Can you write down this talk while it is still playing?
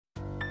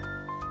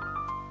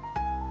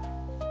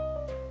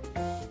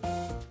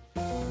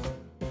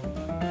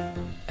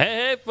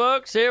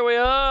folks, here we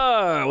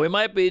are. We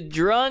might be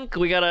drunk.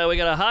 We got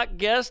a hot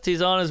guest.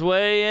 He's on his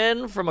way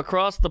in from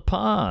across the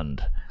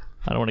pond.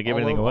 I don't want to give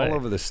anything away. All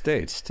over the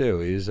states too.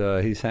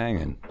 He's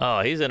hanging.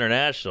 Oh, he's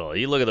international.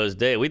 You look at those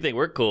dates. We think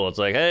we're cool. It's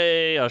like,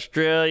 hey,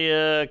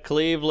 Australia,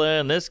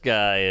 Cleveland. This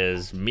guy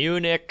is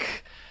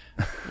Munich,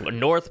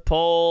 North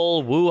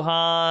Pole,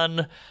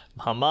 Wuhan,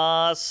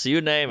 Hamas,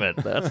 you name it.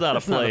 That's not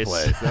a place.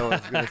 Not a place. I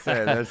was going to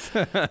say that's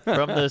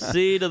from the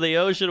sea to the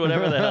ocean,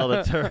 whatever the hell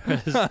the term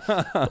is.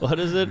 What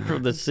is it?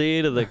 From the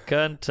sea to the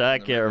cunt? I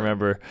can't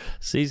remember.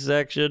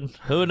 C-section?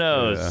 Who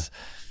knows? Yeah.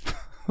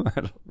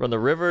 From the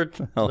river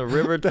to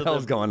what the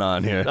hell's going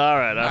on here? All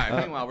right.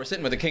 Meanwhile, we're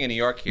sitting with the King of New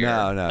York here.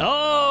 No.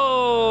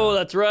 Oh,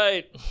 that's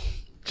right.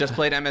 Just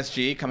played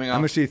MSG coming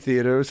up. MSG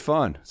Theater. It was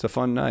fun. It's a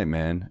fun night,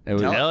 man. It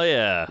was, hell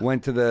yeah.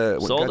 Went to the...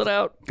 Sold it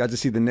out. Got to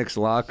see the Knicks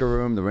locker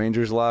room, the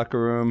Rangers locker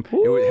room.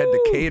 It had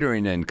the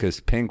catering in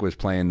because Pink was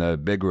playing the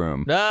big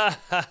room.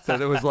 So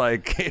there was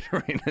like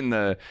catering in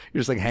the...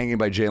 You're just like hanging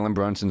by Jalen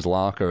Brunson's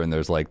locker and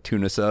there's like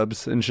tuna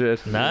subs and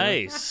shit.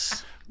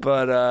 Nice.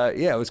 But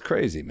yeah, it was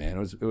crazy, man.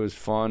 It was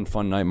fun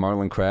night.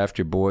 Marlon Craft,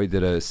 your boy,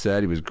 did a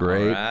set. He was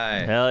great. All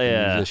right. Hell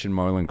yeah. Musician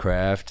Marlon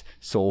Craft,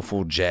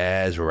 soulful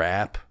jazz,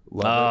 rap.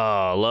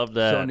 Love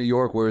that. So New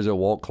York wears a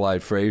Walt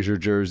Clyde Frazier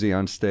jersey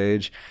on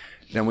stage.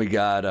 Then we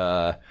got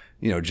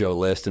Joe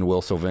List and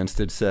Will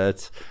Sylvinstead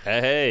sets.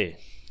 Hey.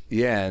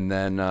 Yeah, and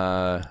then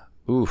a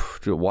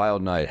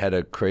wild night. Had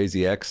a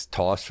Crazy Ex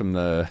tossed from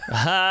the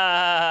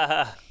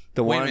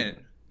Wait a minute.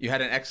 You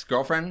had an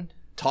ex-girlfriend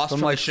tossed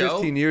from like the show?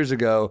 15 years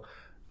ago.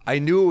 I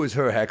knew it was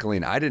her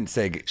heckling. I didn't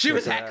say she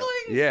was heckling?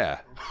 Yeah.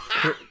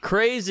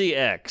 Crazy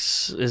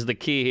Ex is the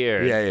key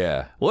here.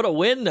 Yeah. What a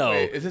win, though.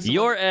 Wait,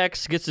 your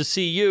ex gets to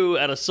see you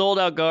at a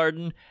sold-out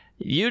garden.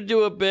 You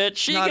do a bit.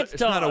 She gets tossed.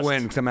 It's not a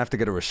win because I'm going to have to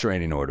get a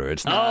restraining order.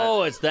 It's not.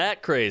 Oh, it's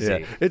that crazy.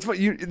 Yeah. It's what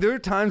there are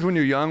times when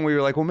you're young where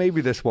you're like, well,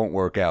 maybe this won't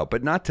work out,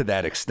 but not to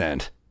that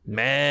extent.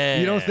 Man.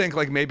 You don't think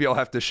like maybe I'll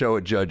have to show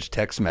a judge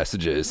text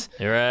messages.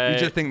 You're right. You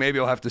just think maybe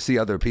I'll have to see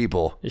other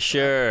people.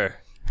 Sure.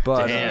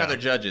 But other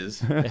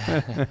judges.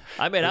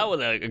 I made out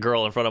with a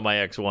girl in front of my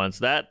ex once.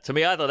 That to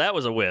me, I thought that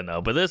was a win though.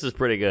 But this is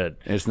pretty good.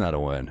 It's not a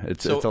win.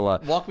 It's So a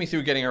lot. walk me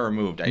through getting her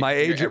removed. My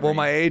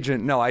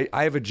agent. No, I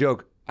have a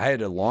joke. I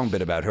had a long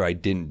bit about her I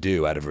didn't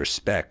do out of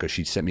respect because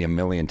she sent me a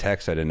million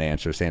texts I didn't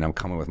answer saying I'm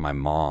coming with my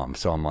mom.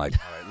 So I'm like,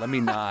 all right,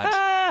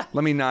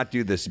 let me not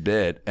do this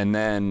bit. And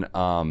then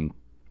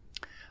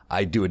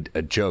I do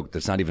a joke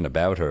that's not even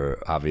about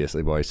her,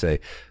 obviously. But I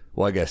say,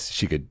 well, I guess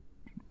she could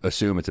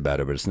assume it's about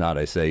her, but it's not.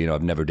 I say,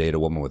 I've never dated a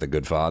woman with a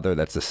good father.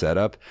 That's the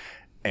setup.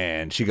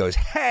 And she goes,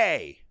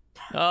 hey.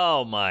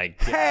 Oh, my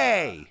God.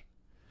 Hey.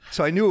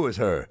 So I knew it was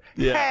her.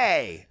 Yeah.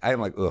 Hey.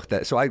 I'm like, ugh.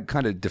 So I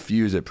kind of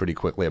diffuse it pretty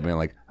quickly. I'm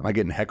like, am I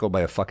getting heckled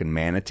by a fucking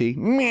manatee?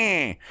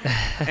 Meh.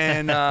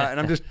 And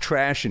I'm just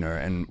trashing her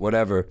and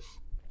whatever.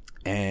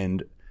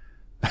 And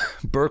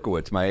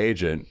Berkowitz, my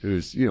agent,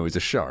 who's, he's a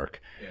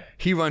shark. Yeah.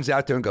 He runs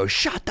out there and goes,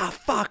 shut the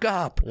fuck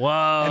up.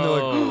 Whoa.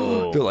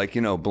 And they're like,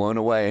 blown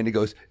away. And he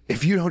goes,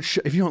 if you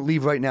don't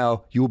leave right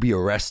now, you will be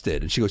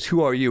arrested. And she goes,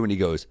 who are you? And he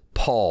goes,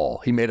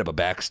 Paul. He made up a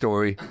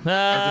backstory as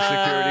a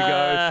security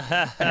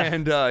guard.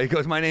 And he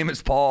goes, my name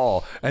is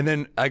Paul. And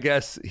then I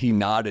guess he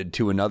nodded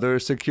to another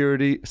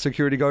security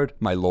guard,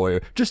 my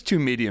lawyer, just two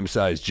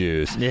medium-sized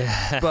Jews.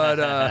 Yeah.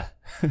 But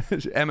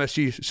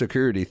MSG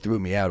security threw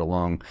me out a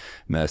long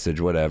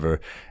message, whatever.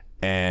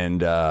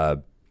 And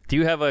do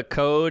you have a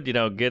code?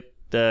 Get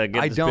this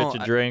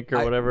bitch a drink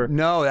or whatever?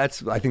 No,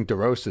 that's I think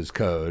DeRosa's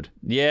code.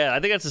 Yeah, I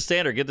think that's the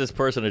standard. Get this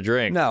person a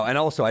drink. No, and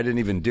also I didn't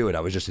even do it. I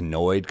was just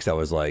annoyed because I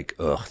was like,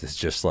 ugh, this is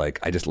just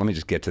like let me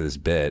just get to this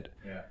bit.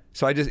 Yeah.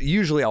 So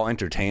usually I'll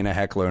entertain a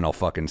heckler and I'll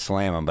fucking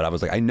slam them, but I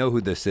was like, I know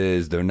who this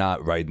is. They're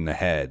not right in the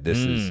head. This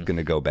is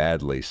gonna go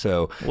badly.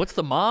 So what's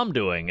the mom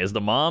doing? Is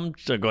the mom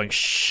going,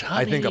 shut?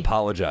 I think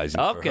apologizing.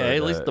 Okay,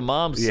 at least the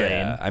mom's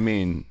sane. I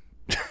mean.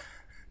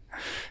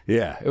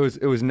 Yeah, it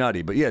was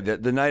nutty, but yeah,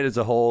 the night as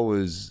a whole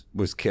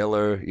was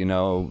killer.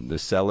 The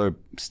cellar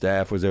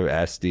staff was there: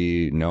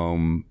 Asti,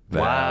 Gnome,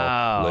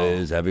 Val,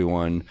 Liz,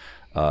 everyone.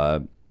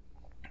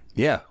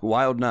 Yeah,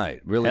 wild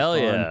night, really Hell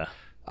fun. Yeah.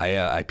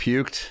 I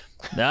puked.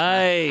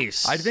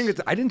 Nice. I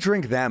didn't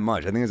drink that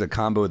much. I think it's a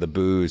combo of the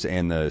booze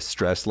and the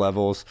stress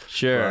levels.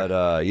 Sure.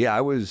 But yeah,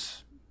 I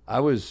was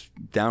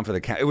down for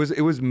the count. It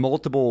was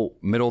multiple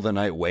middle of the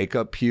night wake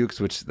up pukes,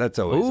 which that's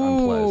always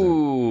unpleasant.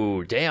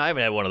 Ooh, damn! I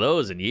haven't had one of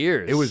those in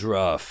years. It was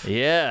rough.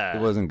 Yeah,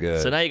 it wasn't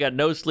good. So now you got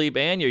no sleep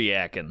and you're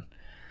yakking.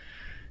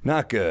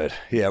 Not good.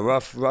 Yeah,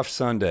 rough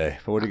Sunday.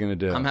 But what are you gonna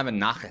do? I'm having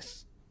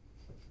nachas.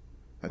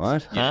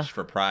 What? Yiddish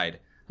for pride.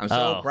 I'm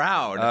so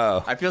proud.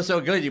 Oh. I feel so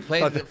good. You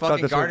played the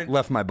fucking garden.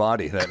 Left my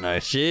body that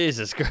night.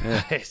 Jesus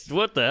Christ. Yeah.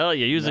 What the hell?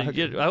 You're using...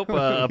 I hope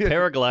a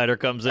paraglider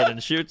comes in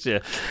and shoots you.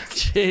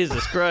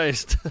 Jesus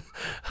Christ.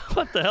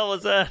 What the hell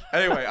was that?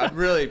 Anyway, I'm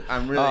really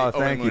over the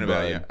thank moon you,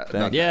 about bud. you.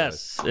 Thank you.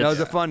 Yes. That was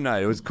a fun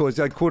night. It was cool. It's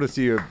like cool to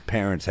see your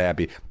parents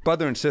happy.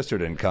 Brother and sister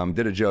didn't come.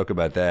 Did a joke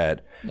about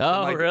that.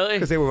 Oh, really?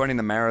 Because they were running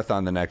the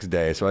marathon the next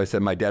day. So I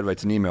said, my dad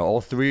writes an email.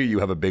 All three of you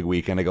have a big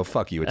weekend. I go,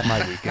 fuck you. It's my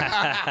weekend.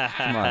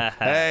 Come on.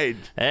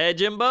 Hey,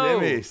 Jimbo.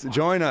 Jimmy,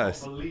 join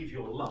us. Believe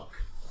your luck.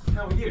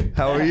 How are you?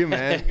 How are you,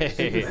 man? Good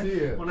to see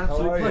you. An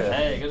absolute pleasure.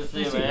 Hey, good to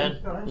see you,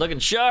 man. Looking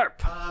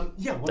sharp.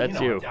 Yeah, well, That's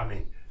you. you. I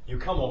mean, you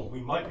come on. We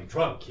might be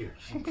drunk. You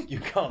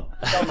can't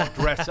not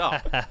dress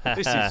up.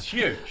 This is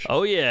huge.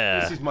 Oh,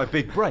 yeah. This is my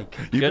big break.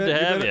 You've Good to you've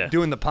have been you.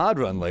 doing the pod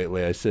run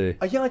lately, I see.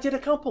 Yeah, I did a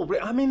couple.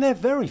 I mean, they're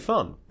very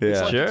fun. Yeah.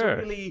 It's like,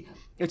 Sure.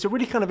 It's a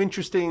really kind of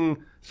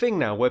interesting thing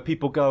now where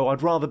people go,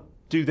 I'd rather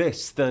do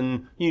this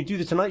than do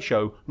the Tonight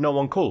Show. No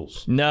one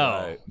calls.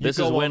 No, this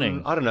You is go winning.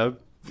 on, I don't know,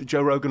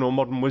 Joe Rogan or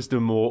Modern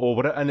Wisdom or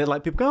whatever, and then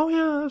like people go, oh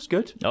yeah, that's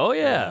good. Oh,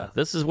 yeah.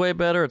 This is way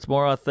better. It's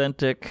more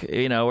authentic.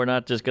 You know, we're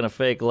not just going to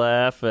fake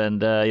laugh,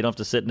 and you don't have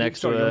to sit next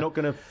Sorry, to you're a... not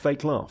going to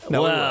fake laugh.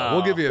 No, Wow.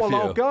 we'll give you a Well, few.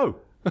 I'll go.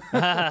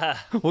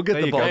 We'll get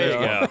There the you ball. go.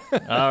 There you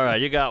go. All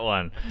right, you got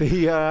one.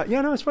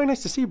 No, it's very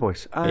nice to see you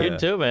boys. You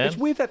too, man. It's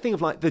weird, that thing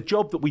of like the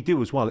job that we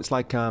do as well. It's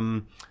like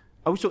I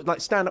always thought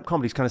like stand-up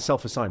comedy is kind of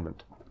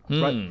self-assignment,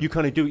 right? You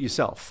kind of do it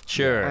yourself,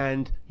 Sure.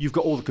 and you've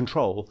got all the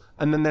control.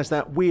 And then there's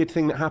that weird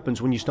thing that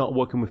happens when you start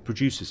working with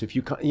producers. If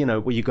you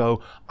where you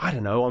go, I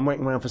don't know, I'm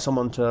waiting around for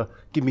someone to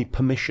give me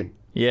permission,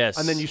 Yes.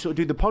 and then you sort of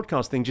do the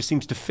podcast thing. Just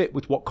seems to fit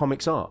with what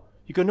comics are.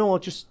 You go, no, I'll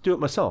just do it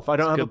myself. I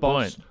don't have a good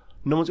boss. point.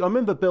 No one's. I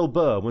remember Bill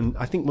Burr when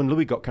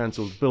Louis got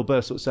cancelled. Bill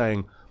Burr sort of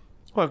saying,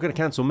 "Well, I'm going to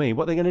cancel me.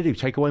 What are they going to do?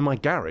 Take away my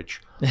garage?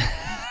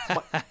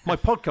 my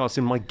podcast's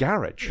in my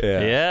garage.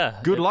 Yeah.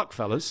 Good luck,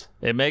 fellas."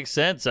 It makes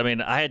sense. I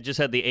mean, I had just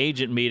had the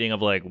agent meeting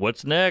of like,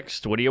 what's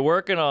next? What are you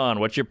working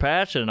on? What's your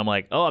passion? And I'm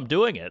like, oh, I'm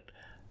doing it.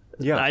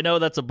 Yeah. I know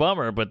that's a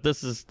bummer, but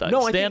this is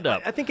stand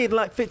up. I think it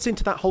like fits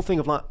into that whole thing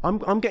of like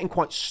I'm getting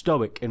quite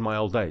stoic in my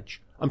old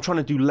age. I'm trying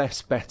to do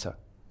less better.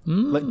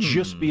 Like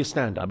just be a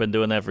stand-up. I've been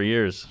doing that for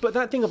years. But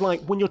that thing of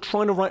like when you're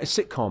trying to write a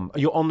sitcom,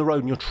 you're on the road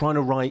and you're trying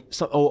to write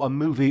or a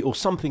movie or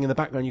something in the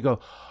background, you go,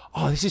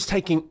 oh, this is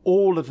taking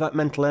all of that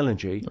mental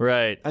energy.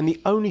 Right. And the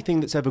only thing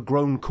that's ever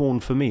grown corn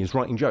for me is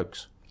writing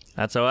jokes.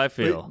 That's how I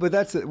feel. But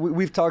that's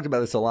we've talked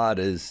about this a lot.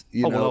 Is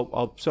you know?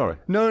 Well, sorry.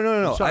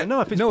 No. Sorry,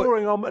 if it's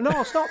boring,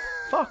 I'll stop.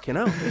 Fuck,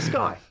 this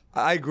guy.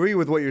 I agree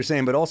with what you're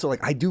saying, but also like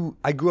I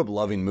grew up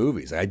loving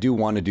movies. I do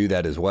want to do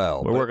that as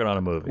well. We're working on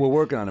a movie. We're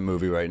working on a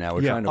movie right now.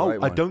 We're trying to write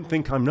I one. don't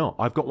think I'm not.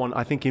 I've got one,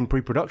 I think, in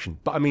pre-production.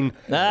 But I mean,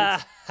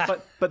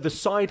 but the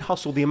side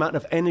hustle, the amount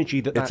of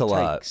energy that It's a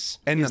lot, takes,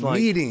 and is the like,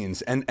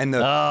 meetings, and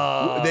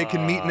the they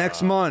can meet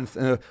next month.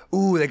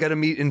 They got to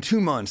meet in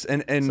 2 months,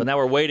 and So now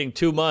we're waiting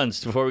 2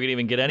 months before we can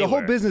even get the anywhere.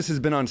 whole business has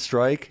been on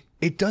strike.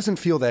 It doesn't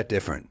feel that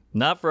different.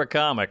 Not for a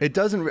comic. It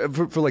doesn't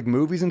for like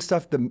movies and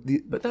stuff.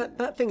 But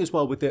that thing as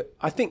well with it,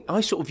 I think I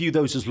sort of view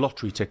those as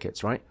lottery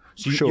tickets, right?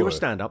 So Sure. you're a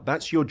stand-up,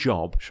 that's your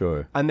job.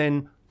 Sure. And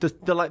then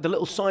the like the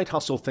little side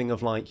hustle thing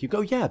of like you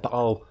go, yeah, but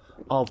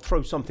I'll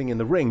throw something in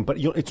the ring, but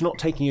it's not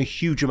taking a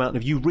huge amount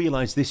of. You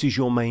realize this is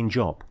your main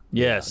job.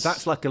 Yes.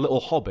 That's like a little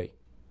hobby.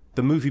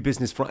 The movie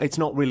business, it's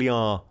not really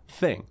our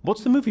thing.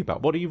 What's the movie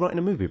about? What are you writing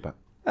a movie about?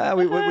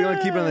 we want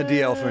to keep it on the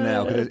DL for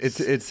now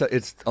because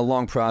it's a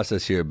long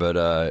process here.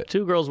 But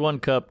 2 girls, 1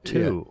 cup,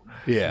 2.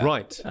 yeah,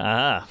 Right.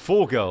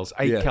 4 girls,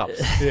 8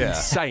 cups. Yeah.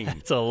 Insane.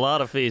 It's a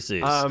lot of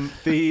feces. How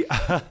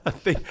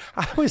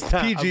is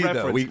that PG, a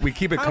though. reference? We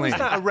keep it How clean. is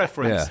that a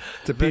reference? Yeah,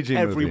 it's a PG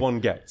that movie. everyone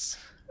gets?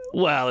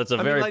 well, it's a I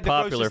mean, very like the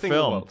popular grossest thing in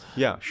the film. world.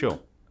 Yeah, sure.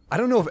 I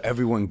don't know if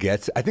everyone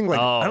gets it. I think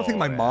I don't think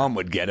my mom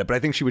would get it, but I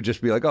think she would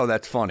just be like, "Oh,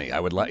 that's funny." I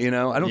would I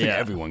don't think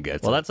everyone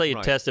gets Well, it. that's how you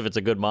test if it's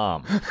a good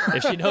mom.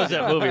 If she knows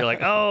that movie, you're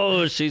like,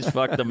 oh, she's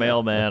fucked the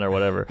mailman or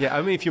whatever. Yeah,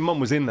 I mean, if your mum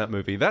was in that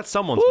movie, that's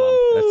someone's mum.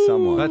 That's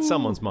someone. That's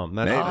someone's mum.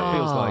 That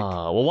feels like.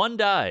 Well, one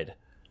died.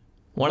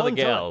 One of the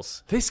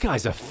gals. This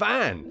guy's a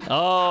fan.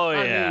 Oh,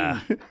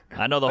 yeah.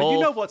 I know the And whole... you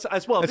know what's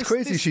as well? It's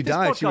crazy she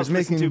died. She was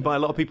listened making- to by a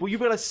lot of people. You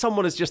realize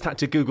someone has just had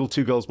to Google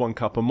 2 girls, 1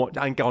 cup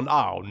and gone,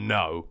 oh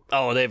no.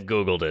 Oh, they've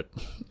Googled it.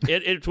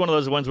 It's one of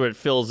those ones where it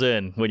fills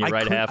in when you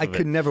write half I of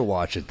could it. never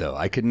watch it though.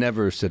 I could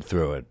never sit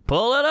through it.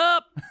 Pull it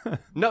up.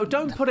 No,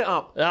 don't put it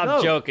up. I'm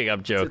No. joking.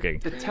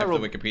 The terrible.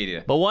 The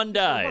Wikipedia. But one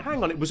died.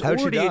 Hang on, it was How'd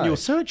she already in die? your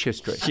search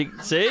history.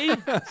 See?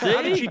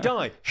 How did she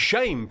die?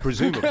 Shame,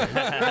 presumably.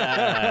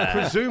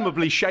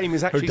 Presumably, shame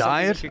is actually Her something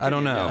diet? that could I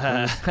don't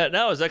kill you. know.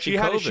 No, it was actually She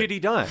had a COVID.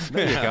 shitty diet.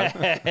 There you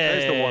go.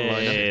 There's the one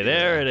line. Hey,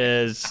 there it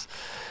is.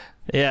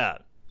 Yeah.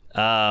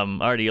 All right,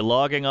 are you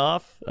logging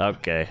off?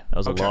 Okay. That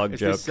was a log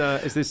joke.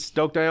 Is this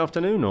Dog Day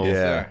Afternoon or?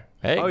 Yeah.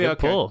 Hey, Oh good yeah.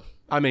 Okay. pull.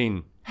 I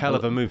mean, hell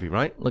of a movie,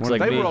 right? Looks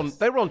like they me.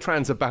 were on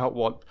trans about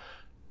what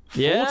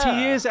 40 Yeah.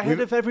 years ahead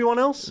of everyone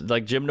else,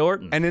 Like Jim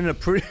Norton. And in a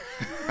pretty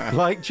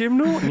like Jim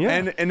Norton. Yeah.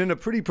 and in a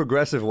pretty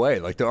progressive way.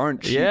 Like there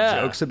aren't cheap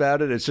Yeah. jokes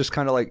about it. It's just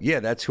kind of like, yeah,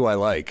 that's who I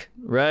like.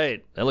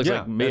 Right. That looks Yeah,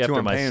 like me that's who after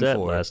I'm my paying set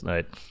for. last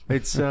night.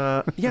 It's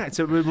it's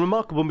a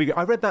remarkable movie.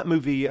 I read that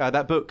movie,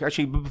 that book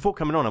actually before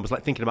coming on. I was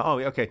like thinking about,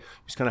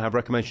 just kind of have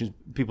recommendations.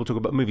 People talk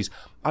about movies.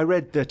 I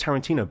read the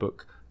Tarantino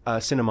book,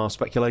 cinema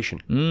speculation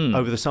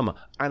over the summer,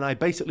 and I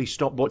basically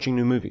stopped watching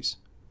new movies.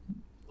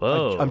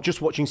 Whoa. I'm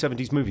just watching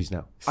 70s movies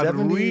now. I would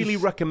 70s? really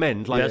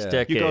recommend, like, Best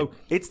decade. you go,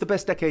 it's the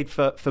best decade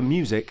for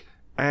music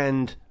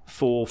and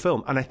for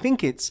film. And I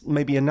think it's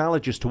maybe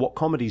analogous to what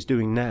comedy's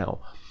doing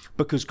now,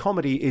 because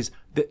comedy is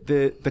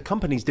the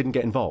companies didn't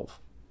get involved.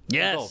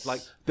 Yes.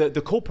 Like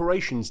the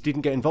corporations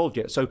didn't get involved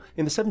yet. So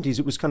in the 70s,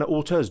 it was kind of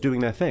auteurs doing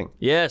their thing.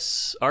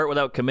 Yes. Art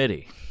without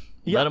committee.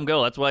 Let him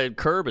go. That's why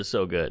Curb is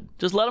so good.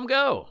 Just let him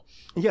go.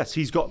 Yes,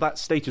 he's got that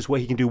status where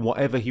he can do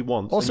whatever he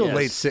wants. Also, And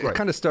it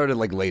kind of started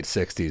like late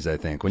 '60s, I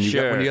think, when you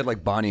had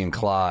like Bonnie and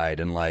Clyde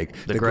and like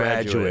The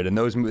Graduate and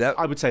those.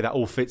 I would say that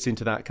all fits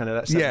into that kind of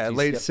that 70s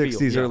late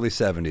 '60s, feel. early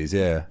 '70s.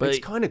 Yeah, But it's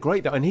kind of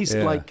great though, and he's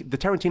like the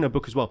Tarantino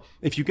book as well.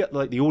 If you get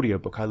like the audio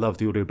book, I love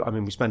the audio book. I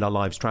mean, we spend our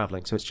lives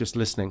traveling, so it's just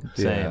listening.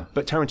 Same.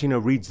 But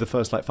Tarantino reads the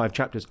first like 5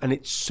 chapters, and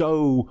it's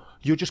so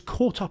you're just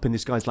caught up in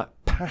this guy's like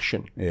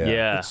passion.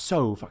 Yeah. It's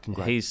so fucking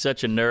great. He's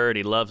such a nerd.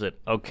 He loves it.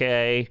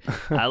 Okay.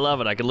 I love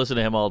it. I could listen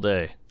to him all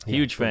day.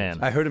 Huge fan.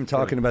 I heard him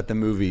talking about the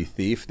movie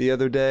Thief the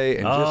other day,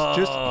 and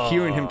just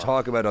hearing him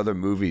talk about other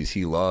movies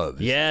he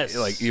loves. Yes.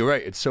 Like, you're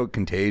right. It's so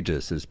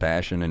contagious, his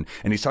passion. And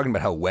he's talking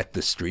about how wet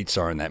the streets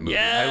are in that movie.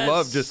 Yes. I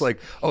love just like,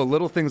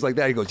 little things like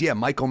that. He goes, yeah,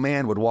 Michael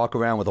Mann would walk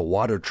around with a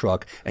water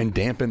truck and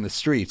dampen the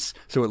streets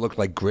so it looked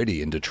like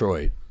gritty in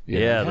Detroit.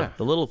 Yeah,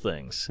 the little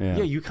things. yeah,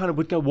 you kind of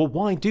would go, well,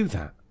 why do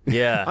that?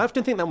 Yeah. I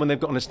often think that when they've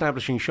got an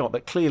establishing shot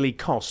that clearly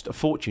cost a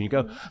fortune, you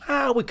go,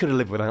 we could have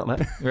lived without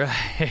that.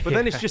 Right. But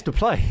then it's just a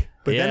play.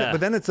 But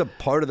then it's a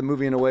part of the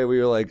movie in a way where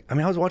you're like, I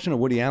mean, I was watching a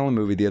Woody Allen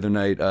movie the other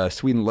night,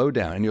 Sweden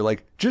Lowdown, and you're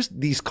like,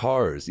 just these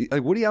cars.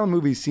 Like, Woody Allen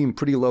movies seem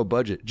pretty low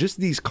budget. Just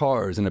these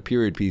cars in a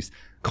period piece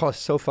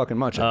cost so fucking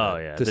much.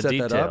 To the set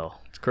detail. that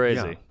up. It's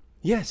crazy. Yeah.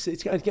 Yes,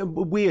 it's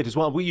weird as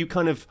well. Where you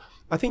kind of,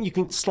 I think you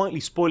can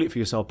slightly spoil it for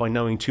yourself by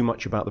knowing too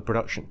much about the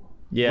production.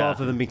 Yeah.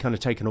 Rather than being kind of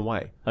taken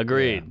away.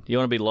 Agreed. You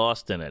want to be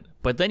lost in it.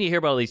 But then you hear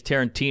about all these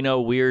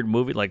Tarantino weird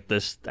movies, like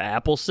this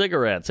Apple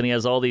cigarettes, and he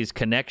has all these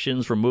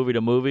connections from movie to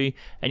movie.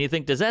 And you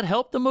think, does that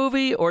help the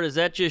movie, or does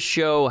that just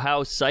show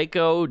how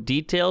psycho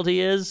detailed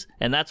he is?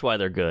 And that's why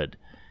they're good.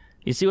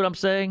 You see what I'm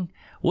saying?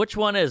 Which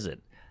one is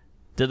it?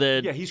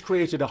 Yeah, he's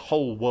created a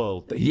whole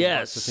world that he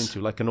invites us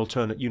into, like an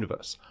alternate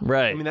universe.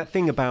 Right. I mean, that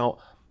thing about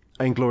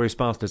Inglourious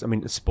Bastards, I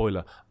mean,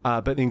 spoiler,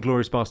 but the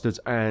Inglourious Bastards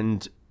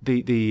and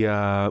the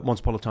Once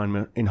Upon a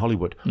Time in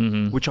Hollywood,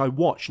 which I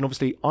watched, and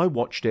obviously I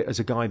watched it as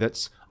a guy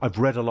I've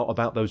read a lot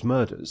about those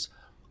murders,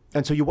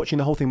 and so you're watching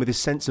the whole thing with this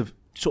sense of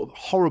sort of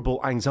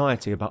horrible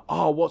anxiety about,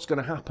 what's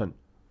going to happen,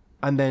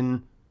 and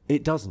then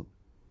it doesn't.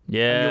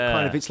 Yeah. And you're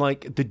kind of, it's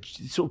like the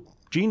sort of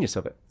genius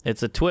of it.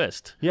 It's a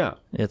twist. Yeah.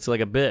 It's like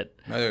a bit.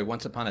 By the way,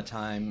 Once Upon a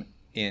Time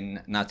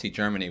in Nazi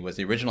Germany was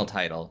the original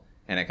title,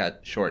 and it got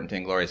shortened to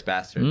Inglourious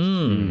Bastards.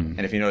 And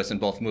if you notice in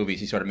both movies,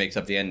 he sort of makes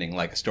up the ending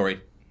like a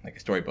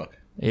storybook.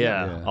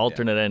 Yeah.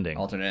 Alternate ending.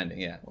 Alternate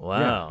ending, yeah.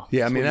 Wow.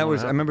 Yeah, I mean, I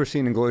remember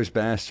seeing Inglourious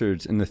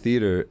Bastards in the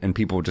theater and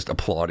people just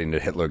applauding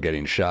at Hitler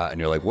getting shot.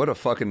 And you're like, what a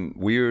fucking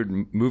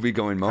weird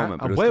movie-going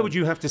moment. And where would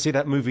you have to see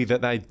that movie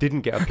that they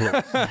didn't get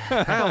applause?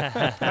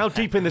 how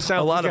deep in the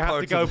South would you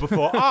have to go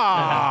before,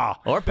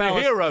 Or the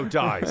hero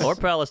dies? Or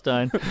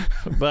Palestine.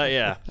 But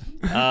yeah.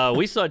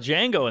 We saw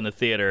Django in the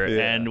theater,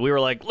 and we were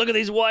like, look at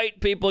these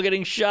white people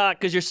getting shot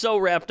because you're so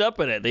wrapped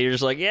up in it. That you're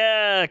just like,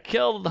 yeah,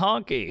 kill the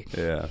honky.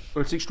 Yeah.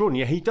 Well, it's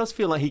extraordinary. He does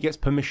feel like he gets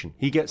permission.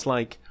 He gets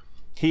like,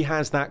 he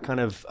has that kind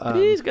of...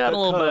 He's got a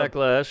little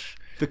backlash.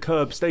 The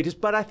curb status,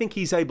 but I think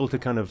he's able to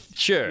kind of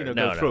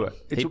go through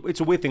it. It's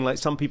a weird thing. Like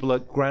some people are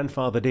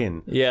grandfathered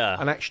in. Yeah.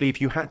 And actually,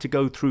 if you had to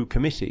go through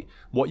committee,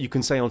 what you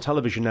can say on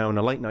television now in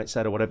a late night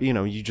set or whatever,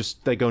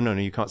 they go, no,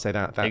 you can't say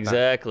that.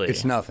 Exactly.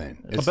 It's nothing.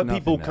 But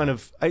people kind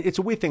of, it's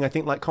a weird thing. I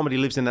think like comedy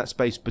lives in that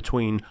space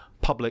between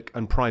public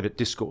and private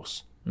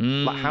discourse.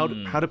 Like how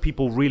do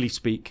people really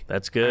speak?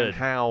 That's good. And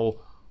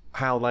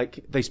how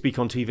like they speak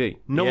on TV.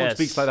 No one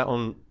speaks like that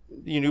on.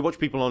 You watch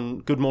people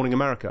on Good Morning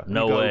America.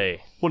 No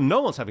way. Well,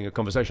 no one's having a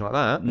conversation like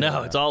that.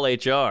 No, it's all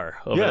HR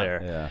over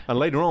there. Yeah. And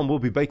later on, we'll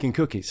be baking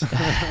cookies.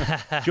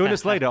 Join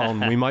us later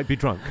on We Might Be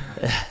Drunk.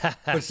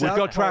 We've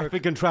got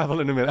traffic and travel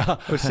in a minute.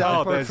 But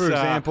South Park, for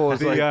example, is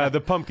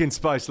the pumpkin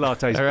spice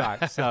latte's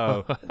back.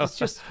 So it's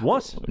just,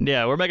 what?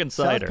 Yeah, we're making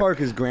cider. South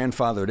Park is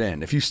grandfathered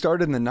in. If you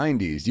started in the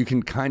 90s, you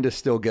can kind of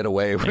still get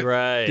away with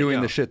doing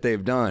the shit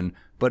they've done.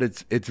 But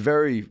it's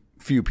very...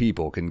 few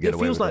people can get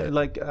away with it. It feels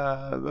like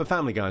a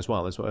Family Guy as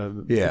well.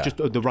 Just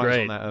the writers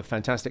on that are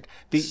fantastic.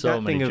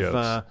 So many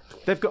jokes.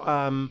 They've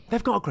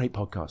got a great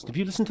podcast. Have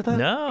you listened to that?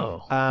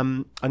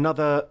 No.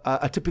 Another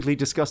a typically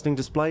disgusting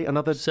display.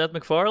 Another Seth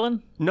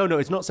MacFarlane? No,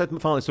 it's not Seth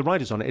MacFarlane. It's the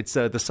writers on it. It's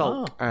the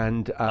Sulk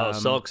and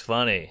Sulk's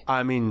funny.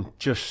 I mean,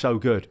 just so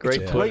good.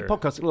 Great it's a great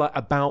podcast.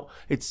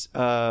 It's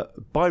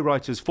by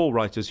writers for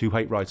writers who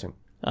hate writing.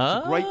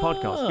 It's a great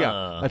podcast.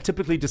 Yeah. A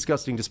typically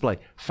disgusting display.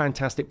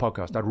 Fantastic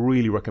podcast. I'd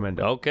really recommend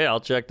it. Okay, I'll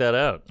check that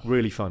out.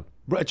 Really fun.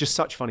 Just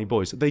such funny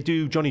boys. They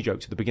do Johnny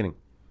jokes at the beginning.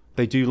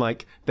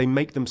 They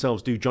make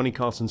themselves do Johnny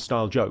Carson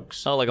style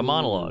jokes. Oh, like a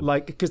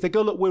monologue. Because they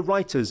go, look, we're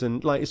writers,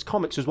 and like it's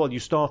comics as well. You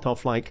start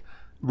off like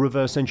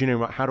reverse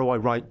engineering, right? How do I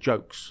write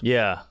jokes?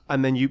 Yeah.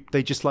 And then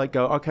they just like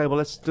go, okay, well,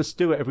 let's just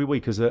do it every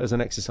week as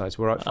an exercise.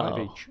 We're at 5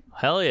 each.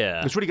 Hell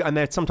yeah. It's really good. And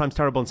they're sometimes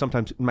terrible and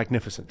sometimes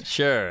magnificent.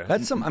 Sure.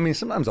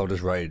 Sometimes I'll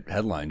just write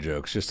headline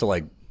jokes just to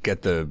like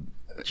get the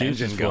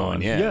Juices engine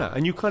going. flowing. Yeah.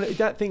 And you kind of,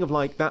 that thing of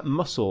like that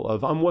muscle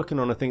of, I'm working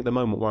on a thing at the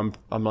moment where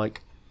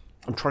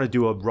I'm trying to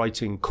do a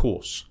writing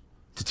course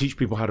to teach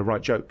people how to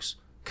write jokes.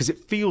 Because it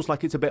feels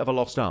like it's a bit of a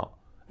lost art.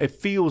 It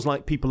feels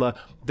like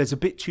there's a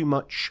bit too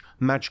much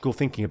magical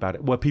thinking about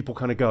it, where people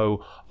kind of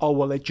go, oh,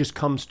 well, it just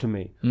comes to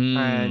me.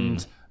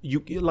 And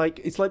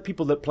it's like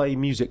people that play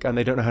music and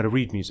they don't know how to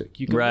read music.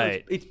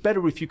 Right. It's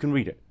better if you can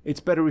read it.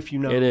 It's better if you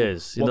know It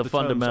is. what The the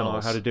fundamentals.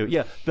 terms are, how to do it.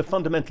 Yeah, the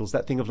fundamentals,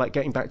 that thing of like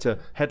getting back to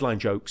headline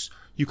jokes,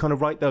 you kind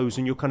of write those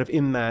and you're kind of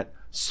in that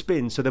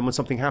spin. So then when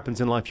something happens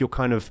in life,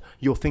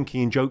 you're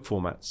thinking in joke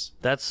formats.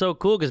 That's so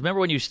cool, because remember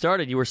when you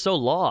started, you were so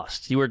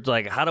lost. You were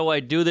like, how do I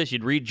do this?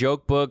 You'd read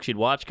joke books, you'd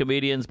watch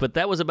comedians, but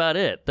that was about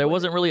it. There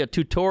wasn't really a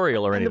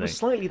tutorial or And anything. there was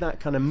slightly that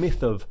kind of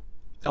myth of,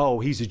 oh,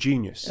 he's a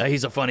genius.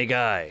 He's a funny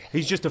guy.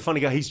 He's just a funny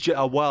guy.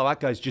 Oh, wow,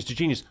 that guy's just a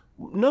genius.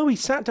 No, he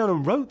sat down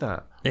and wrote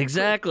that.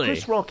 Exactly.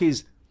 Chris Rock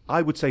is,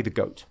 I would say, the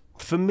GOAT.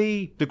 For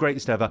me, the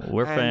greatest ever.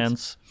 We're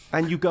fans.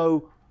 And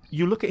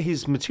you look at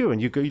his material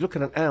and you look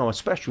at an hour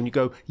special and you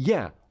go,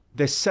 yeah,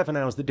 there's 7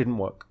 hours that didn't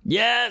work.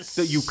 Yes!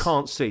 That you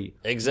can't see.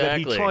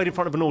 Exactly. That he tried in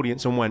front of an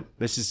audience and went,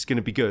 this is going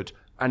to be good.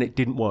 And it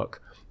didn't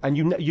work. And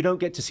you don't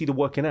get to see the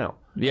working out.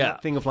 Yeah.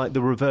 That thing of like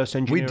the reverse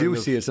engineering. We do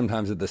see it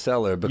sometimes at the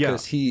Cellar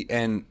because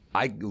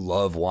I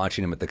love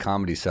watching him at the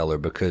Comedy Cellar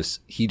because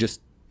he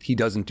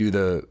doesn't do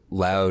the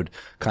loud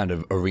kind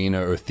of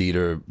arena or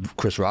theater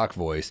Chris Rock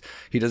voice.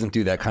 He doesn't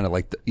do that kind of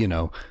like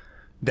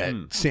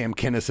that Sam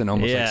Kinison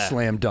almost like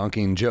slam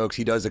dunking jokes.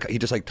 He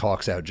just like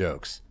talks out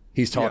jokes.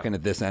 He's talking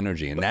at this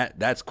energy, and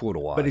that's cool to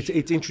watch. But it's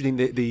interesting.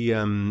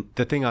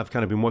 The thing I've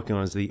kind of been working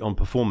on on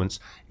performance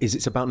is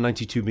it's about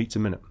 92 beats a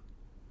minute.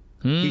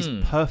 He's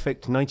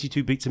perfect.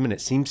 92 beats a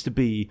minute seems to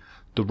be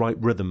the right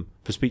rhythm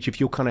for speech. If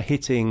you're kind of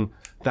hitting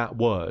that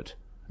word,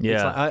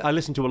 it's like, I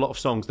listen to a lot of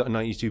songs that are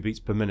 92 beats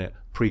per minute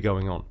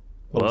pre-going on.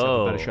 Always have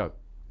a better show.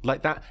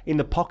 Like that, in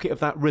the pocket of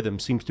that rhythm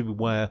seems to be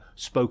where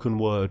spoken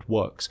word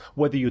works.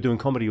 Whether you're doing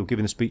comedy or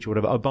giving a speech or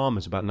whatever,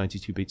 Obama's about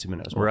 92 beats a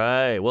minute as well.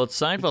 Right. Well,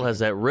 Seinfeld has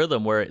that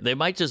rhythm where they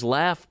might just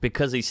laugh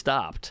because he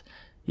stopped.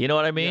 You know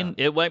what I mean?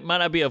 Yeah. It might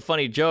not be a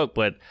funny joke,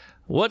 but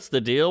what's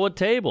the deal with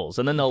tables?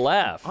 And then they'll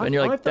laugh. And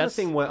you're like, I've done a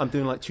thing where I'm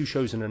doing like 2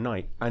 shows in a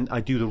night and I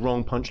do the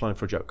wrong punchline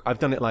for a joke. I've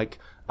done it like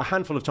a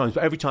handful of times,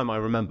 but every time I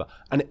remember.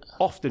 And it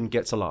often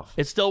gets a laugh.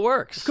 It still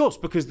works. Of course,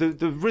 because the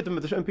rhythm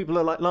of the show, and people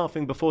are like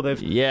laughing before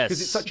they've... Yes.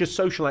 Because it's such a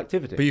social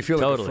activity. But you feel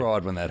like a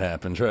fraud when that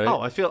happens, right?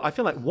 Oh, I feel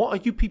like, what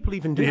are you people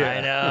even doing?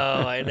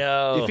 I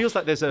know. It feels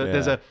like there's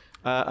a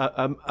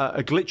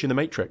glitch in the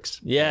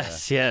Matrix.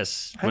 Yes.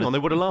 Hang on, they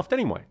would have laughed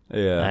anyway.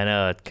 Yeah. I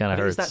know, it kind of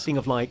hurts. It's that thing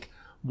of like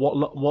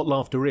what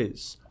laughter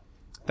is.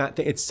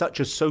 It's such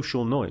a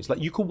social noise.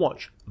 Like you could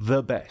watch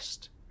the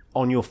best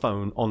on your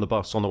phone, on the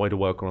bus, on the way to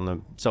work, or on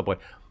the subway.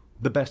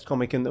 The best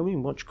comic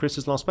in watch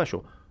Chris's last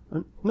special.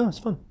 No, it's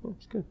fun.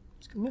 It's good.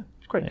 It's good. Yeah,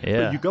 it's great.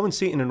 Yeah. But you go and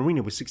see it in an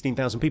arena with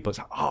 16,000 people. It's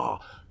like,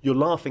 you're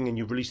laughing and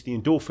you release the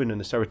endorphin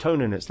and the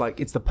serotonin. It's like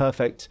it's the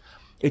perfect.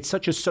 It's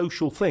such a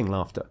social thing,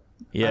 laughter.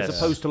 Yes. As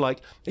opposed to like,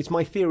 it's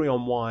my theory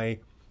on why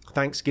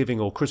Thanksgiving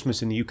or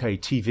Christmas in the UK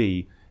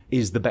TV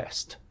is the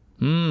best.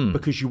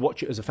 Because you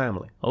watch it as a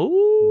family.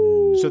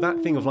 Oh. So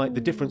that thing of like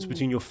the difference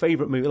between your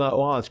favorite movie, like,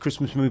 it's a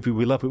Christmas movie,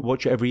 we love it, we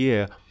watch it every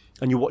year,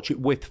 and you watch it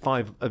with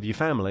 5 of your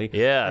family,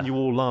 and you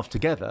all laugh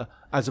together,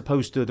 as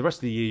opposed to the rest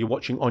of the year you're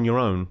watching on your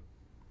own.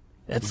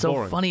 It's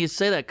so funny you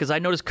say that, because I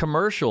notice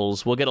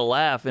commercials will get a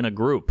laugh in a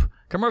group.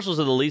 Commercials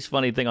are the least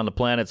funny thing on the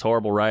planet. It's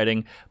horrible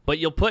writing. But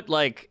you'll put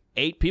like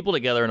 8 people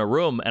together in a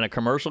room and a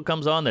commercial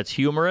comes on that's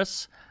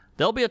humorous,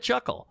 there'll be a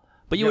chuckle.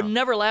 But you would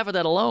never laugh at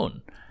that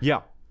alone.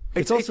 Yeah.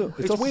 It's also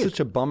weird.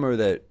 such a bummer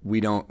that we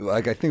don't,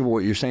 like, I think what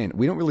you're saying,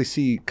 we don't really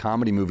see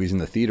comedy movies in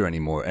the theater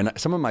anymore. And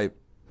some of my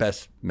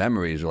best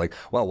memories are like,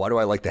 wow, why do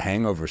I like The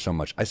Hangover so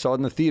much? I saw it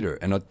in the theater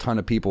and a ton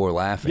of people were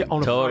laughing. Yeah,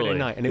 on a Friday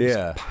night, and it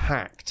was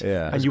packed.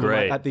 Yeah. And you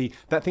great. were like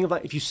at that thing of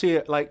like, if you see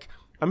it, like,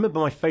 I remember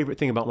my favorite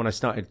thing about when I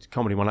started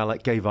comedy, when I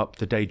like gave up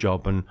the day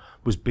job and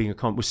was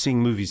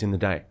seeing movies in the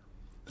day.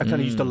 I kind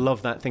of used to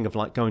love that thing of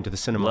like going to the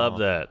cinema. Love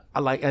that.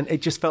 And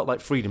it just felt like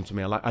freedom to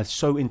me. I was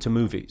so into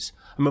movies.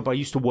 I remember I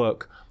used to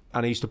work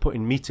and I used to put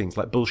in meetings,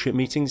 like bullshit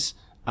meetings,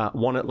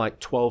 one at like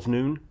 12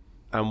 noon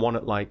and one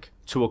at like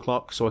 2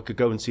 o'clock, so I could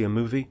go and see a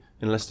movie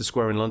in Leicester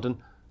Square in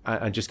London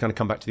and just kind of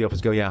come back to the office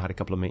and go, yeah, I had a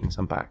couple of meetings,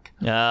 I'm back.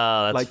 Oh,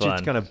 that's like, fun.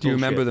 Just kind of Do you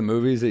remember the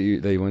movies that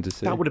you went to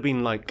see? That would have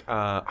been like,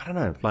 I don't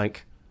know,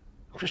 like,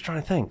 I'm just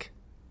trying to think.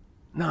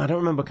 No, I don't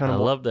remember kind I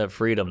of love that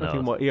freedom, I though.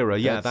 think what era.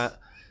 Yeah,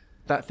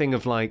 that thing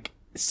of like,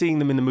 seeing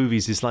them in the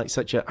movies is like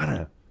such a, I don't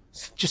know,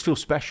 just feels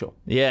special.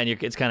 Yeah, and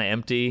it's kind of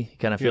empty. You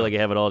kind of feel like you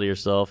have it all to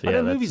yourself. Yeah,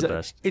 that's movies the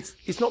best.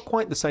 It's not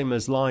quite the same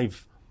as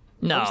live.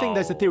 No. I think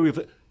there's a theory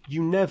of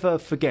you never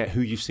forget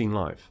who you've seen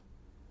live,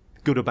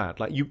 good or bad.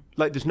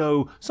 There's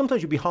no.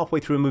 Sometimes you'll be halfway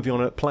through a movie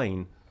on a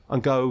plane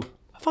and go,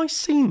 have I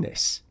seen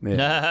this?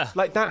 Yeah.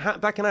 Like that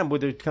can happen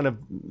with a kind of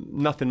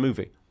nothing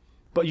movie.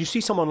 But you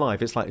see someone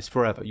live, it's like it's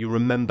forever. You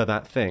remember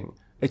that thing.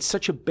 It's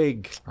such a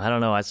big... I don't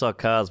know. I saw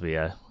Cosby.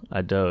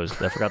 I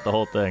dozed. I forgot the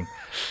whole thing.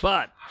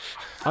 But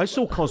I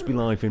saw Cosby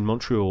live in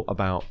Montreal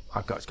about,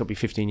 it's got to be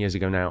 15 years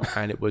ago now,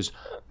 and it was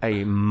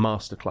a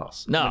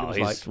masterclass. no, I mean, it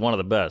was he's one of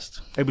the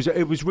best. It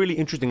was really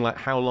interesting, like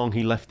how long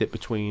he left it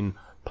between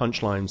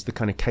punchlines, the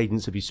kind of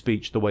cadence of his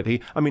speech, the way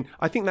that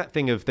I think that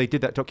thing of, they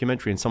did that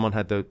documentary and someone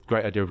had the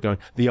great idea of going,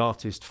 the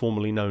artist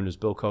formerly known as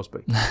Bill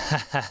Cosby.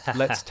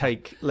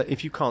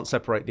 If you can't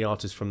separate the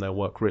artist from their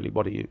work, really,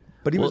 what are you?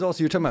 But he was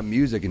also, you're talking about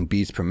music and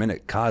beats per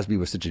minute. Cosby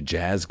was such a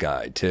jazz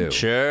guy, too.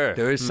 Sure.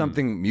 There is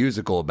something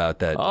musical about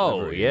that. Oh,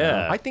 delivery,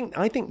 yeah. I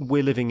think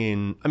we're living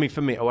in, I mean,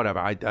 for me, or whatever,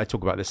 I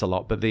talk about this a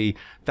lot, but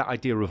that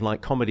idea of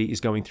like comedy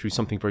is going through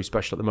something very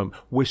special at the moment.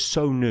 We're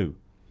so new.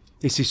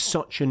 This is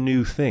such a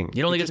new thing.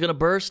 You don't think it's going to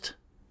burst?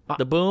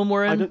 The boom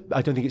we're in?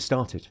 I don't think it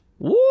started.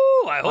 Woo!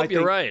 I hope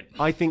you're right.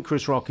 I think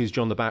Chris Rock is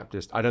John the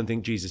Baptist. I don't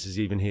think Jesus is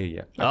even here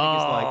yet.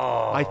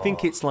 I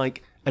think it's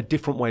like a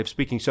different way of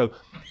speaking. So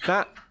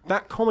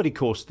that comedy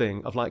course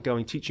thing of like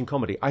teaching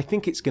comedy, I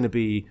think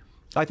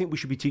we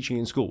should be teaching it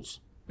in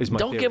schools.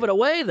 Don't give it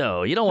away,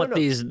 though. You don't want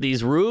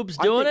these rubes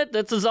doing it.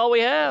 This is all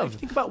we have.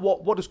 Think about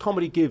what does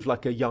comedy give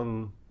like a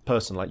young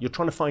person? Like, you're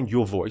trying to find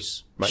your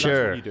voice. Right?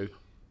 Sure. That's what you do.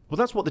 Well,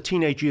 that's what the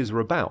teenage years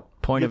are about.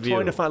 Point of view. You're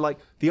trying to find, like,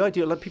 the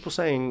idea, like people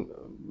saying,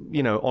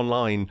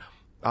 online,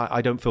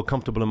 I don't feel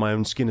comfortable in my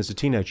own skin as a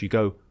teenager. You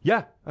go,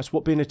 yeah, that's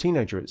what being a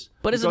teenager is.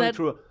 But isn't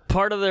that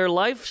part of their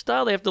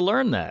lifestyle? They have to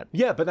learn that.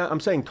 Yeah, but I'm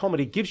saying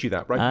comedy gives you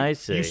that, right? I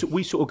see.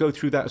 We sort of go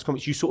through that as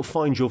comics. You sort of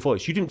find your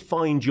voice. You didn't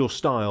find your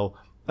style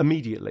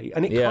immediately,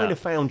 and it kind of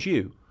found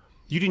you.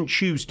 You didn't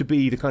choose to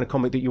be the kind of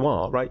comic that you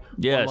are, right?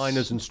 Yes.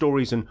 One-liners and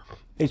stories, and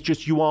it's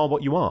just you are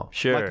what you are.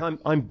 Sure. Like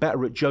I'm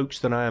better at jokes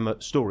than I am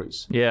at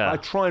stories. Yeah. I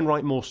try and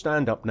write more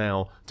stand-up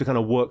now to kind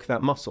of work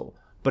that muscle,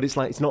 but it's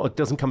like it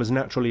doesn't come as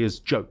naturally as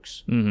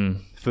jokes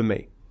for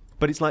me.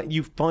 But it's like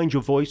you find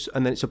your voice,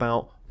 and then it's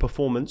about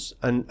performance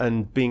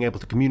and being able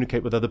to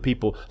communicate with other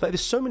people. Like, there's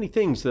so many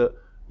things that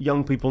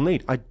young people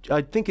need.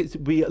 I think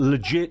it'd be a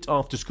legit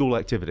after-school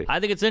activity. I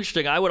think it's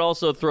interesting. I would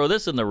also throw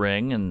this in the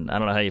ring, and I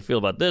don't know how you feel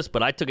about this,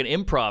 but I took an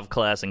improv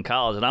class in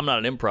college, and I'm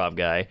not an improv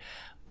guy,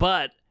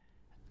 but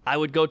I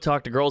would go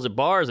talk to girls at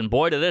bars, and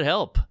boy, did it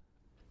help.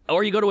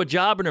 Or you go to a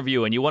job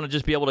interview, and you want to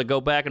just be able to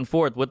go back and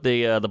forth with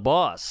the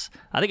boss.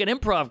 I think an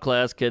improv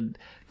class could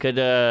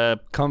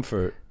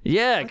comfort.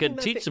 Yeah, it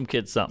could teach some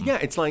kids something. Yeah,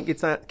 it's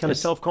that kind of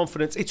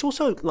self-confidence. It's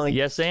also like...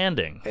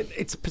 Yes-anding.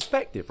 It's a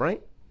perspective,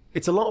 right?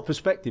 It's a lot of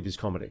perspective is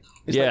comedy.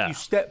 It's Yeah. like you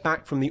step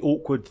back from the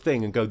awkward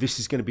thing and go, this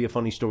is going to be a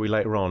funny story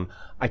later on.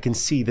 I can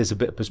see there's a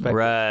bit of perspective.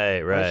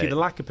 Right. Actually, the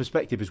lack of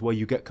perspective is where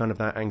you get kind of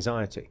that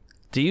anxiety.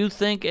 Do you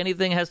think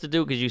anything has to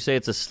do, because you say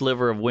it's a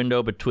sliver of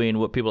window between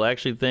what people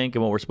actually think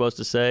and what we're supposed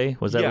to say?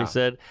 Was that what you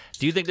said?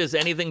 Do you think there's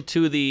anything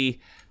to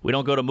we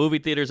don't go to movie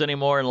theaters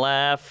anymore and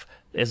laugh?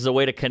 This is a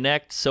way to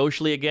connect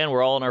socially again.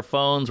 We're all on our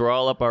phones. We're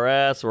all up our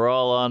ass. We're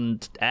all on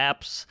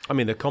apps. I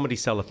mean, the comedy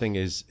seller thing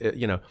is,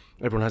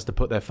 everyone has to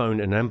put their phone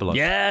in an envelope.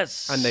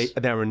 Yes.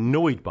 And they're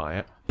annoyed by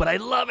it. But I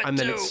love it, and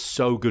then it's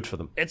so good for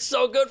them. It's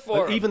so good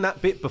for them. Even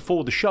that bit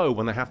before the show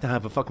when they have to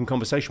have a fucking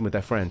conversation with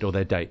their friend or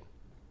their date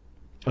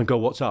and go,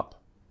 what's up?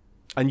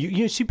 And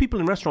you see people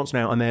in restaurants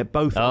now and they're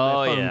both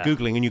on their phone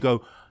Googling, and you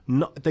go,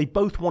 no, they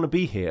both want to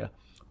be here,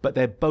 but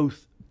they're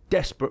both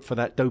desperate for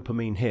that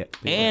dopamine hit.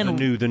 The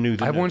new.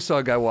 I once saw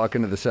a guy walk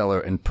into the cellar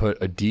and put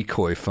a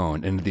decoy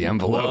phone into the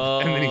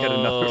envelope, and then he had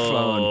another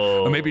phone,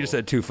 or maybe he just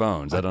had two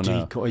phones. I don't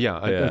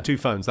know. Two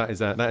phones. That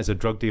is a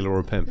drug dealer or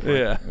a pimp. Right?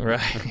 Yeah,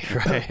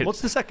 right. What's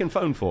the second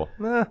phone for?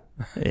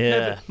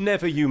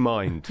 Never you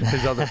mind.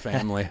 His other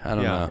family. I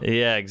don't know.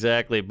 Yeah,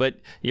 exactly. But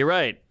you're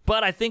right.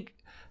 But I think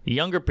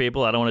younger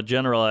people, I don't want to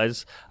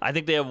generalize, I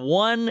think they have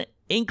one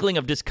inkling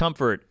of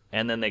discomfort,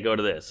 and then they go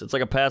to this. It's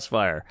like a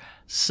pacifier.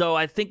 So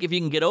I think if you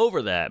can get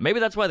over that,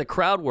 maybe that's why the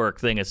crowd work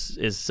thing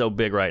is so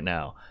big right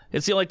now.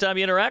 It's the only time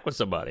you interact with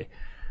somebody.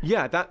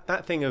 Yeah,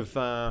 that thing of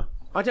I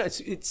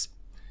don't.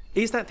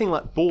 Is that thing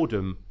like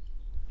boredom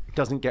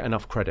doesn't get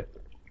enough credit.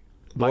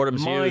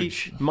 Boredom's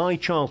huge. My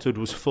childhood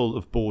was full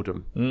of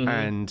boredom,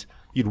 and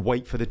you'd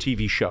wait for the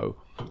TV show,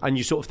 and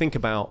you sort of think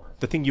about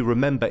the thing you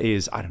remember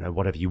is, I don't know,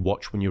 whatever you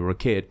watched when you were a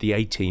kid, the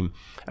A-Team,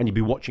 and you'd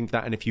be watching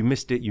that, and if you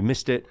missed it, you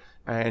missed it,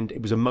 and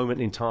it was a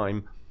moment in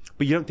time,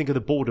 but you don't think of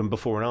the boredom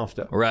before and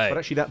after. Right. But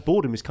actually that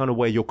boredom is kind of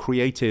where your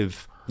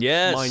creative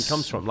mind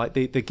comes from. Like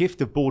the gift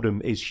of boredom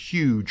is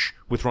huge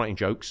with writing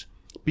jokes.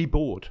 Be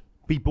bored.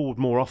 Be bored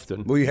more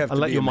often. Well, you have and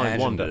to let be your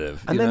mind wander.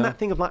 imaginative, And you then know? that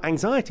thing of like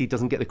anxiety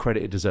doesn't get the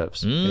credit it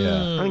deserves.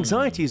 Yeah.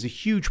 Anxiety is a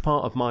huge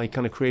part of my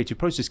kind of creative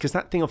process, because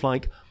that thing of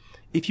like,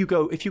 if you've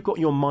got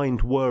your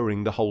mind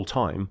whirring the whole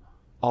time,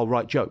 I'll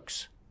write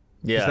jokes.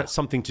 Yeah. Because that's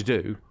something to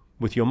do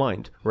with your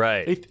mind.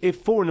 Right.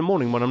 If 4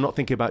 a.m. when I'm not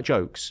thinking about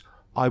jokes,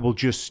 I'll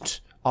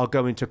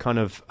go into kind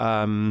of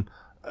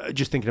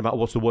just thinking about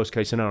what's the worst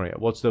case scenario,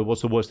 what's the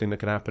worst thing that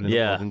could happen in the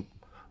world, and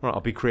right,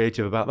 I'll be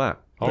creative about that.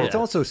 Well, it's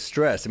also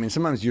stress. I mean,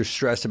 sometimes you're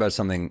stressed about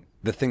something,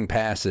 the thing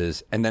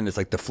passes, and then it's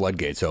like the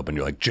floodgates open.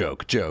 You're like,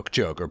 joke,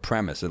 or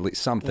premise, at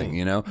least something,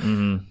 you know?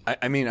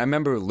 I mean, I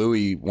remember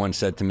Louis once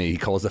said to me, he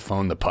calls the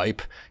phone the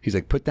pipe. He's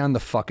like, put down the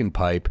fucking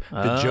pipe.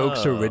 The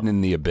jokes are written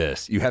in the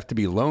abyss. You have to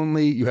be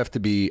lonely. You have to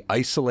be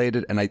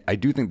isolated. And I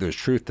do think there's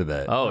truth to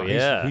that. Oh,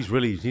 yeah. He's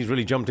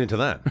really jumped into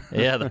that.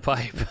 Yeah, the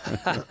pipe.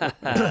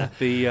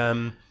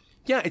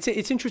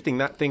 It's interesting,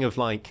 that thing of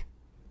like,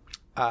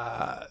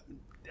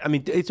 I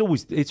mean, it's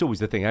always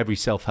the thing. Every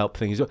self-help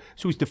thing it's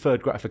always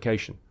deferred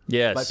gratification.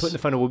 Yes. Like putting the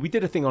phone away. We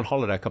did a thing on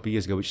holiday a couple of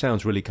years ago, which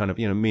sounds really kind of,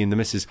 me and the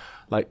missus,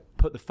 like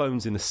put the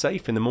phones in the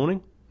safe in the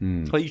morning.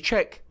 Like you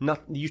check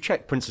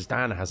Princess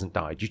Diana hasn't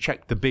died. You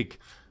check the big.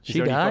 She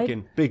died?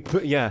 Fucking big.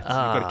 Yeah, you've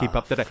got to keep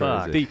up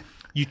to date.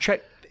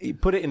 You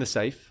put it in the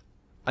safe,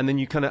 and then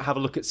you kind of have a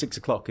look at 6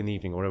 o'clock in the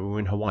evening or whatever. We're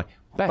in Hawaii.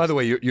 By the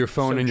way, your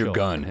phone and your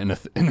gun in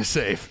the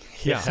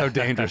safe. Yeah. That's how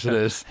dangerous it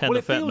is. And Well, the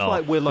it feels fentanyl.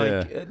 like we're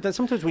like that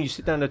sometimes when you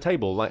sit down at a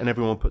table, like, and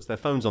everyone puts their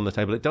phones on the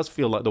table, it does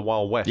feel like the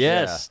Wild West.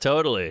 Yes,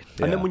 totally.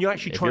 And then when you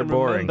actually If try you're and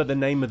boring. remember the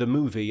name of the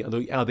movie or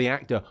the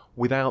actor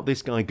without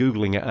this guy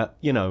Googling it,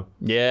 you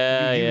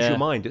use your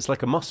mind. It's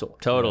like a muscle.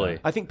 Totally.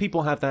 I think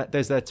people have that.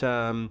 There's that,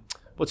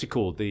 what's it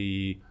called?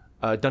 The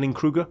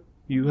Dunning-Kruger.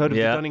 You heard of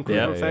the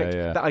Dunning-Kruger effect?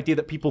 Yeah. That idea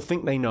that people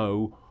think they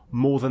know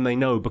more than they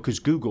know because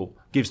Google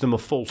gives them a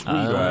false read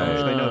on how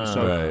much they know.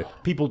 So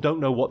people don't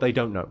know what they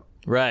don't know.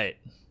 Right.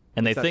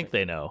 And they think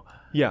they know.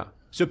 Yeah.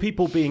 So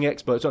people being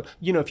experts,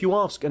 if you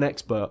ask an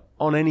expert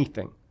on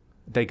anything,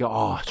 they go,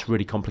 "Oh, it's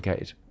really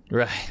complicated."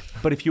 Right.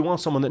 But if you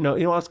ask someone that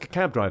knows, ask a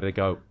cab driver, they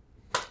go,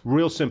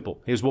 "Real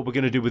simple. Here's what we're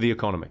going to do with the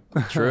economy."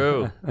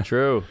 True.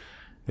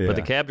 But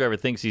the cab driver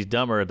thinks he's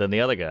dumber than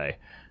the other guy,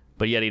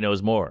 but yet he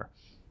knows more.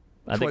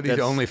 That's why these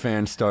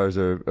OnlyFans stars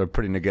are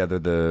putting together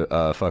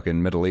the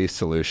fucking Middle East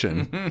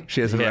solution. She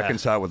hasn't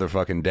reconciled with her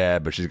fucking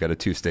dad, but she's got a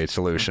 2-state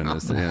solution.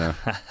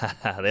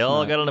 They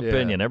all got an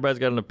opinion. Everybody's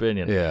got an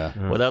opinion.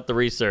 Yeah. Without the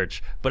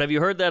research. But have you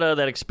heard that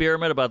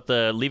experiment about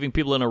the leaving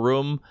people in a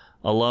room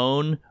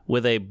alone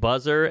with a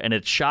buzzer, and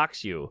it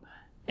shocks you?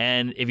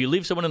 And if you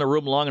leave someone in a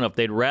room long enough,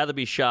 they'd rather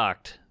be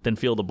shocked than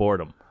feel the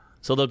boredom.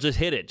 So they'll just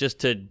hit it just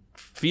to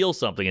feel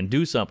something and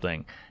do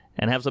something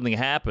and have something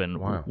happen,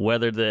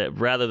 rather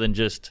than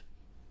just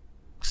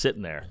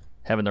sitting there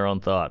having their own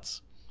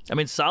thoughts. I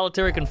mean,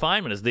 solitary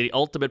confinement is the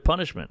ultimate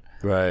punishment.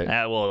 Right.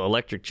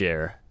 Electric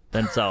chair,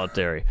 then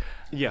solitary.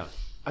 Yeah.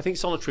 I think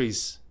solitary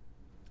is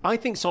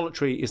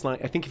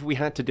like, I think if we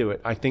had to do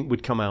it, I think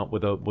we'd come out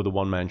with a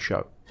one-man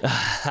show.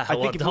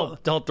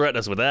 Don't threaten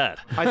us with that.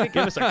 I think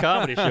Give us a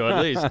comedy show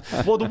at least.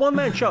 Well, the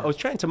one-man show, I was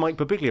chatting to Mike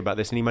Birbiglia about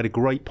this, and he made a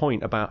great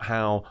point about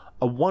how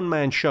a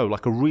one-man show,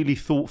 like a really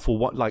thoughtful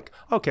one, like,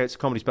 okay, it's a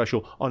comedy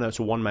special. Oh, no, it's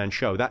a one-man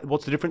show.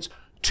 What's the difference?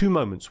 2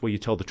 moments where you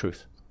tell the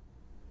truth.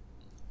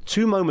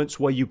 2 moments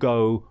where you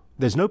go,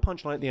 there's no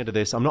punchline at the end of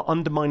this. I'm not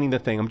undermining the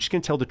thing. I'm just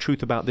going to tell the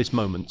truth about this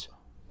moment.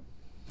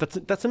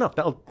 That's enough.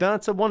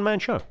 That's a one-man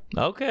show.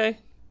 Okay.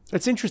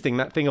 It's interesting,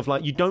 that thing of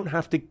like, you don't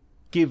have to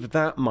give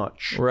that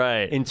much,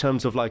 right, in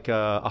terms of like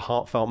a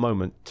heartfelt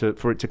moment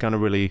for it to kind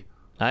of really.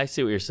 I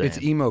see what you're saying.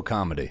 It's emo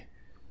comedy.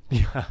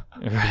 Yeah,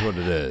 is what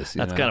it is.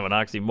 That's kind of an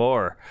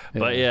oxymoron,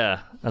 but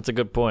yeah, that's a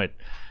good point.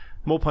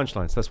 More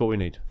punchlines. That's what we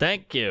need.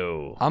 Thank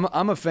you.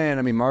 I'm a fan.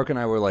 I mean, Mark and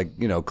I were like,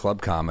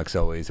 club comics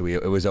always.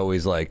 It was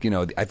always like,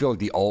 I feel like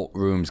the alt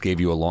rooms gave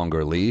you a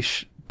longer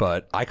leash,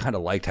 but I kind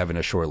of liked having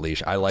a short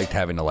leash. I liked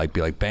having to like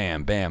be like,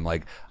 bam, bam.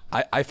 Like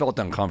I felt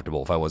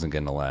uncomfortable if I wasn't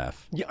getting a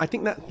laugh. Yeah, I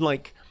think that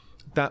like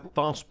that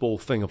fastball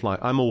thing of like,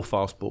 I'm all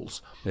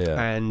fastballs.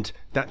 Yeah. And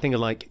that thing of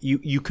like,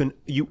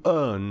 you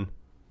earn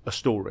a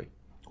story,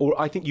 or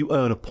I think you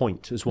earn a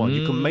point as well.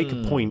 You can make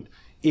a point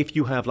if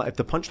you have like, if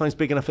the punchline's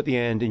big enough at the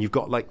end and you've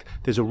got like,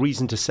 there's a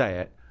reason to say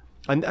it.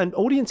 And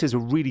audiences are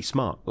really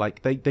smart.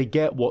 Like they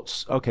get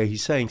okay,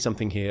 he's saying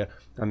something here,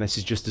 and this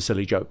is just a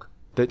silly joke.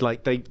 They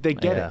get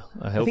it.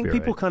 I think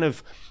people kind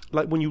of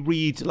like when you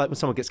read, like when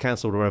someone gets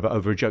cancelled or whatever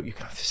over a joke, you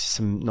go, this is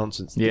some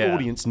nonsense. Yeah. The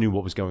audience knew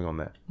what was going on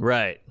there.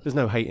 Right. There's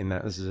no hate in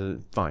that. This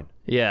is fine.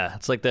 Yeah,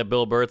 it's like that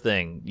Bill Burr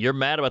thing. You're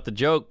mad about the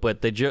joke,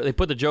 but they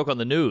put the joke on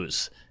the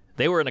news.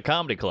 They were in a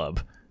comedy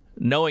club,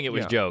 knowing it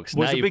was jokes.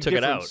 Well, now you took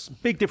it out.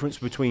 Big difference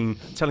between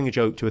telling a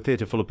joke to a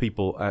theatre full of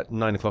people at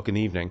 9 o'clock in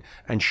the evening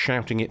and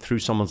shouting it through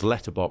someone's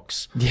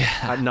letterbox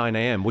at 9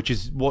 a.m., which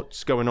is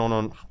what's going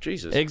on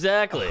Jesus.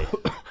 Exactly.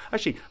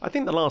 Actually, I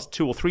think the last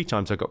 2 or 3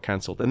 times I got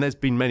cancelled, and there's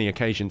been many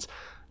occasions,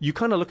 you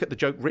kind of look at the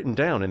joke written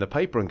down in the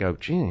paper and go,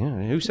 gee,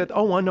 who said,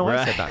 I know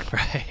I said that.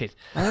 Right.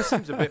 Well, that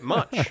seems a bit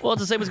much. Well,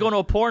 it's the same as going to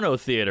a porno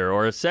theater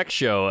or a sex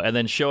show and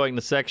then showing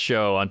the sex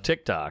show on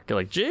TikTok. You're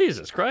like,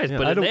 Jesus Christ,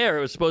 but in there,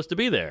 it was supposed to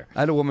be there. I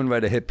had a woman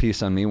write a hit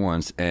piece on me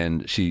once,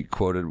 and she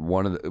quoted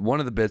one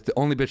of the bits, the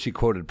only bit she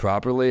quoted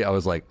properly. I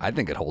was like, I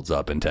think it holds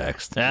up in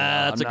text.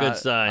 That's a good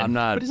sign. I'm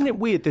not. But isn't it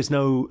weird? There's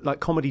no, like,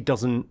 comedy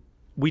doesn't,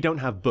 we don't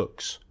have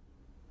books.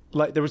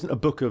 like there isn't a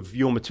book of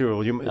your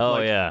material.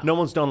 Yeah. No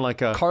one's done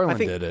like a. Carlin I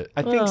think, did it.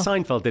 I think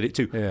Seinfeld did it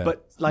too. Yeah.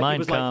 But like Mein it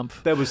was Kampf.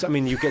 like there was. I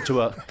mean, you get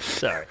to a.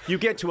 Sorry. You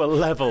get to a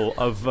level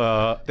of.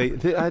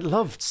 I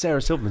loved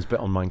Sarah Silverman's bit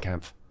on Mein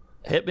Kampf.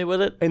 Hit me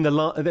with it. In the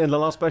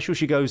last special,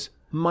 she goes,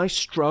 "My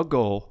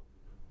struggle."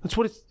 That's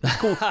what it's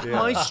called.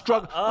 My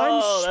struggle.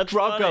 I'm that's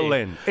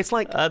struggling. funny. It's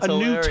like That's a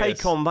hilarious. new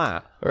take on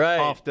that. Right.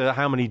 After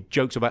how many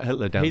jokes about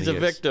Hitler down He's the a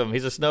years. victim.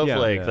 He's a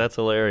snowflake. Yeah. That's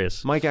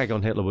hilarious. My gag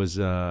on Hitler was,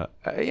 not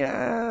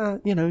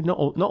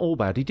all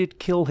bad. He did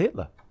kill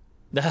Hitler.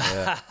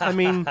 I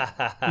mean,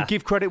 you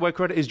give credit where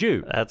credit is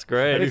due. That's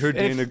great. heard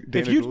Dana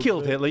If you'd Gould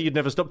killed Hitler, you'd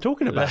never stop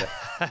talking about it.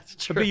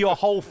 That's It'd be your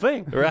whole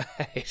thing.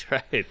 Right,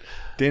 right.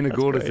 Dana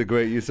Gould is the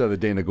great. You saw the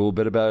Dana Gould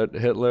bit about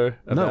Hitler,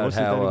 about what's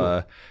the Dana how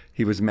Gould?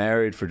 he was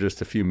married for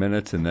just a few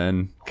minutes and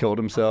then killed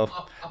himself.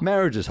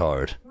 Marriage is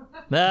hard.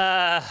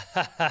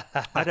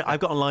 I've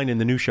got a line in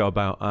the new show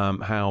about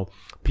how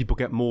people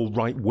get more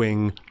right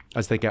wing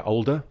as they get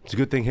older. It's a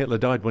good thing Hitler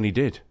died when he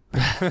did.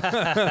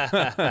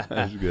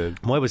 That's good.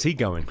 Where was he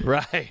going?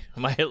 Right.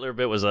 My Hitler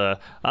bit was I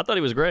thought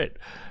he was great.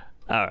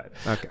 All right.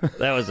 Okay.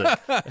 That was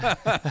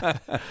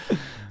it.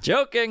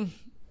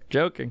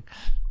 Joking.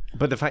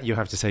 But the fact you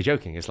have to say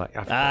joking is like...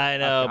 I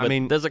know, but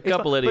there's a it's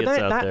couple like, idiots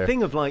but out that there.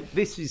 thing of like,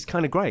 this is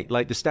kind of great.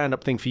 Like the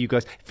stand-up thing for you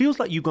guys. It feels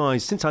like you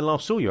guys, since I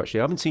last saw you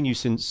actually, I haven't seen you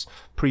since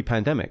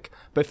pre-pandemic,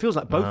 but it feels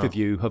like both of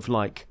you have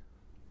like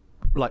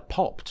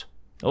popped.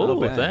 Oh,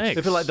 thanks.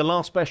 I feel like the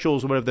last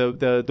specials or whatever,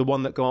 the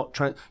one that got...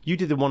 you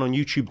did the one on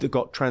YouTube that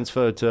got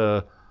transferred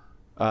to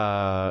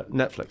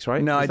Netflix,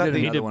 right? No, I did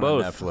He another did one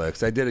both. on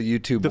Netflix. I did a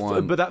YouTube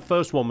one. But that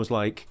first one was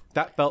like...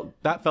 That felt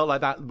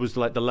like that was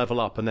like the level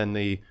up, and then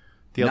the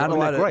other Not a one.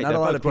 lot They're great. not They're a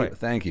lot both of people. great.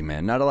 Thank you,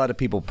 man. Not a lot of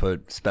people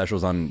put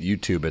specials on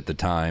YouTube at the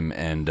time,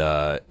 and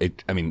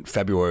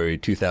February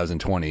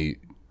 2020,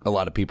 a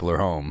lot of people are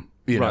home.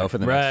 You know, Right. for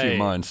the next few Right.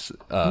 months.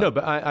 No,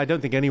 but I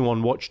don't think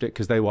anyone watched it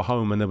because they were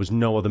home and there was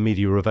no other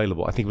media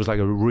available. I think it was like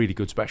a really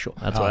good special.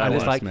 That's what I and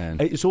it's was, like man.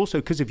 it's also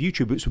because of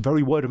YouTube. It's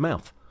very word of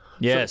mouth.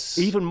 Yes.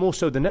 So even more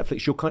so than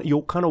Netflix,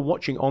 you're kind of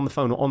watching on the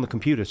phone or on the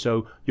computer,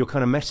 so you're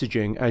kind of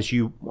messaging as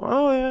you.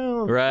 Oh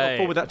yeah, Right. I'll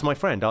forward that to my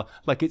friend.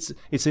 Like it's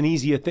an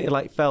easier thing.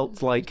 Like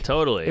felt like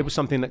Totally. It was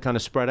something that kind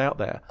of spread out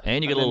there.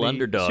 And you get a then little the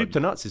underdog. Soup to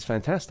Nuts is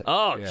fantastic.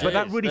 Oh, but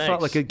that geez, really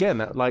felt thanks. like again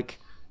that like.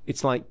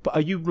 It's like, but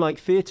are you like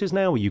theaters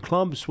now? Are you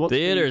clubs? What's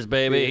Theaters,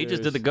 baby. He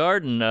just did the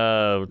Garden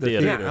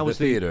theater. theater. I was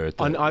the theater.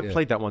 I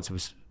played that once. It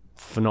was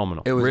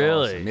phenomenal. It was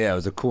Really? awesome. Yeah, it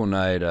was a cool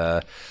night.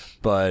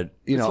 But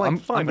you know,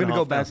 it's like I'm going to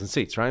go back. 5,500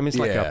 seats, right? I mean, it's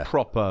like Yeah. a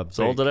proper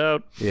Sold it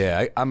out.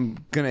 Yeah, I'm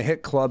going to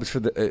hit clubs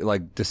for the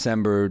like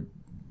December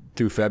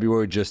through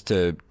February just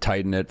to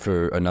tighten it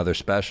for another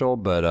special.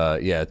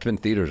 But yeah, it's been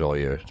theaters all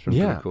year. It's been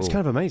Yeah, pretty cool. it's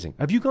kind of amazing.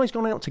 Have you guys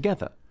gone out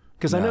together?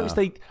 Because I noticed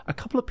a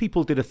couple of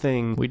people did a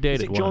thing. We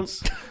dated Is it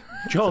once.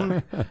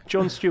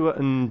 John Stewart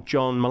and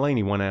John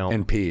Mulaney went out.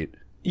 And Pete.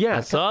 Yeah,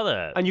 I saw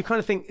that. and you kind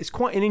of think it's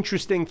quite an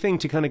interesting thing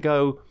to kind of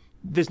go.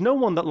 There's no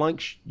one that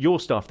likes your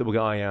stuff that will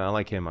go, oh, yeah, I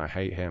like him, I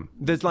hate him.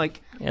 There's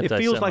like, it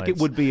feels like it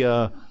Anti-Semites. would be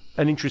an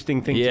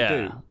interesting thing to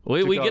Yeah, do.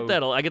 we to get go-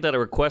 that. I get that a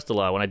request a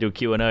lot when I do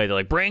Q&A. They're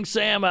like, "Bring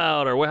Sam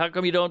out," or "How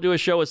come you don't do a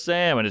show with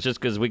Sam?" And it's just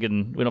because we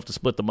don't have to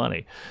split the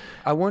money.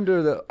 I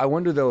wonder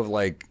though if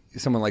like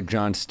someone like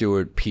Jon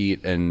Stewart,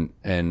 Pete, and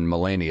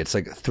Mulaney, it's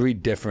like three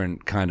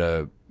different kind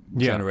of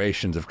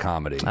generations of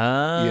comedy. You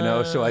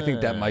know, so I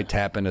think that might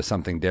tap into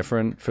something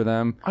different for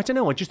them. I don't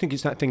know. I just think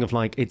it's that thing of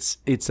like, it's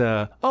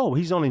oh,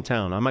 he's on in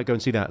town. I might go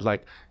and see that.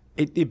 Like,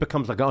 it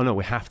becomes like, oh no,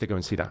 we have to go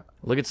and see that.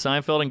 Look at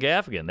Seinfeld and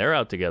Gaffigan; they're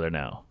out together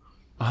now.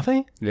 Are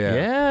they?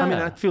 Yeah. I mean,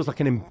 that feels like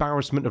an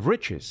embarrassment of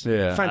riches.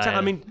 Yeah. Fantastic.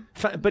 I mean,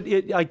 but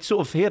I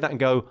sort of hear that and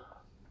go,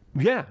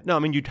 yeah. No, I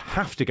mean, you'd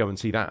have to go and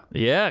see that.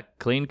 Yeah,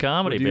 clean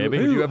comedy, Would you,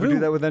 baby. would you ever do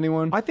that with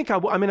anyone? I think I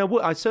would. I mean, I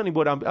would. I certainly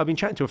would. I've been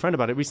chatting to a friend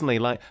about it recently.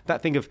 Like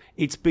that thing of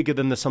it's bigger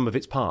than the sum of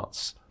its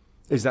parts.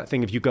 Is that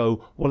thing if you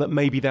go, well,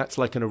 maybe that's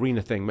like an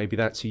arena thing. Maybe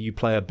that's you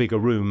play a bigger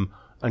room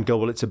and go,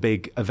 well, it's a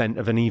big event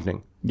of an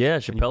evening. Yeah,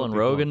 Chappelle and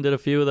Rogan did a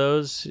few of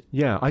those.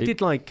 Yeah, I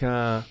did like.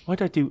 What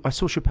did I do? I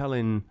saw Chappelle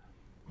in.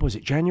 What was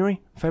it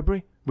January,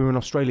 February? We were in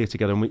Australia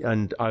together,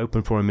 and I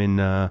opened for him in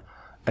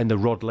the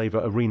Rod Laver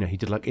Arena. He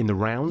did like in the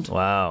round.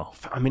 Wow.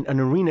 I mean, an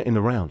arena in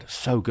the round,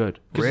 so good.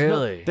 'Cause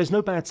Really? there's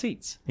no bad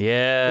seats.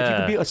 Yeah. If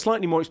you could be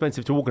slightly more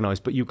expensive to organise,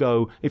 but you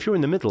go, if you're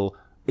in the middle,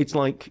 it's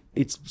like,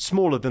 it's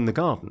smaller than the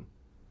garden,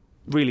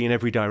 really in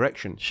every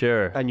direction.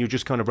 Sure. And you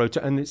just kind of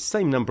rotate, and it's the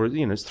same number,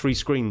 it's 3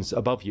 screens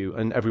above you,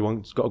 and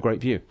everyone's got a great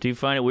view. Do you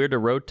find it weird to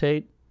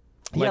rotate?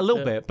 Yeah, a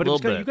little bit, but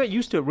you get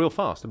used to it real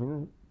fast. I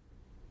mean,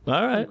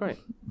 All right. great.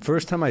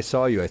 First time I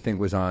saw you, I think,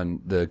 was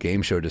on the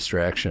game show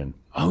Distraction.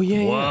 Oh,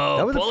 yeah. Whoa.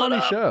 That was a pull it funny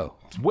up. show.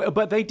 Well,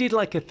 but they did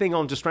like a thing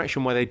on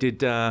Distraction where they did,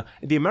 the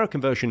American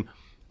version,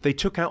 they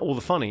took out all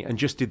the funny and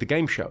just did the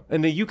game show.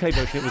 In the UK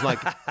version,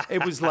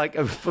 it was like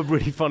a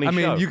really funny I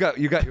mean, show. you got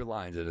your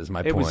lines. It is my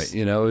It point. was-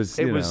 you know, it was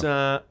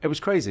It was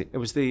crazy. It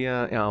was the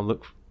I'll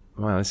look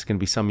Wow, this is going to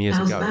be some years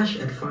House ago. bash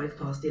at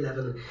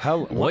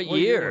 11:05. What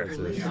year? was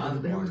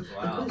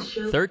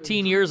this?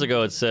 13 years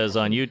ago, it says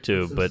on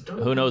YouTube, but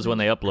who knows when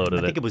they uploaded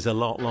I think it was a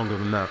lot longer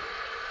than that.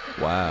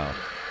 Wow.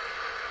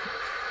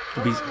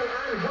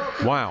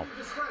 Wow.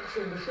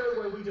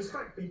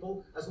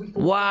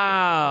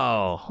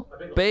 Wow.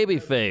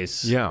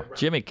 Babyface. Yeah.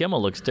 Jimmy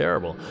Kimmel looks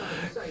terrible.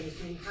 Is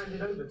being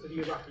handed over to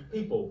the Iraqi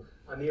people,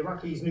 and the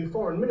Iraqis' new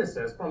foreign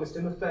minister has promised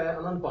him a fair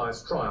and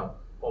unbiased trial,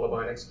 followed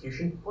by an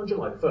execution on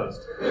July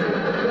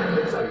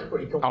 1st. So it's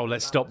pretty Oh,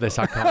 let's stop this.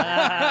 I can't.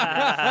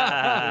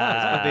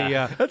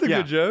 That's a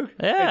good joke.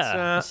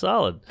 Yeah,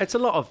 solid. It's a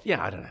lot of,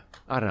 I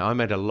don't know. I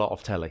made a lot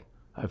of telly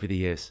over the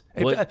years.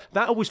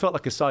 That always felt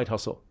like a side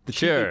hustle. The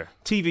Sure.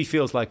 TV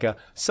feels like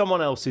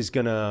someone else is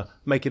going to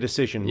make a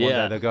decision. One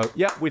day they'll go,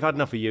 yeah, we've had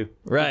enough of you.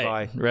 Right,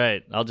 Goodbye.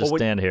 right. I'll just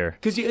stand here.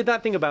 Because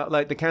that thing about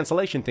like the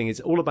cancellation thing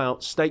is all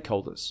about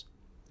stakeholders.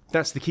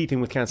 That's the key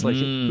thing with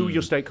cancellation. Who are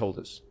your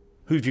stakeholders?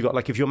 Who have you got?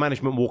 Like if your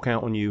management walk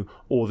out on you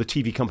or the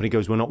TV company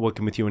goes, we're not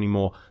working with you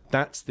anymore,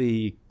 that's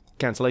the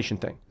cancellation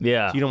thing.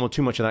 Yeah. So you don't want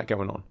too much of that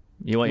going on.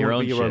 You want your wanna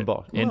own be your shit. own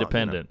boss.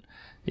 Independent.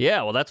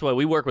 Yeah, well, that's why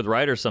we work with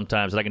writers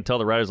sometimes, and I can tell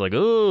the writers, like,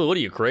 oh, what are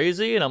you,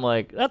 crazy? And I'm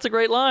like, that's a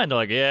great line. They're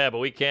like, yeah, but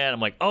we can't.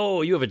 I'm like,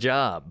 oh, you have a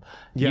job.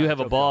 You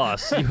have a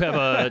boss. You have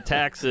a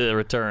tax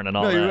return and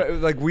all that. You're right.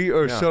 Like we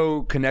are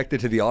so connected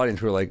to the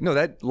audience. We're like, no,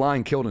 that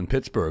line killed in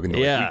Pittsburgh, and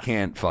they're like, we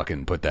can't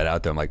fucking put that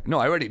out there. I'm like, no,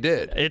 I already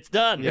did. It's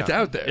done. It's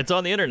out there. It's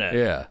on the internet.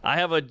 Yeah. I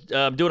have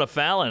I'm doing a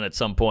Fallon at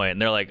some point,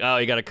 and they're like, oh,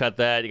 you got to cut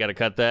that. You got to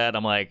cut that.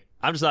 I'm like,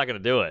 I'm just not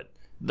going to do it.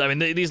 I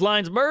mean, these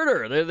lines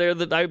murder.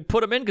 I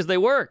put them in because they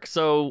work.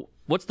 So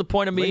what's the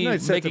point of me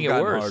making it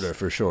worse? Harder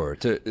for sure.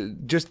 To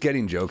just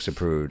getting jokes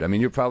approved. I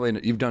mean, you've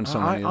done so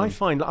many. I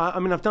find. I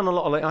mean, I've done a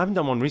lot of. I haven't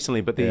done one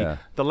recently, but the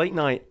late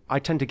night, I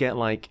tend to get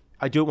like.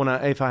 I do it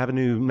if I have a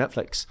new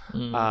Netflix.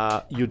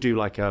 You do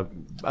like a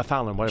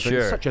Fallon, whatever. Sure.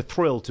 It's such a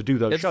thrill to do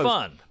those shows. It's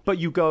fun. But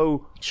you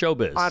go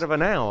Showbiz. out of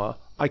an hour,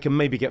 I can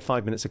maybe get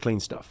 5 minutes of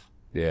clean stuff.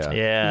 Yeah.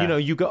 Yeah. You know,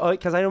 you go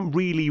because I don't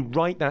really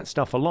write that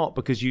stuff a lot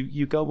because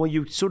you go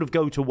you sort of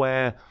go to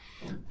where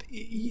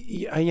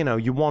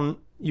you want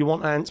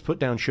ants put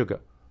down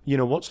sugar. You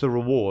know, what's the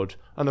reward?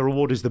 And the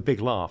reward is the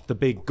big laugh, the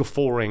big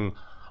guffawing.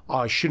 Oh,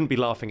 I shouldn't be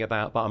laughing at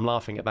that, but I'm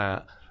laughing at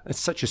that. It's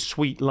such a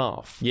sweet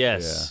laugh.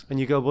 Yes. And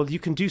you go, well, you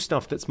can do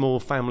stuff that's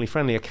more family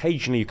friendly.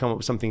 Occasionally, you come up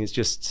with something that's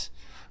just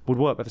would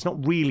work, but it's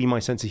not really my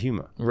sense of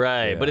humor.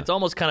 Right. But it's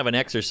almost kind of an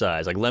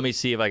exercise. Like, let me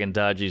see if I can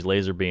dodge these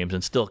laser beams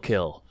and still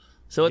kill.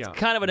 So it's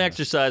kind of an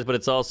exercise, but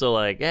it's also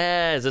like,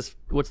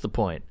 what's the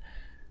point?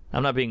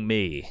 I'm not being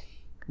me.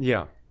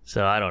 Yeah.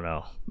 So I don't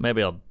know.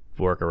 Maybe I'll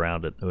work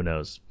around it. Who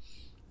knows?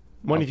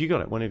 When have you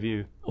got it? When have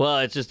you? Well,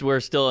 it's just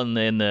we're still in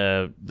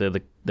the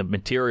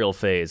material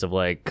phase of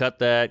like cut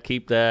that,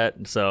 keep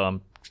that. So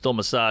I'm still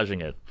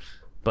massaging it,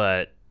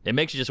 but it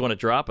makes you just want to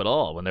drop it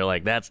all when they're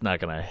like, that's not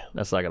gonna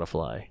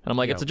fly. And I'm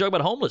like, it's a joke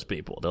about homeless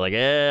people. They're like,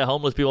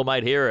 homeless people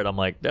might hear it. I'm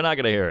like, they're not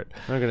gonna hear it.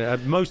 They're gonna,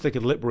 at most, they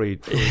could lip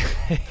read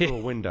through a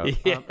window.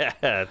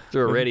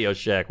 Through a Radio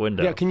Shack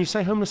window. Yeah, can you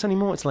say homeless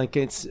anymore? It's like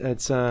it's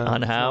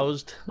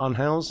unhoused.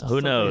 Unhoused.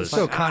 Who knows?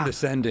 So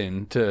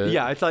condescending to.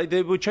 Yeah, it's like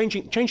they were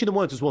changing the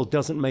words as well.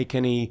 Doesn't make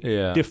any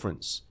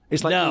difference.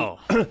 It's like No.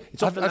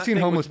 it's I've seen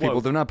homeless people.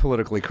 They're not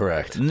politically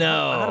correct.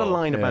 No. I had a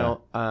line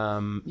about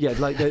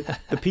like the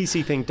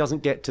PC thing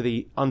doesn't get to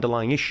the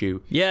underlying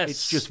issue. Yes.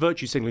 It's just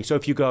virtue signaling. So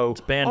if you go,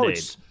 Band-Aid.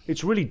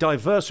 it's really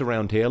diverse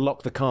around here,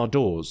 lock the car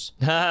doors.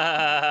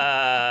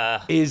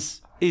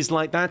 Is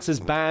like that's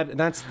as bad.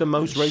 That's the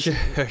most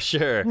racist.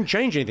 Sure. Doesn't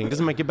change anything.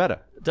 Doesn't make it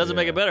better. Doesn't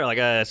make it better. Like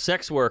a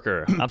sex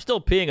worker, I'm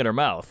still peeing in her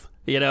mouth.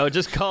 You know,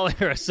 just calling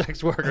her a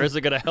sex worker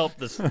isn't going to help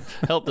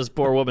this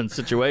poor woman's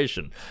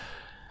situation.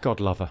 God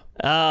love her.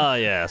 Oh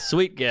yeah,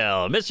 sweet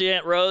gal. Miss you,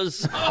 Aunt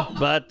Rose.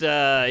 But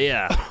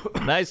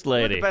nice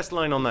lady. The best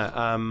line on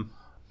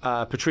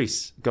that.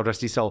 Patrice, God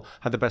rest his soul,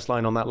 had the best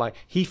line on that. Like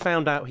he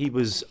found out he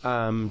was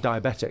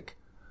diabetic.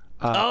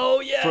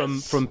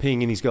 From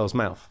peeing in his girl's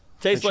mouth.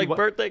 Tastes like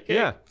birthday cake.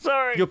 Yeah.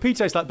 Sorry. Your pee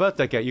tastes like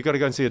birthday cake. You've got to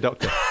go and see a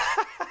doctor.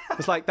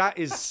 It's like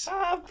that's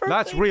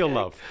real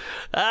love.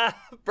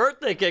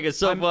 Birthday cake is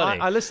so funny.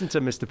 I listened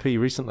to Mr. P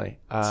recently.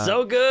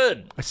 So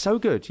good. It's so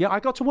good. Yeah, I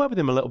got to work with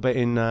him a little bit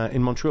in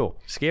Montreal.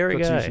 Scary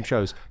got to guy. do some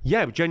shows.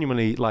 Yeah,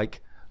 genuinely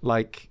like.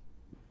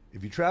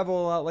 If you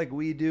travel a lot like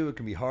we do, it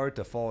can be hard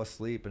to fall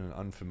asleep in an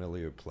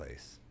unfamiliar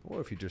place. Or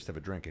if you just have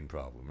a drinking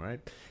problem, right?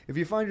 If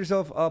you find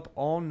yourself up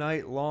all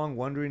night long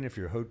wondering if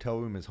your hotel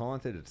room is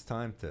haunted, it's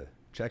time to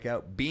check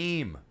out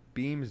Beam.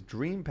 Beam's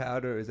Dream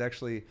Powder is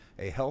actually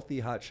a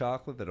healthy hot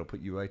chocolate that'll put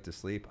you right to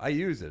sleep. I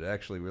use it. It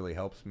actually really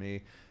helps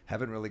me.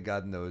 Haven't really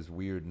gotten those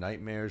weird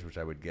nightmares, which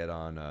I would get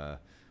on,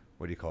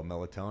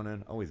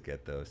 melatonin? Always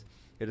get those.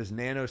 It is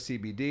nano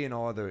CBD and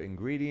all other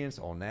ingredients,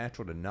 all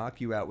natural to knock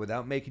you out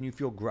without making you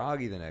feel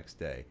groggy the next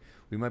day.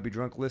 We Might Be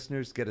Drunk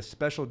listeners get a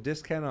special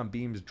discount on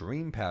Beam's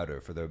Dream Powder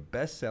for their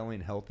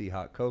best-selling healthy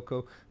hot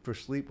cocoa for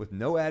sleep with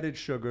no added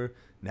sugar,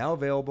 now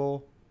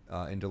available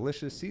in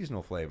delicious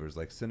seasonal flavors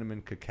like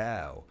cinnamon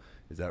cacao.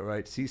 Is that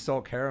right? Sea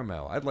salt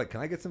caramel.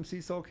 Can I get some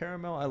sea salt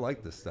caramel? I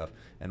like this stuff.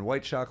 And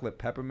white chocolate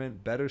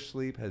peppermint. Better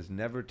sleep has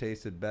never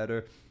tasted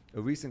better.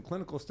 A recent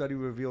clinical study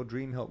revealed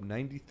Dream helped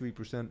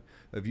 93%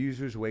 of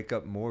users wake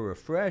up more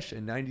refreshed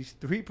and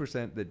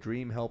 93% that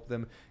Dream helped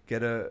them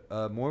get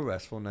a more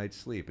restful night's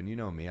sleep. And you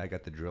know me, I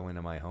got the drilling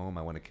in my home.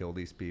 I want to kill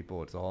these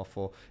people. It's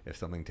awful. If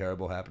something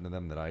terrible happened to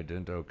them that I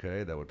didn't,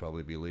 okay, that would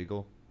probably be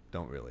legal.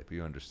 Don't really, but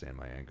you understand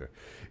my anger.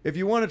 If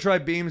you want to try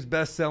Beam's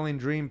best-selling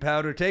Dream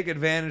Powder, take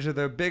advantage of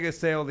their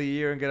biggest sale of the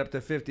year and get up to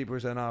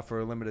 50% off for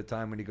a limited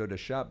time when you go to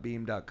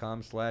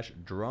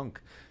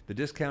shopbeam.com/drunk. The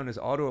discount is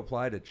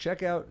auto-applied at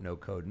checkout. No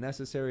code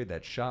necessary.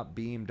 That's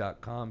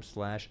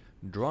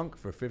shopbeam.com/drunk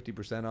for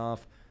 50%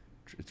 off.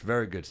 It's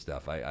very good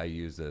stuff. I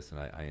use this, and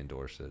I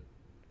endorse it.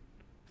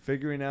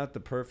 Figuring out the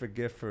perfect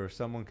gift for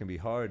someone can be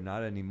hard.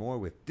 Not anymore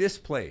with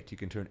Displate. You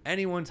can turn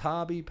anyone's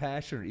hobby,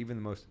 passion, or even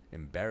the most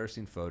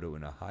embarrassing photo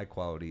into a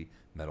high-quality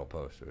metal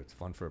poster. It's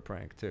fun for a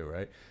prank, too,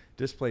 right?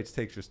 Displates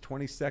take just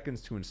 20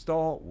 seconds to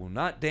install, will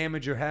not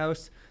damage your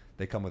house.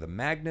 They come with a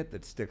magnet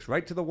that sticks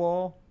right to the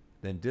wall.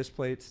 Then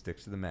Displate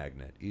sticks to the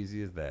magnet.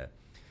 Easy as that.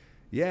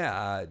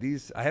 Yeah,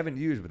 these I haven't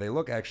used, but they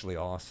look actually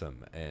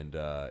awesome. And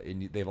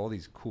they have all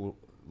these cool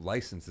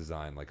license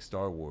design like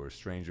Star Wars,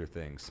 Stranger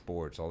Things,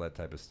 sports, all that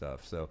type of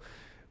stuff. So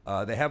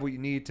they have what you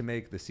need to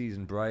make the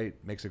season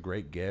bright. Makes a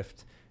great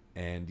gift,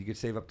 and you can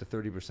save up to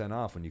 30%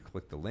 off when you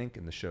click the link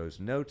in the show's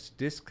notes.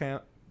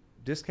 Discount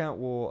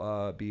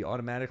will be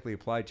automatically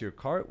applied to your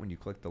cart when you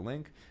click the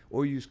link,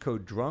 or use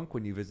code DRUNK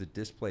when you visit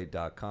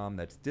Displate.com.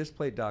 That's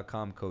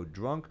Displate.com, code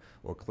DRUNK,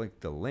 or click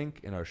the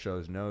link in our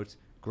show's notes.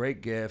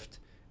 Great gift.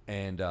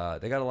 And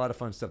they got a lot of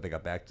fun stuff. They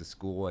got Back to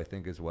School, I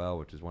think, as well,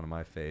 which is one of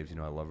my faves. You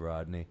know, I love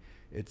Rodney.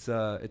 It's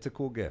a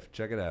cool gift.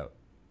 Check it out.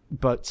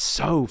 But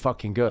so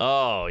fucking good.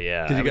 Oh,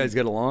 yeah. Did you guys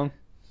get along?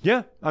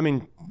 Yeah, I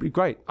mean,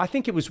 great. I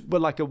think it was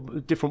like a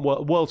different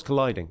worlds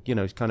colliding. You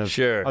know, it's kind of.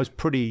 Sure. I was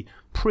pretty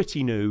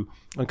new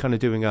and kind of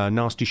doing a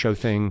nasty show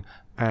thing,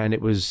 and he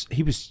was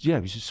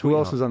just. Who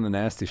else was on the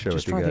nasty show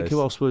Just with you trying guys? to think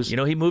who else was. You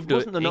know, he moved to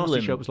wasn't the England.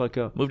 nasty show. It was like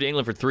moved to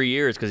England for 3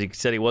 years because he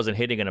said he wasn't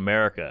hitting in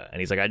America, and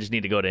he's like, I just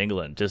need to go to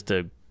England just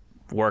to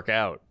work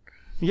out.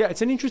 Yeah,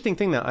 it's an interesting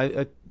thing that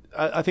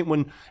I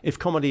think if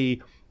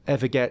comedy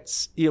ever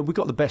gets, we've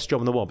got the best job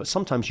in the world, but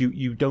sometimes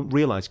you don't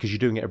realize because you're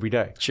doing it every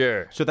day.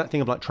 Sure. So that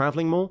thing of like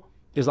traveling more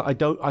is like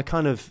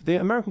the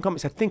American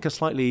comics I think are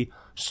slightly,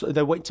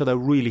 they wait till they're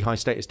really high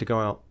status to go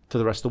out to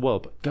the rest of the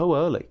world, but go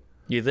early.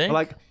 You think?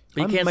 Like,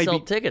 but you can't sell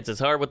tickets.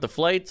 It's hard with the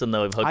flights and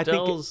the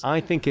hotels.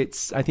 I think you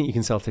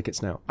can sell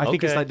tickets now. I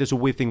think it's like there's a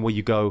weird thing where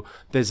you go.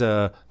 There's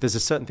a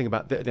certain thing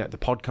about the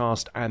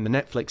podcast and the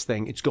Netflix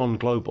thing. It's gone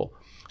global,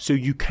 so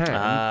you can.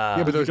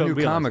 Yeah, but those new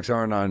comics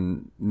aren't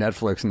on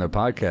Netflix and their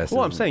podcasts.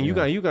 Well, I'm saying you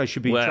guys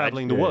should be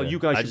traveling the world. You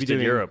guys should be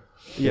doing Europe.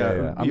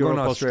 Yeah. I'm Europe, going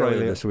to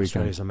Australia this weekend.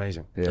 Australia's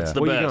amazing. Yeah. That's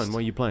the Where best. are you going? Where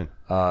are you playing?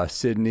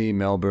 Sydney,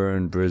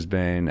 Melbourne,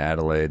 Brisbane,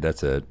 Adelaide.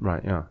 That's it.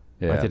 Right. Yeah.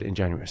 Yeah. I did it in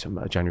January,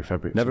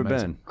 February. It's Never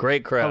amazing. been.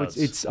 Great Oh, crowds.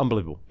 it's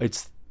unbelievable.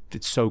 It's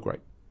so great.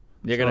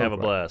 You're going to have a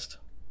great. blast.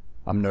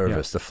 I'm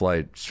nervous. The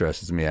flight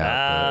stresses me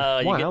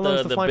out. You Why? get How long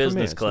is the the flight from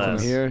business here? From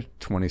class. here,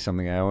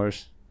 20-something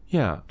hours.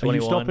 Yeah. Are 21.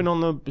 you stopping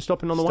on the way? Or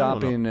not?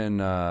 Stopping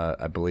in,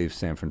 I believe,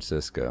 San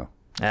Francisco.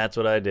 That's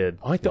what I did.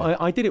 I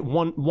did it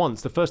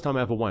once. The first time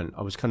I ever went,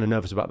 I was kind of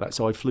nervous about that.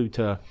 So I flew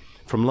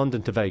from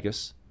London to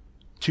Vegas,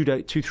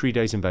 3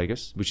 days in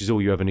Vegas, which is all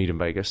you ever need in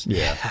Vegas.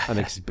 Yeah. And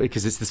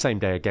because it's the same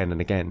day again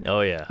and again. Oh,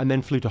 yeah. And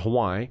then flew to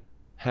Hawaii,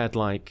 had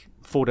like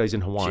 4 days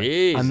in Hawaii,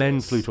 Jesus. and then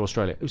flew to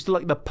Australia. It was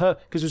like because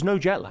there's no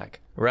jet lag.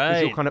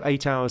 Right. You're kind of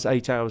 8 hours. They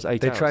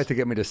tried to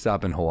get me to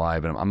stop in Hawaii,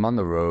 but I'm on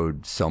the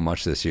road so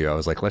much this year. I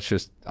was like,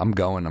 I'm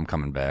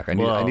coming back.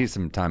 I need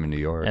some time in New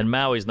York. And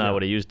Maui's not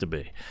what it used to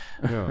be.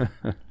 Yeah.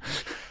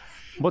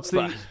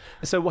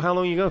 So how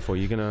long are you going for?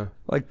 You're gonna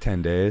like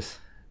 10 days.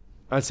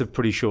 That's a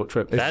pretty short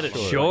trip. That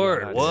is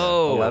short. Yeah,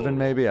 Whoa. 11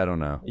 maybe? I don't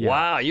know.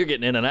 Wow, you're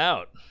getting in and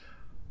out.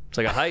 It's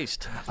like a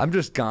heist. I'm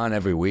just gone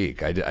every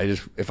week. I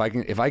just if I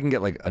can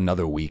get like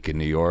another week in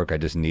New York,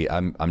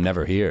 I'm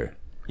never here.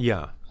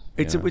 Yeah.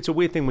 It's a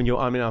weird thing when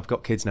I've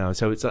got kids now,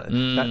 so it's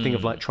that thing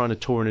of like trying to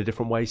tour in a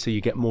different way so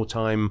you get more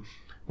time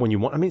when you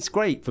want. I mean, it's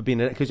great for being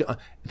because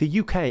the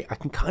UK, I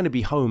can kind of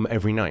be home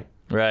every night.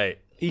 Right.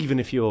 Even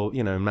if you're,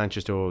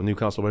 Manchester or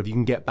Newcastle or whatever, you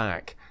can get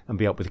back and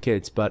be up with the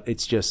kids, but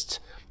it's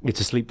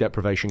a sleep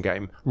deprivation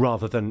game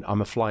rather than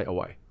I'm a flight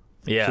away.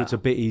 Yeah. So it's a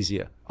bit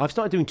easier. I've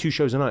started doing 2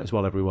 shows a night as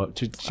well every week.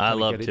 I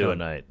love 2 a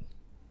night.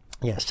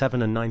 Yeah,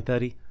 7 and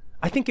 9:30.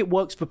 I think it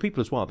works for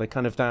people as well. They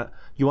kind of that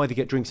you either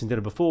get drinks and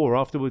dinner before or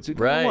afterwards. It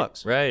kind of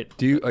works. Right.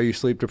 Are you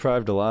sleep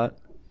deprived a lot?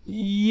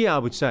 Yeah, I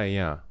would say,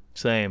 yeah.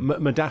 Same.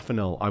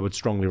 Modafinil, I would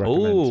strongly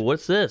recommend. Ooh,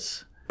 what's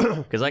this?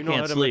 Because I can't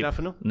heard of sleep.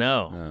 modafinil?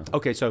 No.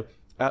 Okay, so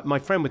my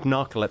friend with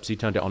narcolepsy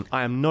turned it on.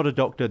 I am not a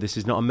doctor. This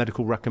is not a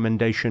medical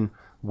recommendation.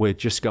 We're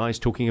just guys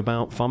talking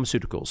about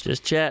pharmaceuticals.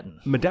 Just chatting.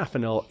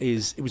 Modafinil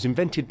it was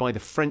invented by the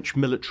French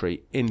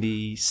military in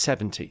the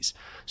 70s.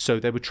 So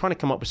they were trying to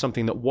come up with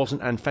something that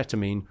wasn't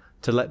amphetamine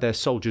to let their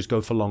soldiers go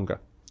for longer.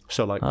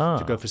 So like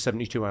to go for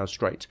 72 hours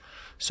straight.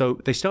 So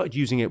they started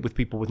using it with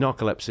people with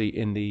narcolepsy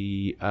in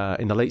the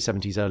late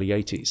 70s, early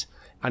 80s.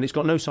 And it's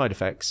got no side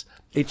effects.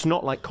 It's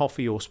not like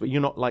coffee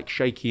you're not like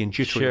shaky and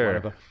jittery or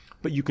whatever,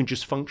 but you can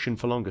just function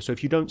for longer. So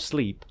if you don't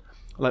sleep,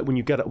 like when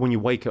you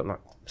wake up like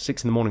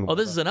 6 in the morning. Oh,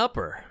 this is an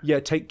upper. Yeah,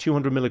 take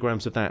 200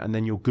 milligrams of that and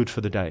then you're good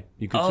for the day.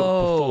 You can sort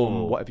of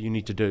perform whatever you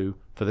need to do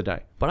for the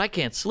day. But I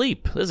can't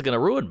sleep. This is going to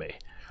ruin me.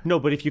 No,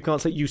 but if you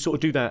can't sleep, you sort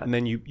of do that and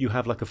then you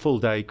have like a full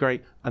day,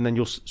 great, and then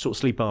you'll sort of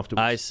sleep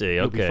afterwards. I see,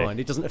 You'll okay. be fine.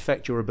 It doesn't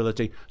affect your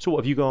ability. So what,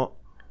 have you got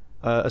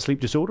a sleep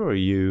disorder or are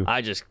you...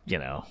 I just,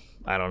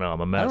 I don't know.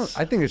 I'm a mess.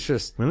 I think it's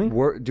just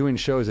doing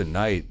shows at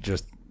night,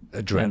 just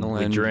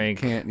adrenaline. We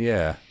drink.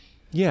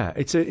 Yeah,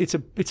 it's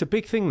a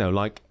big thing though.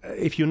 Like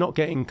if you're not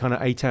getting kind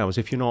of 8 hours,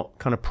 if you're not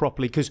kind of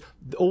properly, because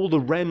all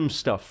the REM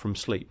stuff from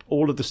sleep,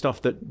 all of the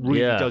stuff that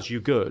really does you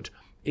good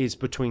is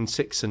between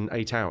 6 and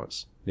 8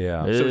 hours.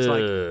 Yeah.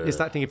 So it's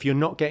that thing. If you're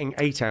not getting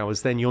 8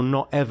 hours, then you're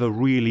not ever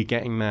really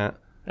getting that.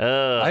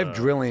 I have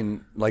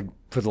drilling like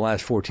for the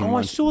last 14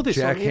 months. I saw this.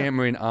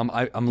 Jackhammering.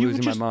 I'm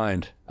losing my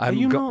mind.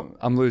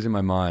 I'm losing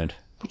my mind.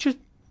 Which is,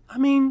 I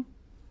mean,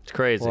 it's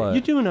crazy. What?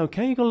 You're doing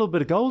okay. You got a little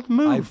bit of gold.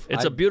 Move.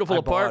 It's a beautiful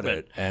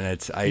apartment.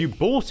 You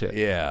bought it.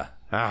 Yeah.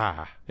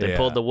 They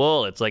pulled the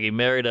wool. It's like he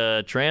married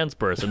a trans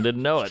person,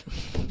 didn't know it.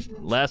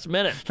 Last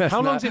minute.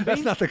 How long's it been?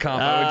 That's not the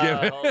comp I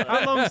would give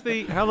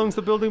it. How long's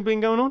the building been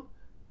going on?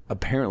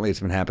 Apparently,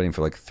 it's been happening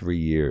for like 3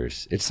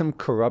 years. It's some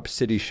corrupt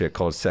city shit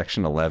called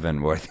Section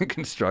 11, where I think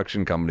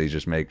construction companies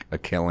just make a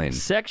killing.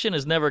 Section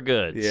is never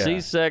good. Yeah.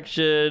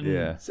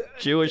 C-section,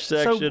 Jewish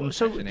section.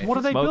 So what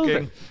are they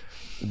building?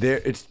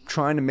 It's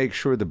trying to make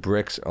sure the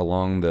bricks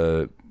along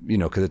the,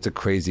 because it's a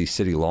crazy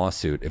city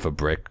lawsuit if a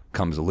brick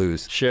comes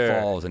loose,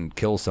 falls, and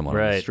kills someone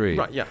on the street.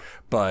 Right, yeah.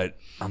 But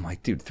I'm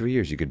like, dude, 3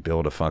 years you could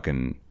build a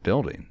fucking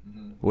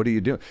building. What are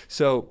you doing?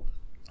 So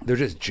they're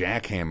just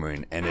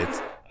jackhammering, and it's...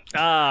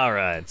 All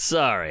right,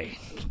 sorry.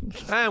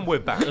 And we're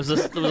back. It was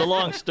a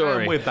long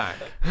story. And we're back.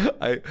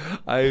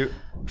 I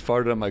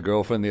farted on my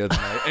girlfriend the other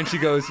night, and she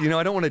goes,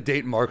 I don't want to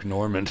date Mark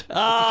Normand. That's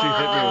what she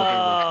hit me with.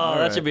 Oh,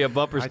 that should be a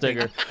bumper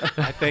sticker.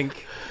 I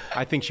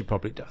think she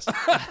probably does.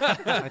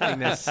 I think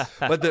that's.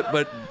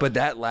 But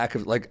that lack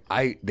of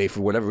they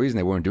for whatever reason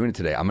they weren't doing it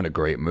today. I'm in a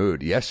great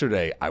mood.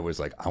 Yesterday I was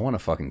like, I want to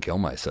fucking kill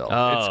myself.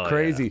 It's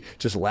crazy. Yeah.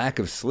 Just lack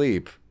of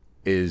sleep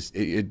is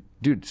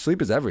dude.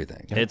 Sleep is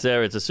everything. It's a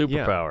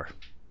superpower. Yeah.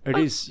 It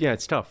is, yeah,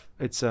 it's tough.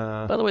 It's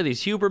By the way,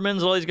 these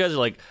Hubermans, all these guys are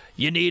like,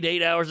 you need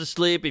 8 hours of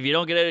sleep. If you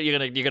don't get it,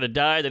 you're gonna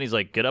die. Then he's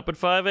like, get up at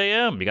 5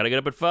 a.m. You gotta get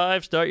up at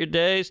 5, start your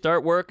day,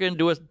 start working,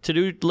 do a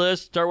to-do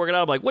list, start working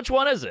out. I'm like, which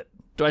one is it?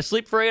 Do I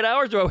sleep for 8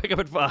 hours? Or do I wake up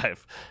at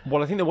 5?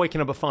 Well, I think the waking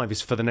up at 5 is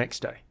for the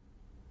next day.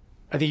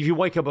 I think if you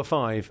wake up at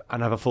 5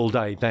 and have a full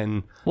day,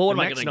 then the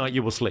next night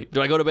you will sleep.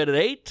 Do I go to bed at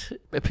 8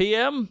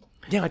 p.m.?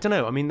 Yeah, I don't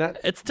know. I mean,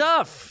 it's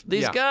tough.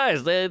 These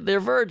guys,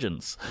 they're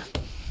virgins.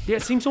 Yeah,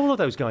 it seems all of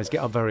those guys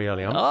get up very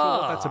early. I'm not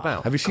sure what that's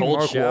about. Have you seen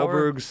Mark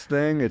Wahlberg's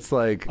thing? It's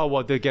like... Oh,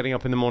 what, they're getting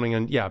up in the morning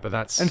and... Yeah, but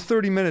that's... And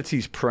 30 minutes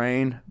he's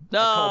praying. I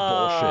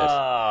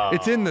call bullshit.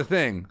 It's in the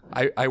thing.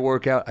 I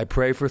work out. I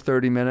pray for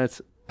 30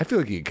 minutes. I feel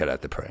like you can cut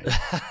out the praying.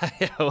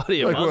 Yeah, what are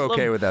you, like Muslim? We're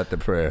okay without the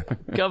prayer.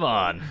 Come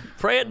on.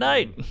 Pray at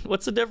night.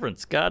 What's the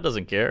difference? God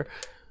doesn't care.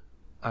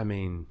 I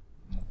mean...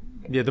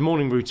 Yeah, the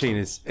morning routine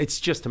it's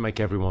just to make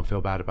everyone feel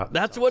bad about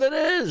themselves. That's what it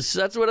is.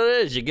 That's what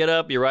it is. You get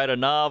up, you write a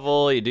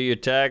novel, you do your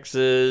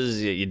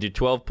taxes, you do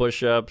 12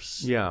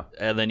 push-ups. Yeah.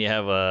 And then you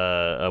have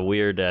a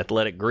weird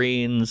athletic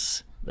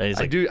greens. And he's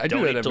like, I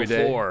do that every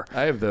day. 4.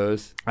 I have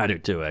those. I do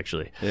too,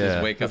 actually. Yeah.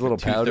 Just wake up little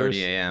at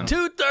 2:30 a.m.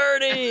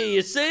 2:30.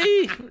 You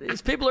see?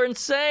 These people are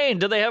insane.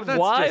 Do they have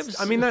wives?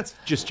 That's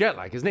just jet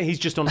lag, isn't it? He's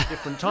just on a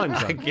different time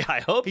zone. Yeah,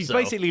 I hope He's so.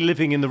 basically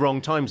living in the wrong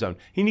time zone.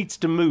 He needs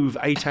to move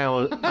an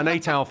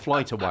 8-hour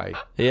flight away.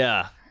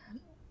 Yeah.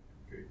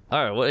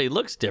 All right. Well, he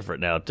looks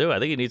different now too. I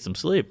think he needs some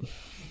sleep.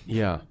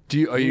 Yeah.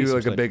 Are you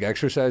like a big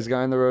exercise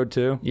guy on the road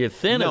too? You're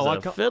thin as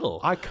a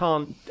fiddle. I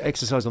can't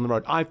exercise on the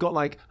road. I've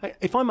got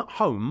if I'm at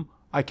home,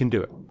 I can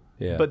do it.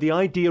 Yeah. But the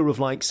idea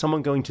of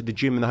someone going to the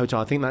gym in the hotel,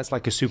 I think that's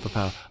like a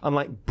superpower.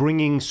 And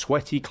bringing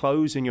sweaty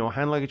clothes in your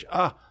hand luggage,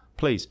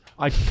 please,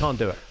 I can't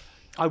do it.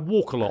 I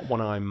walk a lot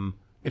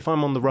if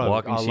I'm on the road.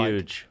 Walking's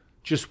huge.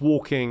 Just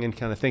walking and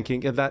kind of thinking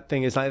that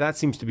thing is that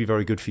seems to be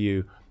very good for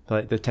you.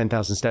 Like the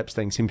 10,000 steps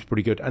thing seems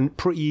pretty good and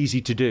pretty easy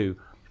to do.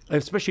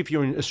 Especially if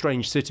you're in a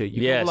strange city.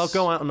 Yes. I'll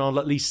go out and I'll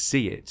at least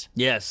see it.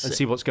 Yes. And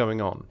see what's going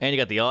on. And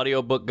you got the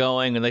audiobook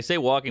going, and they say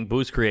walking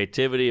boosts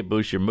creativity, it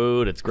boosts your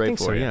mood. It's great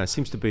for you. Yeah, it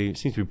seems to be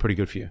pretty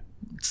good for you.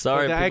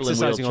 Sorry, but people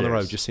exercising in on the wheelchairs.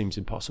 road just seems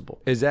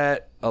impossible. Is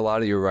that a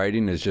lot of your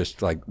writing? Is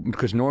just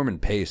because Norman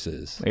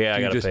paces? Yeah,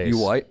 I gotta pace.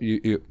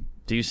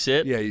 Do you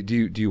sit? Yeah.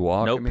 Do you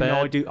walk? Notepad?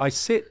 No, I do. I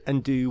sit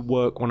and do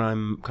work when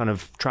I'm kind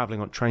of traveling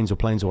on trains or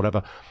planes or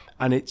whatever,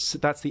 and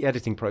that's the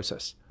editing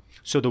process.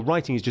 So the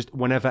writing is just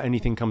whenever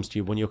anything comes to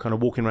you, when you're kind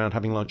of walking around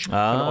having lunch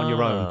kind of on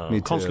your own,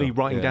 constantly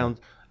writing down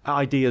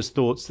ideas,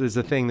 thoughts. There's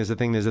a thing,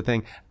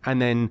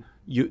 and then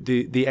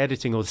the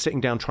editing or sitting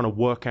down trying to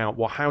work out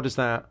how does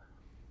that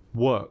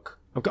work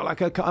I've got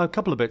like a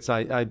couple of bits.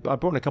 I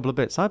brought in a couple of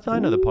bits. I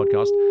know the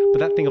podcast, but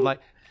that thing of like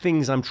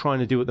things I'm trying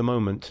to do at the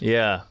moment.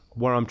 Yeah.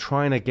 Where I'm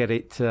trying to get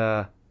it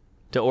to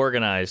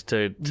organize,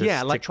 to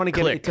like trying to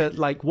get it to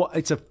like what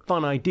it's a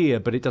fun idea,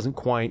 but it doesn't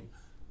quite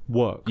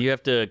work. You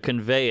have to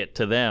convey it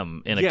to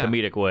them in a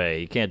comedic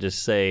way. You can't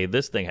just say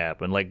this thing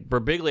happened. Like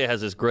Birbiglia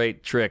has this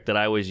great trick that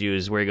I always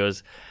use where he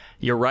goes,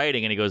 "You're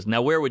writing," and he goes,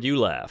 "Now where would you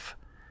laugh?"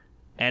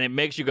 And it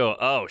makes you go,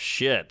 "Oh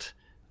shit.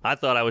 I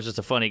thought I was just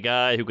a funny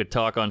guy who could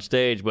talk on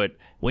stage," but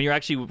when you're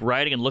actually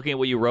writing and looking at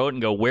what you wrote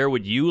and go, "Where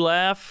would you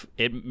laugh?"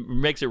 It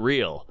makes it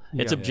real.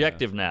 It's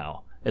objective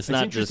now. It's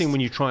not interesting just...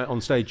 when you try it on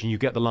stage and you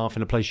get the laugh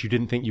in a place you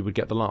didn't think you would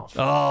get the laugh.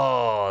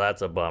 Oh,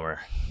 that's a bummer.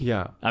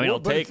 Yeah. I mean,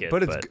 I'll take it.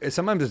 But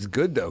sometimes it's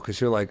good, though,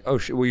 because you're like, oh,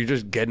 well, you're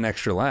just getting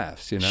extra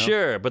laughs, you know?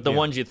 Sure, but the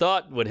ones you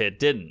thought would hit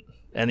didn't.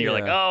 And you're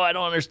like, oh, I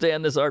don't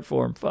understand this art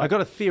form. Fuck. I got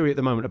a theory at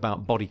the moment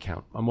about body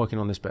count. I'm working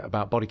on this bit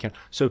about body count.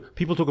 So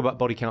people talk about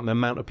body count and the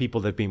amount of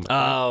people they've been with.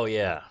 Oh,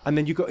 yeah. And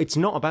then it's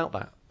not about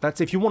that. That's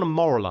if you want to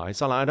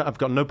moralize. I've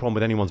got no problem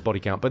with anyone's body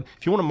count, but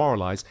if you want to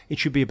moralize, it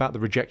should be about the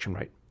rejection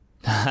rate.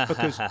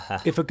 Because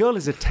if a girl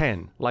is a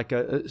 10, like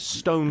a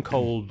stone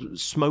cold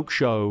smoke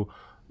show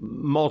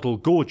model,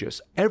 gorgeous,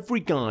 every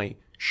guy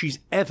she's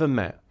ever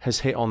met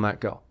has hit on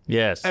that girl.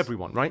 Yes.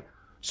 Everyone, right?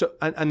 So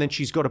and then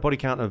she's got a body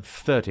count of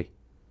 30.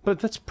 But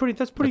that's pretty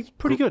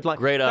good. Like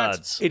great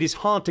odds. It is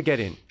hard to get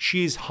in.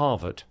 She's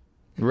Harvard.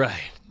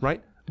 Right.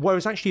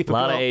 Whereas actually, if a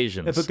lot girl, of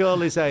Asians. If a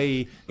girl is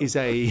a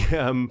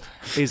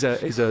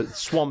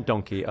swamp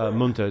donkey,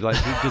 munter, like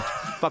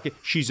fuck it,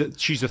 she's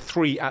a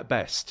 3 at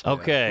best.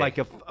 Okay. Like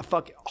a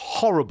fuck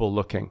horrible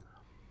looking,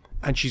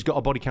 and she's got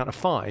a body count of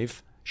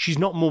 5. She's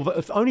not more.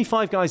 Only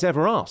 5 guys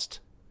ever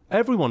asked.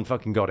 Everyone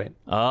fucking got it.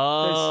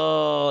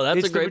 Oh,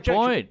 that's a great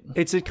point.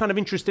 It's a kind of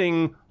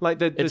interesting,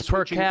 like it's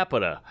per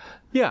capita.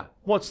 Yeah.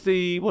 What's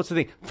the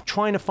thing?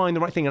 Trying to find the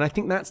right thing, and I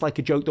think that's like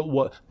a joke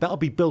that'll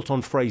be built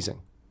on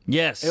phrasing.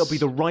 Yes. It'll be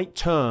the right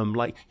term.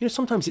 Like,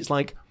 sometimes it's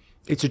like,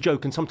 it's a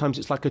joke, and sometimes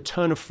it's like a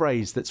turn of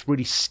phrase that's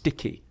really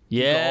sticky.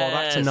 Yeah. Oh,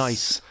 that's a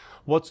nice.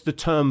 What's the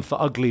term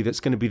for ugly that's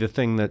going to be the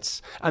thing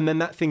that's. And then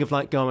that thing of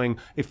like going,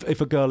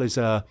 if a girl is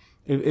a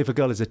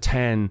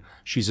 10,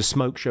 she's a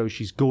smoke show,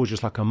 she's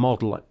gorgeous like a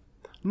model. Like,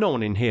 no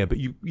one in here, but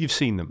you've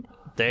seen them.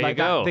 There like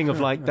you go. That thing of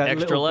like that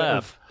extra little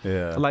laugh. Bit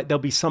of, like there'll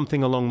be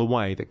something along the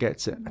way that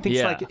gets it. I think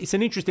it's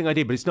an interesting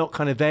idea, but it's not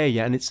kind of there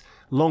yet, and it's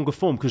longer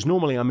form because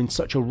normally I'm in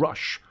such a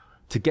rush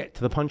to get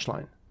to the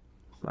punchline.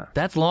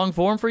 That's long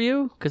form for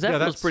you? Because that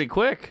feels pretty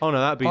quick. Oh no,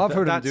 that'd be. I've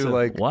heard him do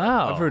like.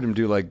 Wow. I've heard him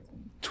do like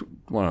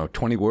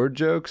 20-word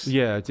jokes.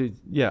 Yeah.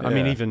 I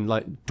mean, even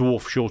like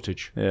dwarf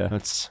shortage. Yeah,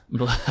 that's a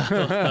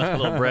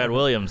little Brad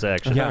Williams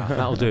action. Yeah,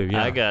 that'll do.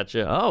 Yeah, I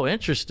gotcha. Oh,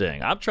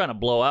 interesting. I'm trying to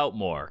blow out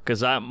more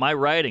because my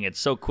writing it's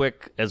so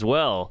quick as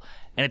well,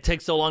 and it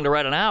takes so long to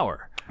write an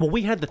hour. Well,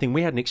 we had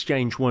an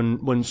exchange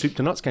when Soup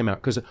to Nuts came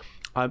out because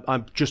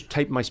I just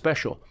taped my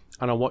special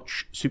and I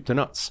watch Soup to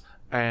Nuts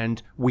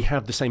and we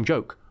have the same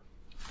joke,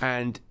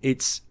 and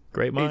it's.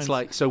 Great minds. It's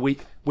like, so we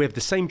have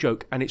the same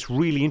joke, and it's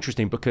really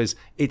interesting because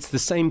it's the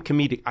same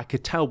comedic. I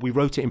could tell we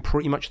wrote it in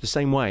pretty much the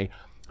same way,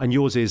 and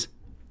yours is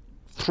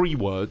 3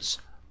 words,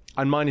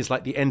 and mine is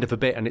like the end of a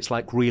bit, and it's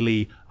like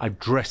really, I've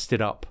dressed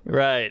it up.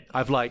 Right.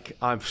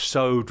 I've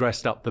so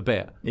dressed up the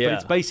bit. Yeah. But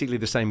it's basically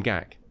the same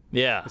gag.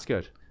 Yeah. It's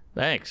good.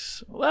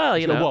 Thanks. Well,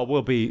 you So, know. well,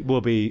 we'll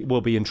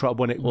be in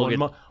trouble when it. We'll get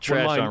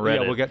trashed on Reddit.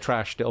 Yeah, we'll get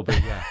trashed. It'll be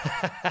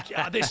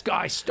yeah, this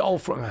guy stole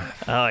from.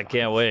 Oh, I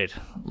can't wait.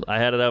 I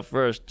had it out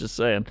first. Just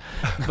saying.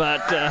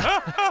 But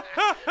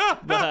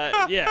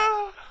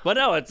yeah. But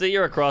no,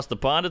 you're across the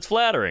pond. It's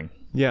flattering.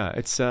 Yeah,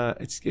 it's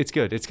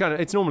good.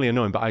 It's normally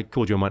annoying, but I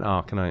called you and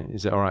went,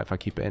 is it all right if I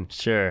keep it in?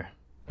 Sure.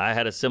 I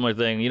had a similar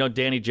thing. You know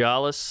Danny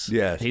Jollis?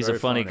 Yes. He's a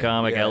funny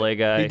comic, LA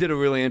guy. He did a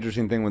really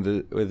interesting thing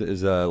with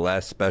his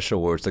last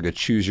special where it's like a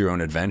choose your own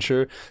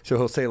adventure. So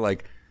he'll say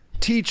like,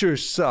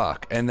 teachers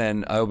suck. And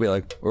then I'll be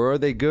like, or are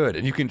they good?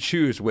 And you can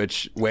choose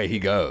which way he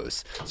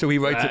goes. So he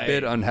writes a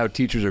bit on how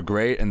teachers are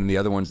great and the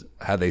other ones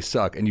how they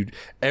suck. And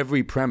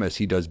every premise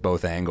he does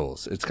both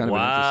angles. It's kind of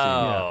an interesting.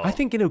 Wow. I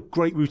think in a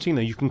great routine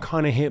though, you can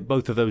kind of hit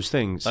both of those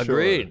things.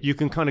 Agreed. You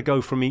can kind of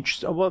go from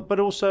each, but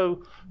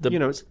also,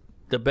 it's...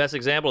 The best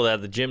example of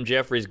that, the Jim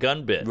Jeffries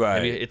gun bit. Right.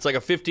 I mean, it's like a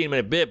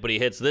 15-minute bit, but he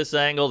hits this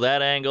angle,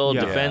 that angle,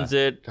 defends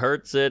it,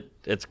 hurts it.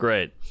 It's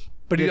great.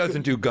 But he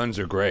doesn't do guns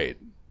are great.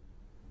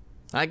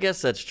 I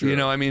guess that's true. You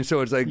know, I mean,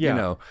 so it's like, you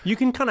know. You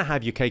can kind of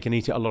have your cake and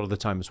eat it a lot of the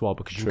time as well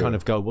because you can kind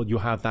of go, well, you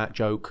have that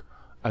joke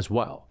as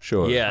well.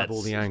 Sure. Yeah, have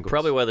all the angles.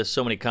 Probably why there's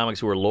so many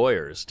comics who are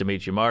lawyers.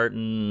 Demetri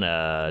Martin,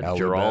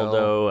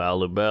 Geraldo, Al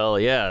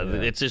Lubell. Yeah,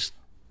 it's just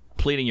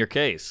pleading your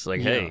case.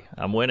 Like, hey,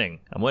 I'm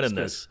winning. I'm winning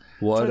this.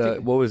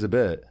 What was the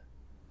bit?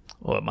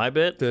 What, my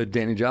bit? The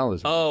Danny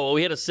Jollis. Oh, well,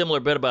 we had a similar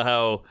bit about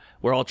how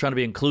we're all trying to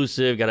be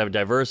inclusive, got to have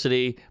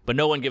diversity, but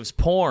no one gives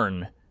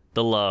porn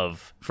the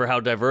love for how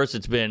diverse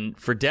it's been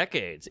for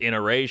decades.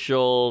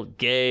 Interracial,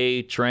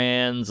 gay,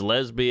 trans,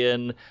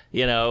 lesbian,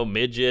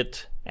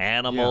 midget.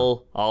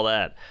 Animal, all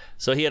that.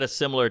 So he had a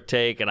similar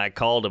take, and I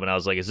called him, and I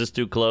was like, "Is this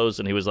too close?"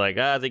 And he was like,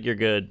 "I think you're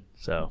good."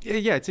 So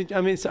Yeah.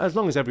 It's as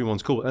long as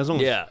everyone's cool, as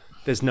long as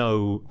there's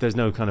no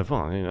kind of,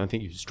 I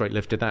think you straight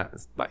lifted that.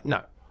 It's like,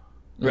 no,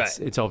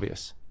 it's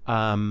obvious.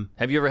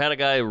 have you ever had a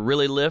guy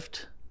really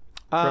lift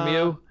from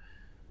you?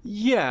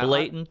 Yeah,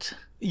 Blatant.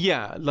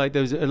 Yeah, like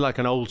there was like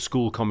an old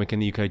school comic in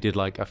the UK did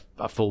like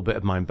a full bit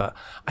of mine, but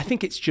I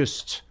think it's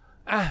just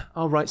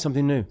I'll write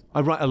something new.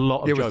 I write a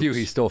lot of jokes. with you,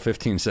 he stole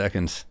 15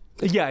 seconds.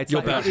 Yeah, it's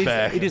like, bounce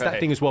back. it is that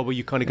thing as well where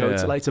you kind of go.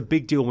 Yeah. It's a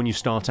big deal when you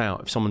start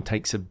out. If someone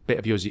takes a bit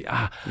of yours,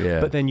 Yeah.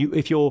 But then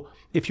if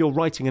you're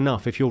writing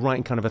enough, if you're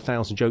writing kind of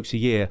 1,000 jokes a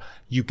year,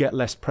 you get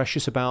less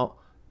precious about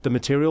the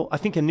material. I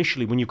think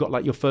initially when you've got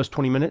like your first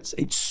 20 minutes,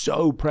 it's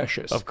so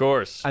precious. Of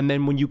course. And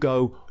then when you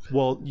go,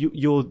 well,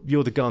 you're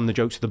the gun, the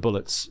jokes are the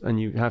bullets,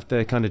 and you have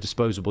they're kind of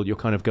disposable. You're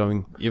kind of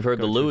going. You've heard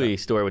the Louis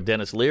story with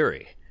Dennis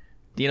Leary.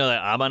 Do you know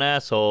that I'm an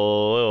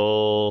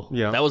asshole?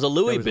 Yeah. That was a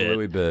Louis That was a bit.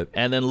 Louis bit.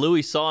 And then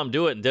Louis saw him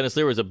do it, and Dennis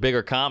Leary was a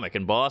bigger comic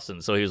in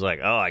Boston, so he was like,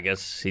 "Oh, I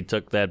guess he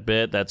took that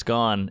bit. That's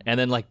gone." And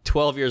then like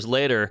 12 years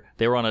later,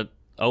 they were on a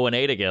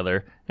O&A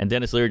together, and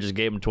Dennis Leary just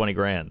gave him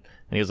 $20,000, and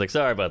he was like,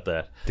 "Sorry about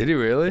that." Did he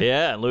really?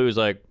 Yeah, and Louis was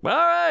like, "All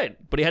right,"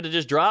 but he had to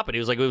just drop it. He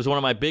was like, "It was one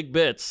of my big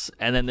bits,"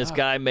 and then this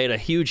guy made a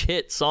huge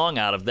hit song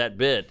out of that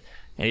bit,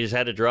 and he just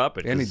had to drop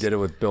it. And he did it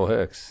with Bill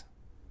Hicks.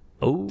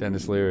 Oh,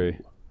 Dennis Leary.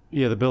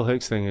 Yeah, the Bill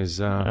Hicks thing is.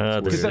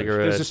 the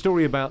cigarette. There's a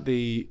story about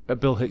the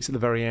Bill Hicks at the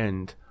very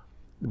end,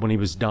 when he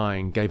was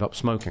dying, gave up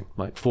smoking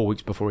like 4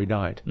 weeks before he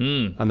died,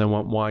 and then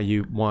went, "Why are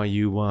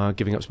you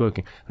giving up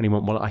smoking?" And he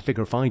went, "Well, I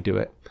figure if I do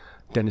it,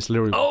 Dennis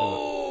Leary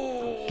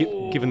will do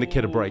it." Giving the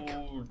kid a break.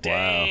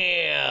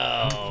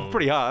 Damn.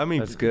 Pretty hard. I mean,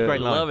 That's good.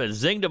 Great line. Love it.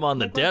 Zinged him on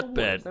the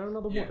deathbed. Is there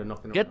another water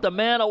knocking Get the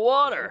man a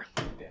water.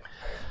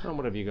 on?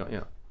 What have you got?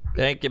 Yeah.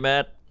 Thank you,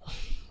 Matt.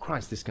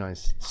 Christ, this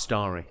guy's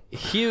starry,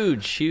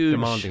 Huge.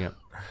 demanding it.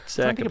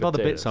 Sack Think of about the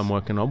bits potatoes. I'm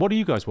working on. What are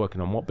you guys working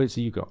on? What bits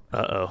have you got?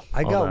 Uh-oh.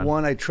 I got man.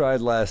 one I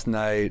tried last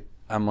night.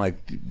 I'm like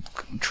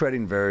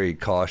treading very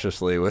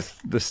cautiously with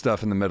the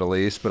stuff in the Middle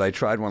East, but I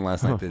tried one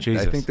last night. That I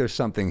Jesus. think there's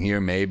something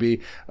here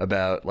maybe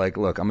about like,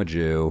 look, I'm a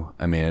Jew.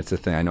 I mean, it's a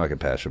thing. I know I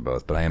could pass for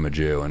both, but I am a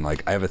Jew, and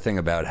like I have a thing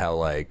about how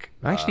like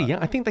Actually, yeah,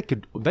 I think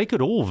they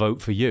could all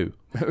vote for you.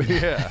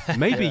 yeah.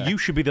 Maybe you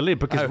should be the leader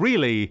because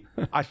really,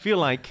 I feel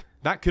like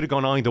that could have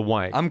gone either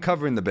way. I'm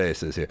covering the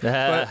bases here,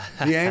 but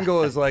the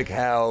angle is like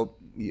how,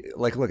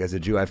 like, look, as a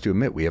Jew, I have to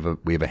admit we have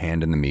a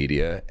hand in the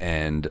media,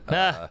 and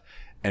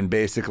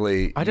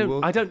basically, I don't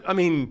want to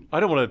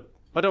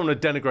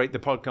denigrate the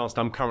podcast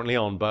I'm currently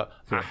on, but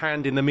a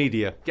hand in the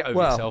media. Get over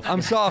Well, yourself.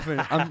 I'm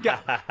softening.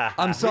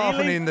 I'm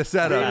softening the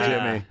setup,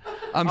 Jimmy.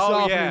 I'm Oh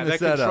softening yeah, the they're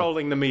setup.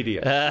 controlling the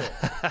media.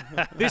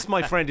 This,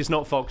 my friend, is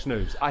not Fox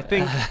News. I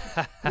think.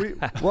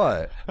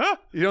 What?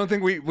 You don't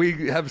think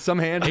we have some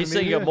hand? He's in the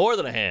saying you media? got more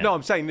than a hand. No,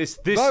 I'm saying this.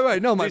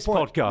 Right. No, my this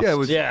point. podcast. Yeah, it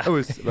was. Yeah. It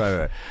was.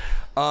 Right.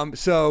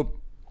 So.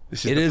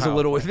 It the is a power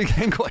little. The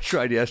angle I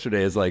tried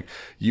yesterday is like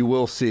you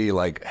will see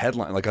like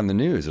headline like on the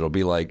news. It'll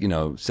be like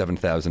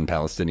 7,000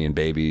 Palestinian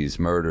babies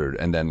murdered,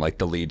 and then like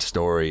the lead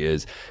story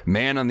is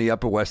man on the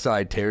Upper West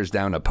Side tears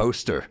down a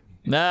poster,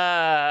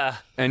 Nah.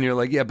 and you're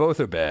like, yeah, both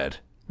are bad.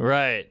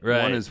 Right.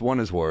 One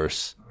is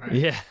worse.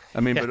 Yeah.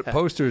 I mean, but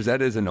posters,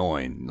 that is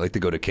annoying. Like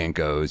to go to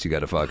Kinko's, you got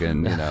to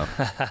fucking,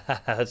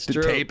 That's the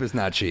true. tape is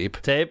not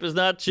cheap. Tape is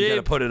not You got to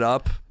cheap. put it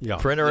up. Yeah.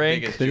 Printer The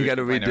ink. biggest Then you Jewish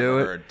gotta complaint I've redo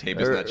ever it. heard. Tape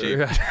is not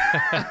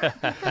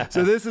cheap.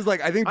 So this is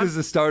like, I think this is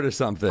the start of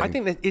something. I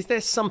think is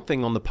there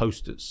something on the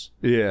posters?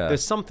 Yeah.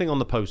 There's something on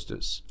the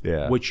posters.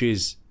 Yeah. Which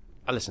is,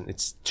 listen,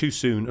 it's too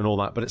soon and all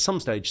that, but at some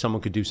stage,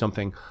 someone could do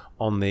something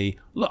on the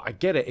look. I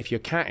get it. If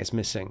your cat is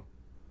missing,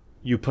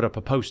 you put up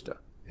a poster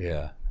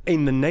Yeah.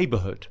 in the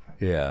neighborhood.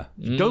 Yeah.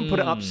 Don't put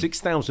it up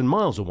 6,000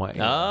 miles away.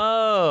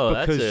 Oh,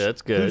 that's it.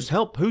 That's good. Who's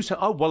help?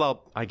 Oh,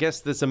 well, I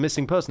guess there's a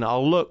missing person.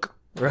 I'll look.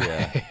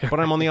 Right. But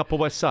I'm on the Upper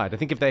West Side. I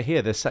think if they're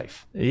here, they're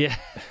safe. Yeah,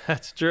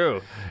 that's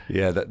true.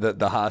 Yeah.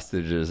 The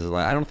hostages is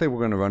like, I don't think we're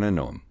going to run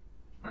into them.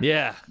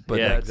 Yeah. But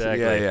yeah, that's,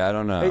 exactly. yeah, I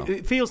don't know.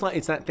 It feels like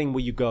it's that thing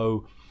where you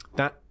go,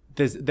 that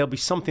there'll be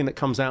something that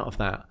comes out of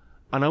that.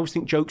 And I always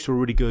think jokes are a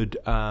really good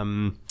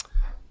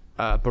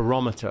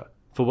barometer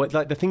for what,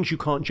 like the things you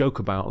can't joke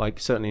about, like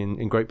certainly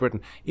in Great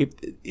Britain.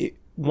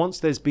 Once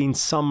there's been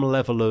some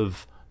level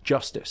of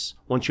justice,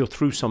 once you're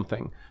through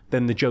something,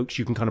 then the jokes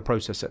you can kind of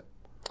process it.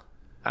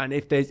 And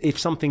if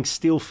something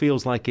still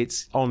feels like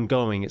it's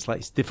ongoing, it's like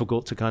it's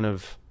difficult to kind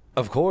of.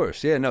 Of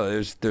course. Yeah,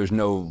 no, there's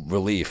no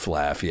relief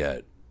laugh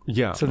yet.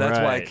 Yeah. So that's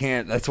why I Right.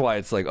 can't. That's why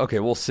it's like, okay,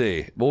 we'll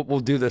see. We'll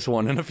do this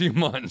one in a few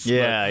months.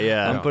 Yeah, But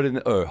yeah. I'm putting,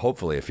 or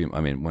hopefully a few.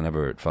 I mean,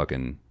 whenever it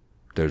fucking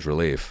there's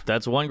relief.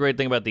 That's one great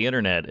thing about the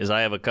internet is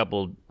I have a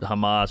couple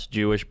Hamas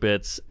Jewish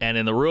bits, and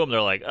in the room they're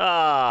like, and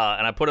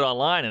I put it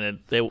online, and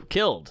they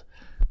killed.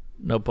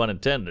 No pun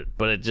intended.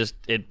 But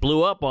it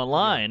blew up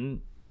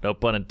online. No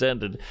pun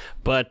intended.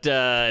 But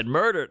it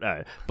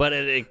murdered. But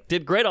it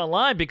did great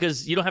online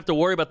because you don't have to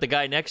worry about the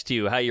guy next to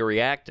you, how you're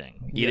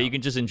reacting. You know, you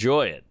can just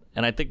enjoy it.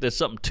 And I think there's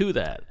something to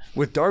that.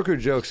 With darker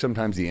jokes,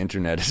 sometimes the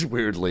internet is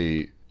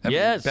weirdly I mean,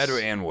 Yes. better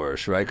and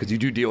worse, right? Because you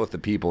do deal with the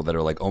people that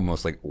are like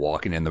almost like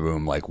walking in the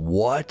room like,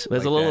 what?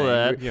 There's like a little of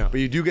that. Yeah. But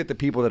you do get the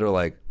people that are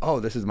like, oh,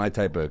 this is my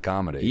type of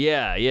comedy.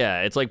 Yeah,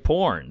 yeah. It's like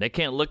porn. They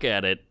can't look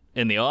at it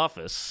in the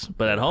office,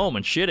 but at home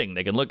and shitting,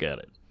 they can look at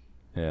it.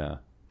 Yeah.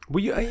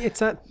 Well, it's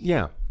that.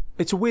 Yeah,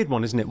 it's a weird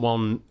one, isn't it?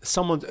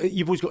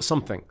 You've always got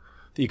something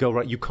that you go,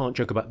 right. You can't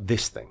joke about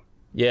this thing.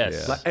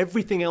 Yes. Like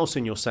everything else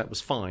in your set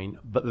was fine,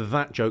 but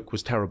that joke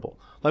was terrible.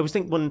 Like, I was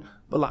thinking when,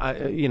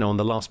 on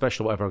the last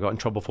special, or whatever, I got in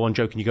trouble for one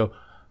joke, and you go,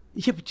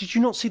 yeah, but did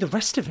you not see the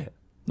rest of it?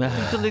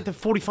 The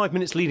 45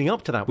 minutes leading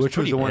up to that was Which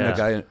was pretty the one Yeah.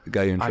 that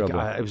got you in trouble?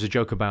 it was a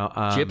joke about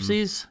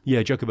Gypsies? Yeah,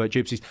 a joke about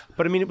gypsies.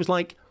 But I mean, it was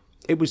like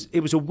it was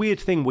a weird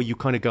thing where you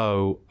kind of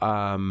go,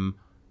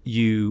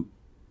 you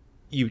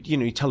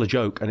tell a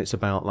joke and it's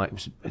about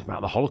it's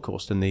about the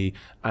Holocaust and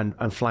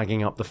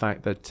flagging up the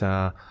fact that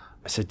I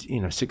said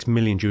 6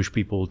 million Jewish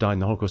people died in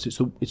the Holocaust.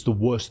 It's the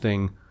worst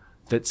thing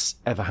that's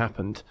ever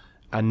happened.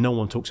 And no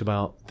one talks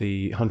about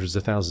the hundreds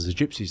of thousands of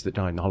gypsies that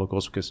died in the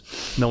Holocaust because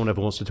no one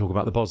ever wants to talk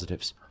about the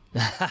positives.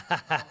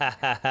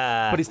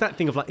 But it's that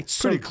thing of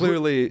it's Pretty so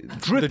clearly, the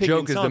dripping joke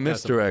in is the sarcasm.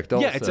 misdirect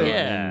also.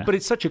 Yeah. But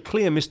it's such a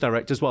clear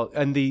misdirect as well.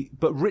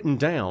 But written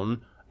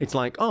down, it's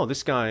like, oh,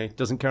 this guy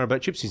doesn't care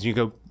about gypsies. And you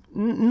go,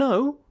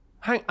 no.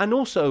 And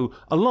also,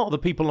 a lot of the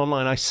people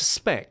online, I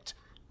suspect,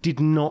 did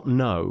not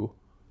know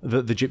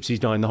that the gypsies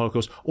died in the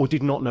Holocaust, or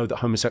did not know that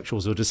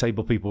homosexuals or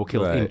disabled people were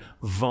killed in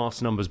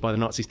vast numbers by the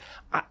Nazis.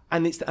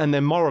 And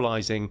they're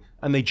moralizing,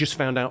 and they just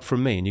found out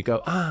from me. And you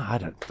go, I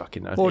don't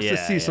fucking know. Well, it's the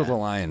Yeah, Cecil yeah. the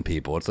Lion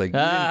people. It's like, you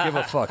didn't give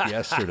a fuck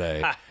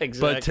yesterday.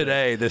 Exactly. But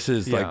today, this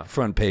is Yeah. like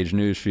front page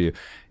news for you.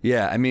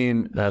 Yeah, I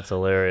mean, That's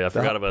hilarious. I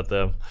forgot about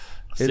them.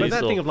 But that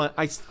Cecil. thing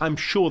of I'm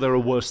sure there are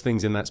worse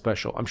things in that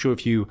special. I'm sure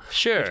if you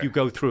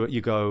go through it,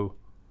 you go,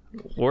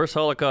 Worst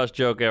Holocaust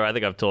joke ever. I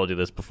think I've told you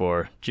this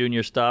before.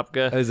 Junior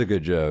Stopka. that is a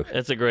good joke.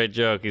 It's a great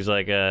joke. He's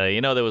like,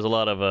 there was a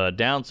lot of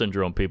Down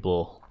syndrome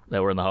people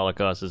that were in the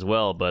Holocaust as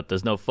well, but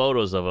there's no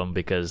photos of them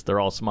because they're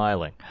all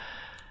smiling.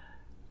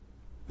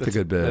 It's a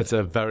good bit. that's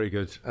a very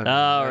good. All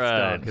that's right.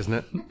 dark, isn't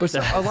it? But so,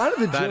 a lot of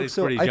the That jokes, is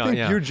so pretty I dark, think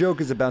yeah. your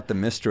joke is about the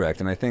misdirect,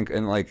 and I think,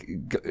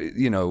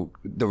 the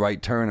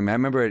right turn. I mean, I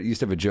remember I used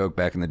to have a joke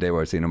back in the day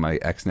where I said, my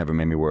ex never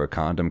made me wear a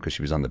condom because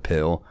she was on the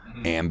pill,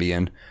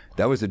 Ambien.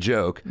 That was a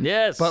joke.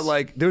 Yes.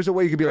 But there's a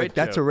way you could be Great like,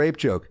 that's joke. a rape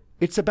joke.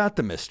 It's about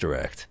the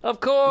misdirect. Of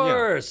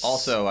course.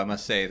 Also, I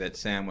must say that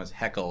Sam was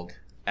heckled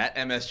at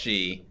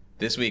MSG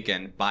this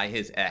weekend by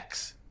his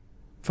ex.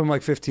 From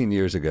 15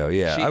 years ago,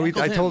 yeah. She I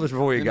heckled told him this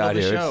before you in got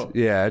the here. show.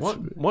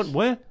 What?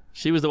 Where?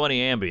 She was the one he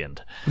ambioned.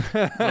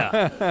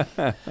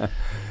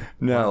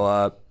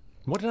 No,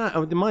 What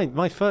did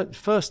my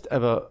first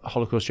ever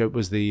Holocaust joke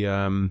was they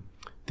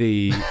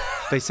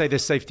say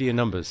there's safety in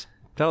numbers.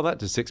 Tell that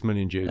to 6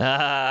 million Jews.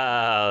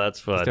 That's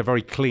fun. They're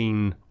very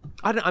clean.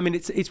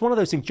 It's one of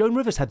those things. Joan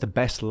Rivers had the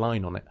best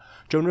line on it.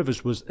 Joan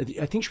Rivers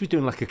I think she was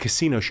doing a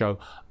casino show,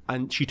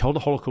 and she told a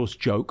Holocaust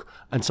joke,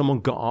 and someone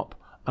got up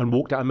and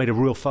walked out and made a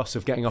real fuss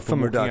of getting up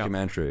from and her walking out.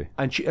 documentary.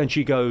 And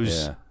she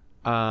goes,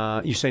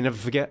 you say never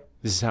forget.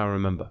 This is how I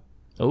remember.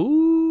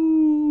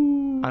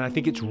 Ooh. And I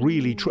think it's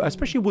really true,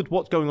 especially with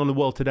what's going on in the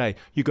world today.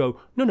 You go,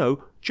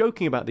 no,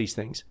 joking about these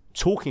things,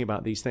 talking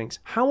about these things.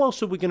 How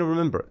else are we going to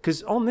remember it?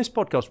 Because on this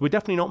podcast, we're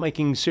definitely not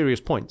making serious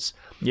points.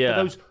 Yeah. But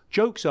those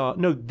jokes are,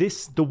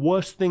 the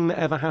worst thing that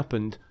ever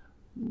happened,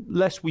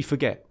 lest we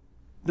forget.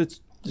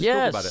 Let's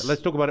talk about it.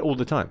 Let's talk about it all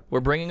the time.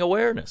 We're bringing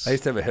awareness. I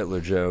used to have a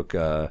Hitler joke.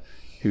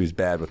 He was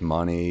bad with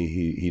money.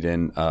 He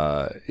didn't.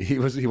 He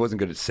wasn't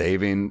good at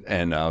saving.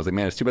 And I was like,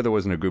 man, it's too bad there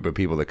wasn't a group of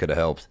people that could have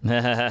helped.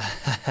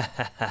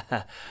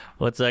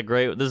 What's that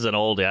great? This is an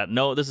old.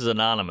 No, this is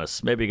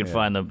anonymous. Maybe you can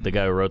find the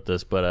guy who wrote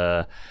this.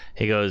 But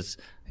he dies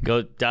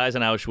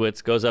in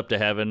Auschwitz, goes up to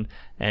heaven,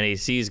 and he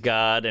sees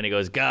God, and he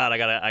goes, God,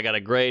 I got a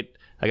great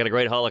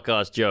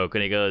Holocaust joke,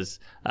 and he goes,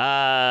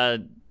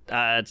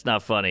 it's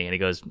not funny, and he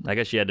goes, I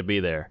guess you had to be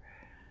there.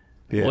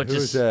 Yeah, Which who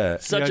is was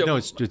that? such a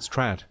it's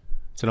trad.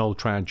 It's an old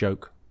trad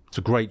joke. It's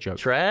a great joke.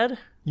 trad.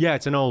 Yeah,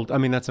 it's an old.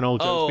 That's an old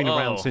joke. It's been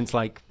around Oh. since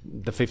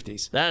the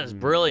 50s. That is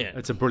brilliant.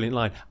 It's a brilliant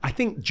line. I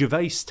think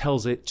Gervais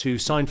tells it to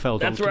Seinfeld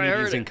That's on where I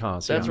Comedians heard in it.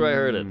 Cars. That's where I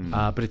heard it.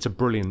 But it's a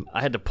brilliant.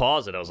 I had to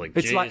pause it. I was like,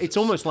 It's Jesus. it's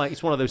almost like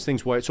it's one of those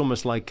things where it's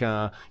almost like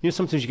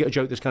sometimes you get a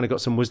joke that's kind of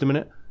got some wisdom in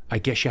it. I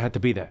guess you had to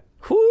be there.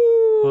 Whoo!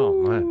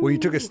 Oh man. Well, you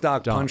took a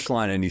stock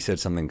punchline and he said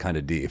something kind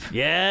of deep.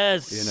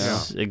 Yes,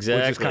 exactly. Which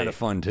is kind of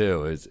fun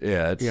too.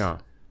 Yeah.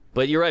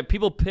 But you're right.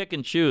 People pick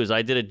and choose.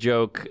 I did a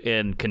joke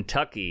in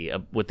Kentucky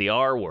with the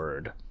R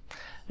word.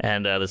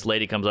 And this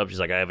lady comes up. She's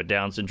like, I have a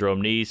Down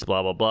syndrome niece,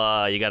 blah, blah,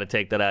 blah. You got to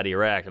take that out of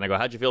your act. And I go,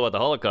 how'd you feel about the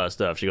Holocaust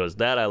stuff? She goes,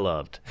 that I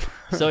loved.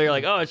 So you're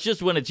like, oh, it's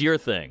just when it's your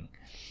thing.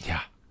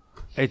 Yeah.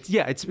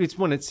 It's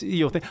when it's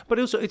your thing. But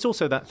it's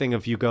also that thing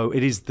of you go,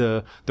 it is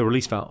the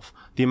release valve.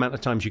 The amount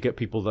of times you get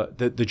people that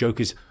the joke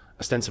is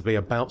ostensibly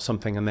about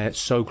something and they're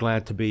so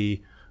glad to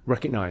be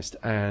recognized.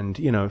 And,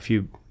 if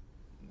you...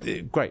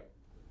 Great.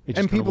 It just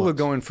And kinda people are works.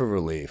 going for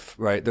relief,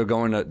 right? They're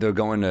going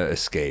to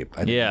escape.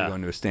 I think Yeah. they're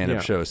going to a stand-up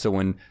Yeah. show. So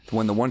when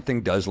the one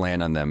thing does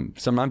land on them,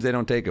 sometimes they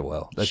don't take it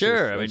well. That's Sure.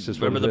 just- I mean, that's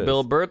just what remember it the is.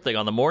 Bill Burr thing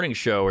on the morning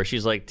show where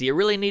she's like, "Do you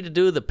really need to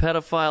do the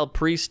pedophile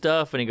priest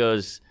stuff?" And he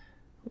goes,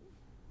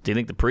 "Do you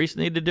think the priests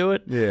need to do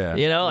it?" Yeah.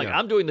 You know, like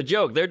I'm doing the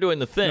joke, they're doing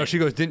the thing. No, she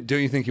goes, don't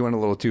you think you went a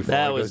little too far?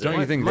 That He goes, was don't it.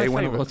 you think My they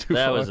went a favorite- little too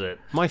that far? was it.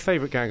 My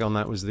favorite gag on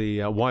that was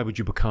the why would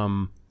you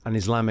become an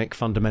Islamic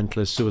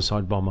fundamentalist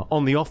suicide bomber?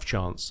 On the off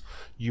chance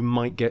you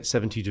might get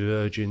 70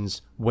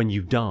 virgins when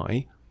you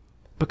die,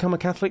 become a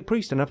Catholic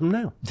priest and have them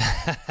now.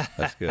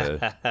 That's good.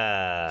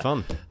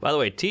 Fun. By the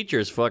way,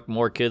 teachers fuck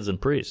more kids than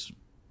priests.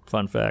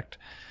 Fun fact.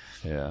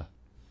 Yeah.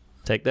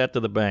 Take that to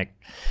the bank.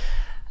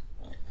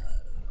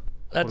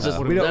 That's just.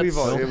 We don't.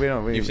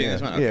 that's- You've seen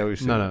this one? Yeah, we've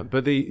seen. No,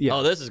 but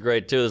Oh, this is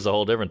great too. This is a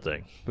whole different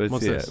thing. But it's,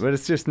 What's yeah, this? but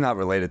it's just not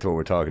related to what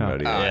we're talking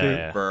about either.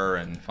 Yeah. Burr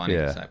and funny.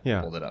 Yeah. I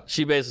Yeah. pulled it up.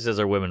 She basically says,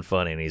 "Are women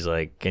funny?" And he's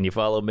like, "Can you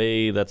follow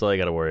me? That's all you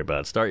got to worry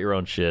about. Start your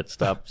own shit.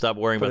 Stop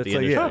worrying about it's the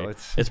like, industry. yeah,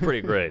 it's- it's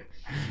pretty great."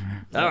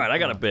 All right, I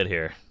got a bit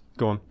here.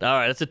 go on. All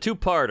right, it's a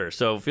two-parter,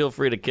 so feel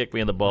free to kick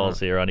me in the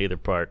balls here on either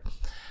part.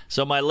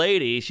 So my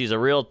lady, she's a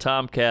real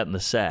tomcat in the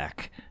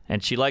sack,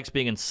 and she likes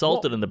being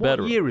insulted in the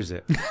bedroom. What year is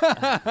it?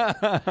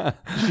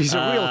 She's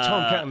a real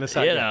tomcat in the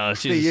sack. you know,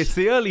 she's- it's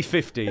the early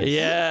 50s.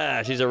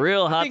 Yeah, she's a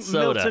real I hot think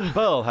soda. Milton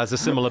Berle has a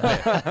similar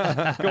bit.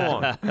 Go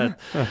on.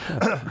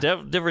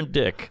 Different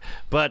dick,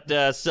 but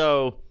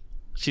so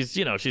she's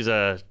she's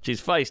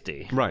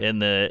feisty Right. in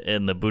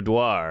the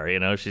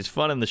boudoir. She's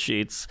fun in the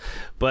sheets,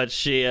 but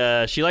she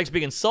likes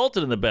being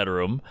insulted in the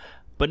bedroom.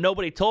 But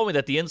nobody told me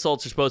that the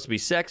insults are supposed to be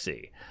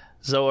sexy.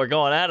 So we're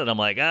going at it. I'm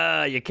like,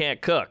 you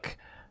can't cook,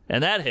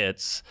 and that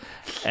hits.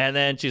 And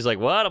then she's like,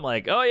 what? I'm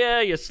like, oh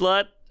yeah, you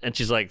slut. And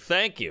she's like,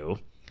 thank you.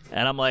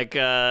 And I'm like,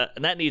 and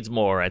that needs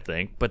more, I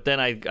think. But then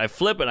I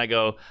flip it and I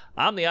go,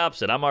 I'm the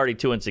opposite. I'm already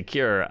too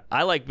insecure.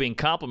 I like being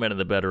complimented in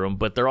the bedroom,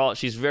 but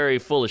she's very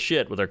full of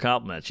shit with her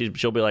compliments.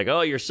 She'll be like,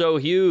 oh, you're so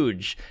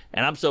huge.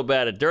 And I'm so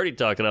bad at dirty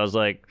talk. And I was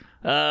like,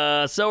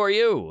 so are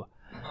you.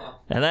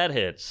 And that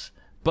hits.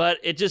 But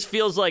it just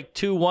feels like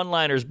two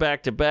one-liners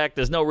back to back.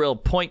 There's no real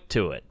point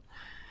to it.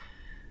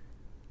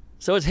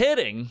 So it's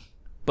hitting,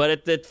 but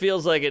it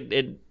feels like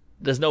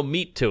there's no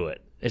meat to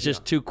it. It's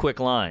just two quick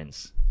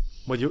lines.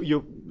 Well,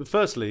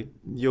 firstly,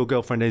 your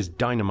girlfriend is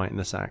dynamite in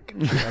the sack.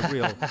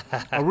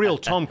 A real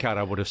tomcat,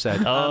 I would have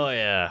said. Oh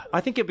yeah.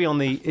 I think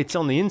it's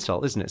on the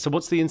insult, isn't it? So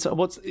what's the insult?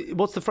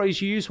 What's the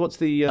phrase you use? What's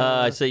the?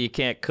 I say you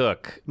can't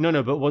cook.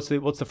 No, but what's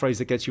the phrase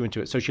that gets you into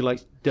it? So she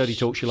likes dirty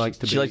talk. She likes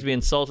to be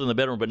insulted in the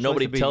bedroom, but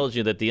nobody likes to be- tells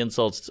you that the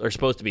insults are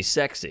supposed to be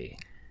sexy.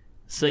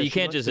 So you she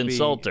can't likes just to be-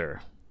 insult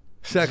her.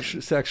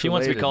 Sexual. She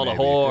wants to be called a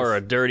whore or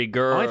a dirty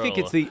girl. I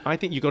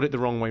think you got it the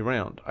wrong way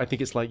round. I think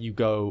it's like you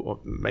go, or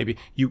maybe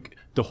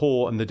the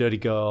whore and the dirty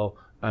girl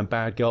and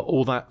bad girl,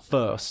 all that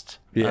first.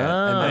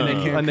 Yeah,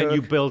 And then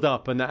you build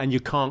up, and you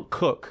can't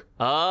cook,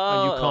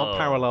 and you can't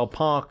parallel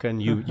park,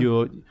 and you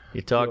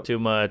talk too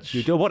much.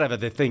 do whatever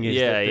the thing is.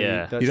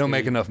 Yeah. You don't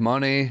make enough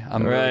money.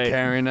 I'm Right. really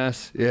carrying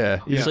us. Yeah.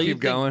 You So keep you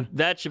think going.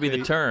 that should be the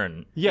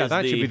turn. Yeah, is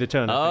that should be the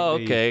turn. Oh,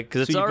 okay,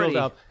 because it's already.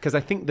 Because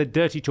I think the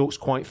dirty talk's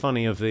quite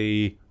funny.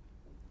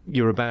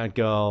 You're a bad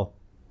girl.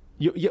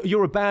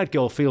 You're a bad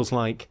girl feels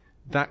like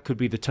that could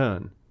be the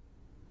turn.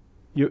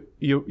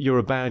 You're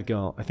a bad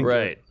girl. I think.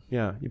 Right.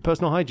 Yeah, your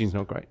personal hygiene's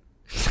not great.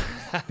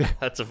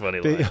 That's a funny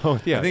line. I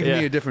think you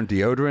need a different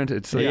deodorant.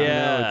 It's like,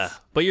 Yeah,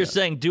 but you're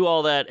saying do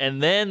all that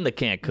and then the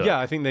can't cook. Yeah,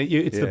 I think that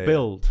it's the Yeah.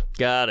 build.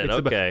 Got it.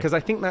 Okay. Because I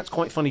think that's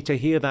quite funny to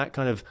hear that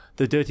kind of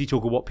the dirty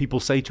talk of what people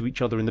say to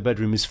each other in the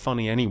bedroom is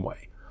funny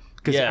anyway.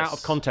 Because Yes. out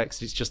of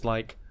context, it's just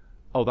like,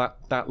 oh,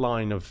 that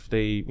line of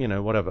the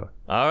whatever.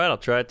 All right, I'll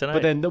try it tonight.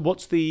 But then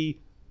what's the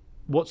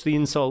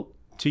insult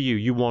to you?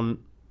 You want.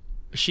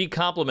 She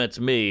compliments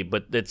me,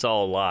 but it's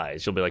all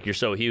lies. She'll be like, "You're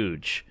so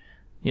huge."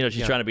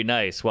 She's trying to be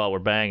nice while we're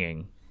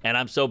banging. And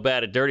I'm so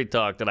bad at dirty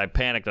talk that I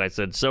panicked and I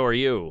said, "So are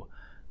you,"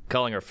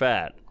 calling her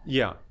fat.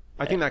 Yeah,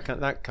 I think that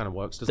kind of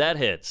works. Doesn't That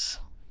hits.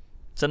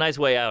 It's a nice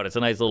way out. It's a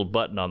nice little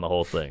button on the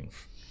whole thing.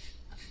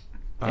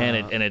 And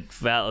it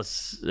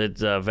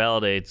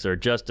validates or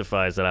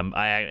justifies that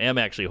I am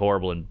actually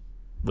horrible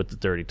with the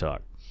dirty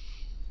talk.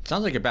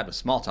 Sounds like you're bad with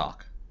small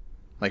talk.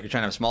 Like you're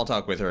trying to have small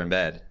talk with her in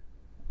bed,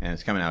 and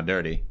it's coming out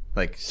dirty.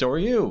 Like, so are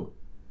you.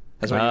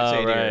 That's what you would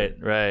say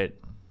to Right.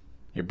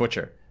 your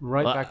butcher.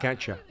 Right Well, back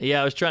at you.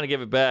 Yeah, I was trying to give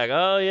it back.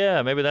 Oh,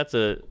 yeah, maybe that's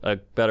a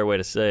better way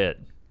to say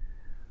it.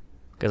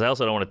 Because I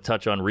also don't want to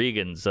touch on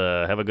Regan's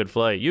have a good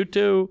flight. You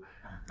too.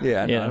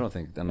 Yeah, no, Yeah. I don't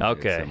think.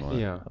 Okay. It's similar.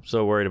 Yeah. I'm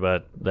so worried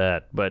about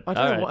that. But I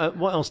all don't know right.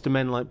 what else do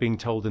men like being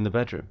told in the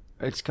bedroom.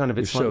 It's kind of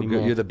You're it's so slightly good.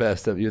 more. You're the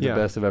best. You're Yeah.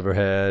 the best I've ever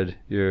had.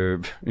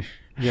 You're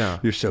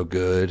so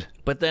good.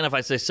 But then if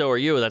I say so are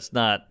you, that's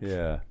not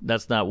Yeah.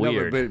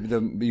 weird. No,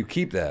 but you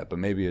keep that. But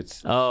maybe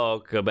it's.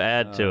 Oh, okay, but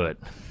add to it.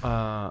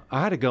 I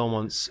had a girl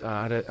once.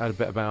 I had a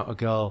bit about a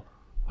girl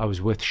I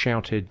was with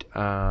shouted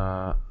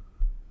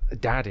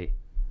 "daddy"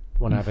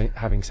 when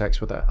having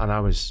sex with her, and I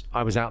was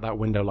out that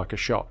window like a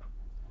shot.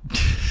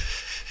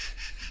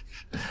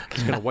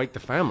 It's going to wake the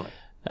family.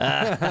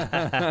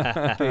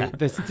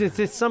 There's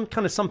some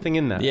kind of something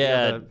in that.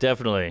 Yeah,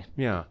 definitely.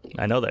 Yeah.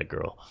 I know that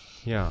girl.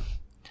 Yeah.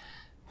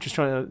 Just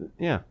trying to.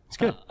 Yeah, it's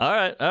good. All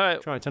right.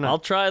 Try it tonight. I'll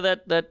try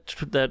that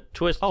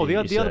twist. Oh, the you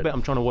other said. bit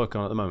I'm trying to work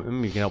on at the moment.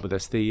 Maybe you can help with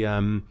this.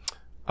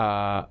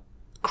 The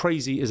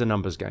crazy is a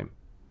numbers game.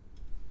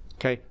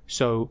 Okay,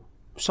 so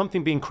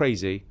something being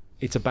crazy,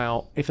 it's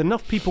about if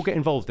enough people get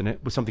involved in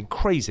it with something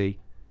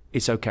crazy,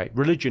 it's okay.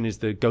 Religion is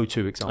the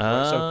go-to example.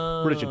 Right?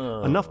 So religion,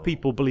 enough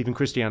people believe in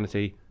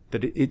Christianity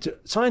that it's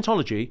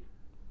Scientology.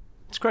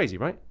 It's crazy,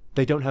 right?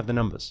 They don't have the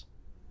numbers.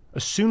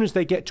 As soon as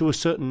they get to a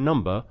certain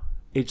number,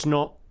 it's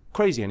not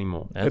crazy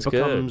anymore. That's it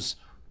becomes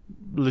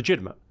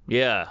legitimate.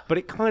 Yeah. But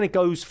it kind of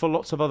goes for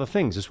lots of other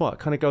things as well. It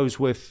kind of goes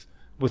with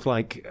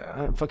like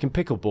fucking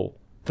pickleball.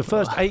 The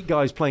first 8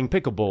 guys playing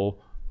pickleball,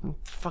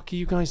 what the fuck are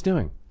you guys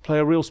doing? Play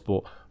a real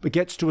sport. But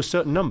gets to a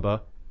certain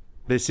number,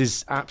 this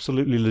is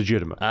absolutely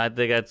legitimate. I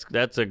think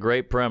that's a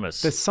great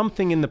premise. There's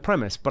something in the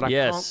premise, but I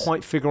can't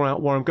quite figure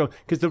out where I'm going.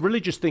 Because the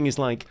religious thing is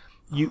like,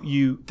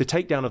 the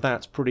takedown of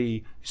that's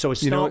pretty. So I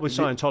start with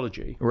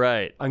Scientology,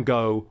 right, and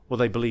go, well,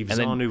 they believe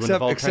Zanu and the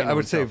volcano. Except I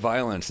would say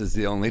violence is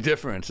the only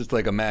difference. It's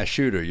like a mass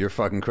shooter. You're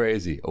fucking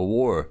crazy. A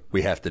war.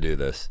 We have to do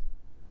this.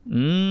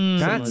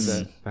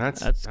 That's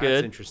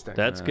good. Interesting.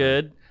 That's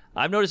good.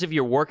 I've noticed if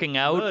you're working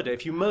out,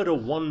 if you murder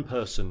one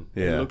person,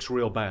 it looks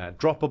real bad.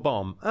 Drop a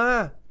bomb.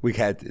 We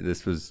had to,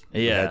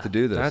 we had to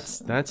do this.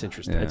 That's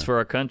interesting. it's for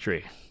our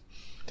country.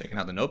 Taking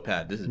out the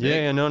notepad. This is big.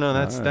 Yeah, no,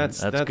 that's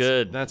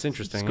good. That's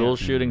interesting. School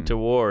shooting to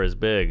war is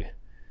big.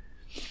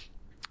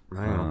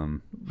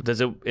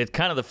 It's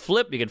kind of the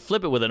flip. You can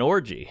flip it with an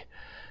orgy.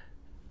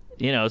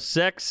 You know,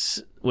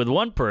 sex with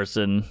one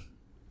person,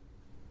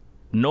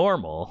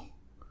 normal.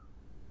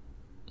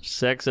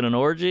 Sex in an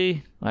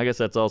orgy, I guess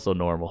that's also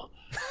normal.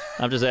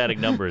 I'm just adding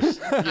numbers.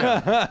 All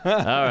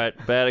right,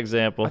 bad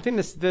example. I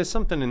think there's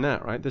something in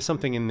that, right? There's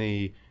something in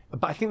the...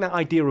 But I think that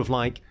idea of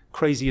like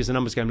crazy as a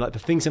numbers game, like the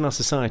things in our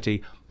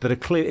society that are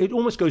clear, it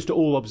almost goes to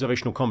all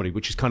observational comedy,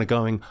 which is kind of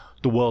going,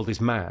 the world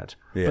is mad.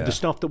 Yeah. But the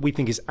stuff that we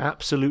think is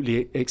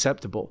absolutely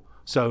acceptable.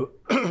 So,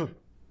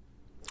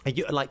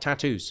 like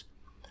tattoos.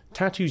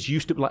 Tattoos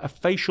used to be like a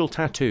facial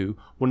tattoo.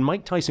 When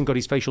Mike Tyson got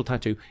his facial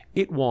tattoo,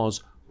 it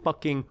was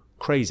fucking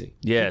crazy.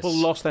 Yes. People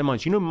lost their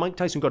minds. You know, Mike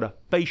Tyson got a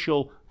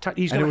facial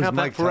tattoo. He's going to have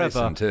that Mike forever.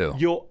 Tyson,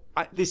 too.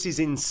 This is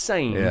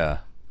insane. Yeah.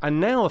 And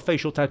now a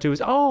facial tattoo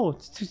is,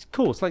 it's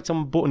cool. It's like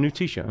someone bought a new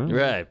T-shirt. Huh?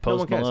 Right,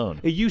 Post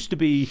Malone. It used to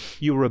be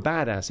you were a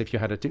badass if you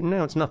had a tattoo.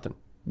 Now it's nothing.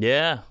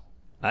 Yeah,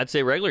 I'd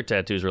say regular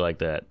tattoos were like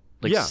that.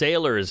 Like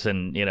sailors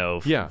and,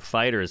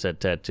 fighters had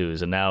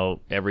tattoos, and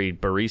now every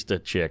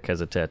barista chick has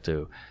a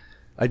tattoo.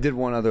 I did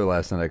one other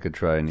last night I could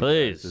try.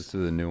 Please. This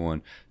is a new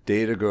one. I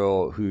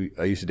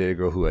used to date a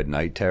girl who had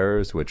night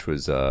terrors, which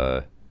was,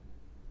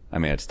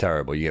 it's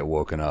terrible. You get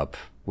woken up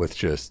with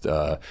just,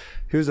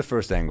 here's the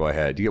first angle I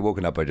had. You get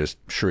woken up by just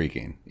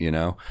shrieking, you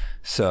know?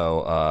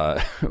 So,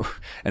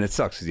 and it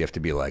sucks because you have to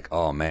be like,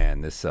 oh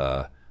man, this,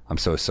 I'm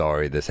so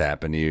sorry this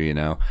happened to you, you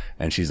know?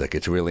 And she's like,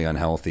 it's really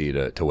unhealthy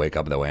to wake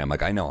up that way. I'm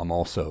like, I know, I'm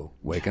also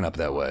waking up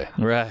that way.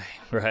 Right.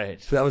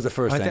 So that was the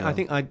first angle. I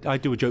think I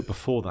do a joke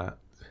before that.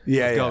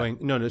 Yeah. Going,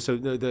 no. So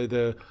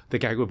the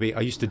gag would be,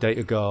 I used to date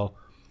a girl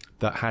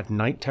that had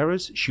night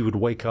terrors. She would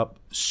wake up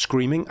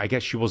screaming. I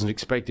guess she wasn't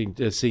expecting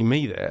to see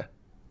me there.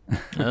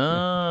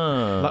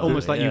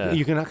 Almost like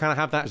you can kind of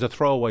have that as a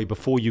throwaway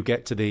before you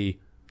get to the...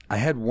 I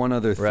had one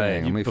other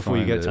thing. Right, before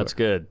you get to... That's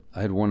good.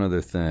 I had one other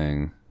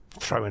thing.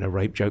 Throw in a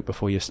rape joke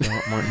before you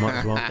start. might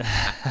as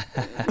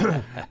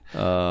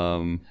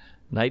well.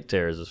 Night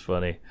terrors is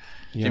funny.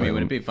 Jimmy,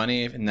 wouldn't it be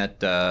funny in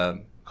that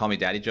Call Me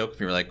Daddy joke if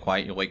you were like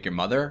quiet, you'll wake your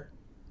mother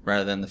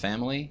rather than the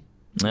family?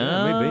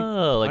 maybe.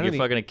 Like you're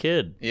fucking a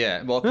kid.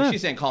 Yeah, well, 'cause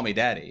she's saying Call Me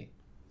Daddy.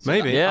 So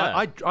Maybe.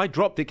 Yeah. I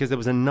dropped it because there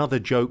was another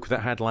joke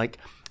that had like...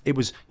 It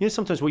was,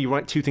 sometimes where you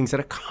write two things that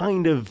are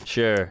kind of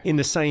in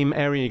the same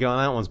area, you go, oh,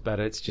 that one's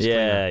better. It's just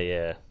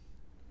yeah.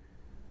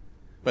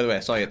 By the way, I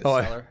saw you at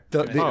the cellar.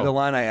 The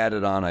line I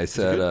added on, I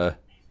said...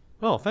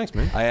 oh, thanks,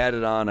 man. I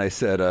added on, I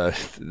said...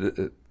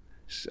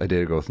 I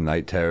dated a girl with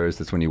night terrors.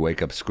 That's when you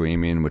wake up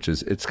screaming,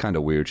 it's kind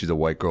of weird. She's a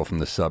white girl from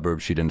the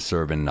suburbs. She didn't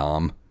serve in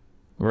Nam.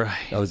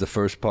 Right. That was the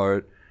first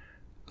part.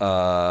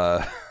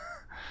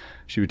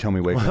 She would tell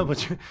me wake up.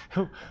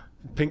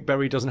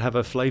 Pinkberry doesn't have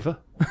a flavor.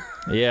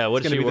 Yeah,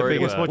 what's she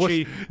worried about?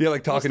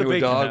 Like talking to a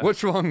dog.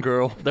 What's wrong,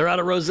 girl? They're out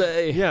of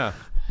rosé. Yeah.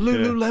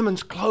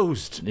 Lululemon's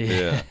closed.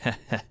 Yeah.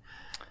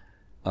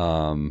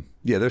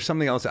 There's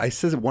something else. I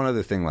said one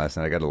other thing last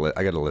night. I got to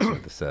listen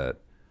to the set.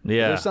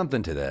 Yeah. There's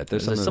something to that.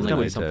 There's something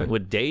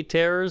with day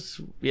terrors,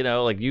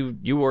 like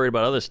you worried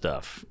about other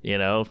stuff,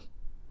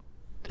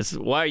 This is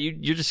why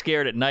you're just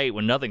scared at night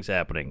when nothing's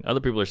happening. Other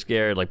people are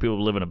scared, like people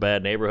who live in a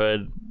bad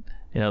neighborhood,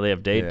 they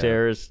have day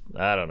terrors.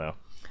 I don't know.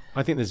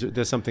 I think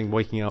there's something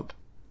waking up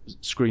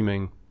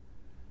screaming.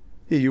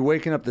 Yeah, you're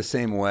waking up the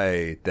same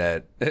way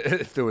that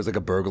if there was like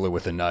a burglar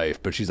with a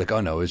knife, but she's like, oh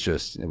no, it was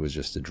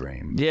just a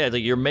dream. Yeah, it's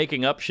like you're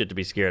making up shit to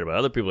be scared about.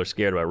 Other people are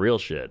scared about real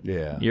shit.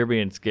 Yeah. You're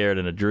being scared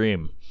in a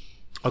dream.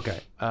 Okay,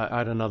 I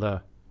had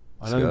another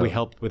I don't think we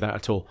helped with that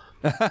at all.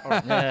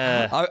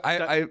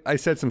 I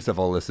said some stuff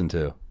I'll listen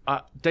to.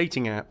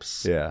 Dating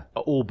apps Yeah.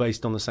 are all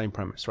based on the same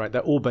premise, right?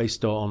 They're all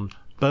based on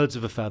birds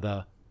of a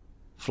feather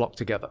flock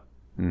together,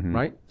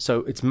 right? So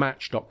it's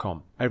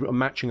match.com.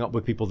 Matching up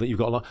with people that you've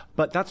got a lot.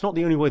 But that's not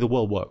the only way the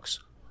world works.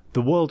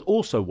 The world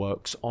also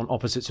works on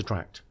opposites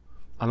attract.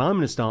 And I'm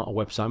going to start a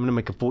website. I'm going to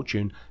make a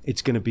fortune.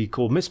 It's going to be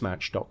called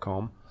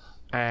mismatch.com.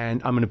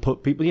 And I'm going to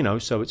put people, you know,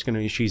 so it's going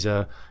to, she's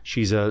a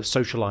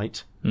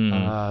socialite,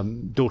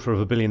 daughter of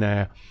a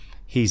billionaire.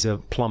 He's a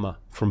plumber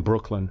from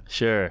Brooklyn.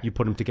 Sure. You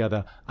put them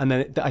together. And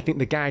then I think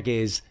the gag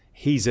is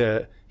he's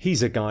a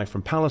guy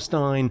from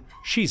Palestine.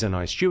 She's a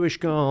nice Jewish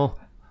girl.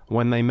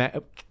 When they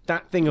met,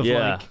 that thing of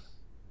like,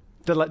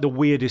 they're like the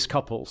weirdest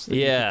couples that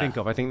you can think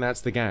of. I think that's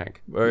the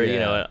gag. Or, you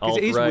know, an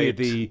alt-right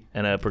weird,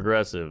 and a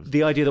progressive.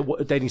 The idea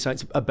that dating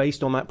sites are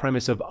based on that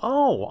premise of,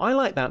 oh, I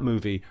like that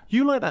movie.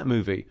 You like that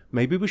movie.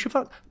 Maybe we should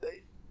fuck.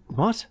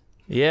 What?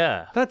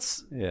 Yeah.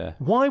 That's...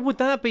 Why would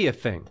that be a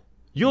thing?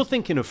 You're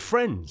thinking of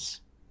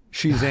Friends.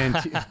 She's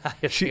Friends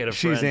she's is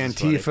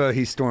Antifa. funny.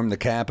 He stormed the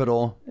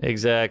Capitol.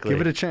 Exactly. Give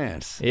it a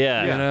chance.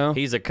 Yeah. You know?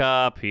 He's a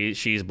cop.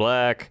 She's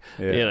black.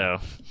 Yeah. You know.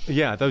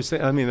 Yeah, those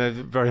things, I mean, they're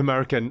very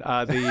American.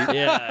 But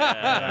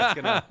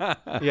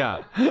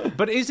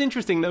it is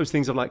interesting, those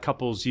things of like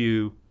couples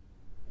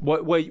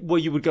where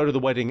you would go to the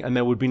wedding and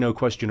there would be no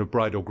question of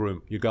bride or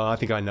groom. You go, I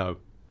think I know.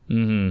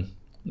 There's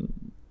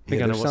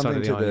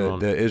something to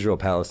the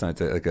Israel-Palestine.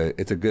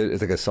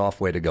 It's like a soft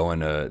way to go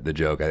into the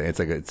joke. I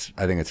think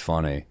it's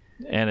funny.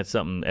 And it's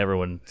something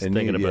everyone's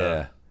thinking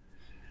about.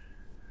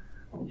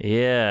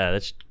 Yeah,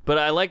 but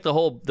I like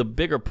the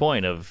bigger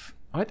point of...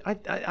 I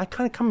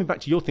kind of coming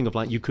back to your thing of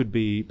like you could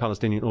be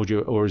Palestinian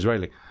or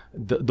Israeli,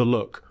 the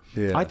look.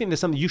 Yeah. I think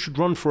there's something you should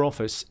run for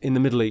office in the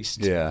Middle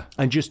East. Yeah.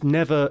 And just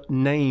never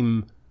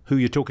name who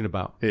you're talking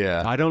about.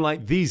 Yeah. I don't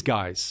like these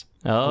guys.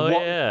 Oh,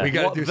 yeah. We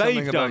got to do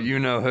something about you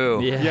know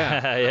who.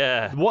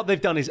 Yeah. What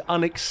they've done is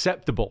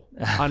unacceptable.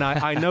 And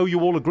I know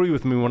you all agree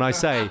with me when I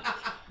say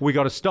we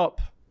got to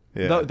stop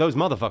those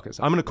motherfuckers.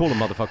 I'm going to call them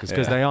motherfuckers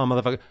because they are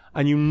motherfuckers.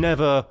 And you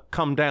never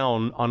come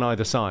down on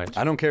either side.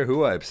 I don't care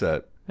who I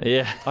upset.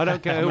 Yeah. I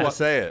don't care I'm who going to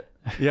say it.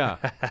 Yeah.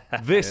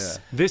 This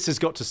has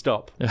got to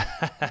stop.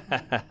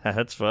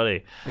 That's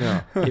funny.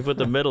 Yeah. You put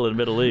the middle in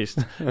Middle East.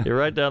 You're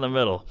right down the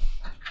middle.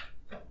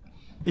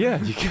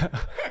 Yeah, you can.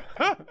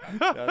 Down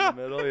the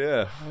middle,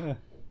 yeah.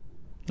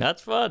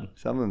 That's fun.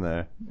 Something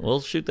there.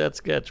 We'll shoot that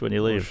sketch when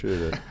you leave.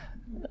 Shoot it.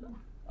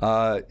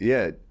 Right.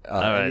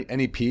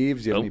 Any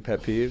peeves? Do you have any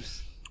pet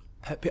peeves?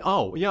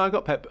 Oh, yeah, I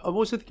got pet. I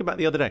was thinking about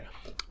the other day.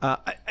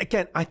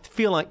 Again, I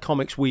feel like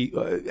comics,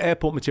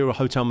 airport material,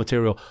 hotel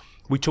material,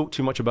 we talk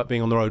too much about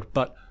being on the road,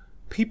 but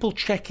people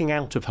checking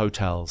out of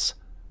hotels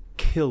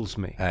kills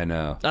me. I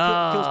know.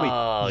 Kills me.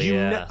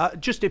 Yeah.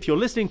 Just if you're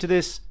listening to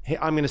this,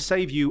 I'm going to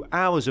save you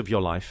hours of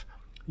your life.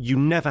 You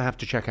never have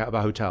to check out of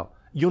a hotel.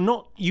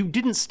 You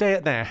didn't stay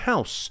at their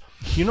house.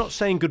 You're not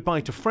saying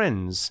goodbye to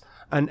friends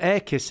and air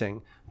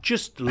kissing.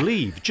 Just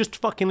leave. Just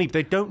fucking leave.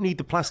 They don't need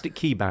the plastic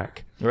key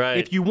back. Right.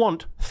 If you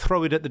want,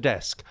 throw it at the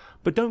desk.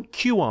 But don't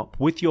queue up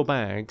with your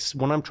bags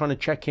when I'm trying to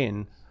check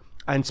in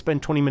and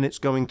spend 20 minutes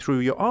going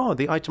through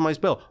the itemized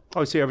bill.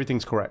 Oh, I see,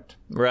 everything's correct.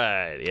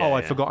 Right. Yeah,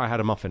 I forgot I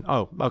had a muffin.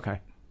 Oh, okay.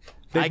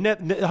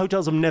 The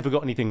hotels have never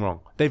got anything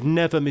wrong. They've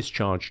never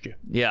mischarged you.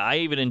 Yeah, I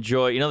even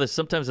enjoy,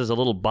 sometimes there's a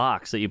little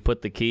box that you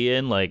put the key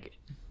in, like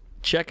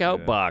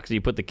checkout box.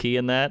 You put the key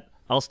in that.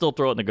 I'll still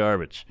throw it in the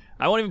garbage.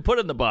 I won't even put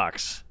it in the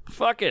box.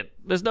 Fuck it.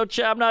 There's no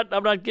I'm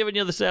not giving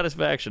you the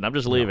satisfaction. I'm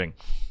just leaving.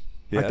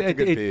 Yeah, that's a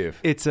good peeve.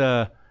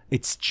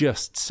 It's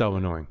just so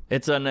annoying.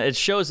 It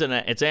shows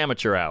it's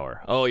amateur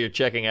hour. Oh, you're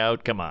checking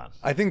out? Come on.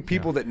 I think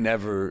people that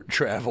never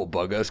travel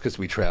bug us because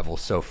we travel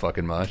so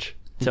fucking much.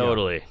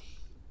 Totally. Yeah.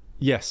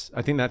 Yes,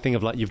 I think that thing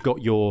of like you've got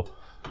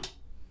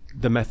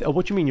the method. Oh,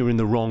 what do you mean you're in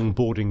the wrong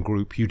boarding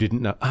group? You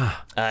didn't know.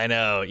 I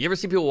know. You ever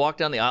see people walk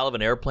down the aisle of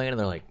an airplane and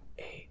they're like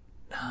 8,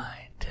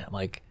 9, 10. I'm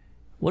like,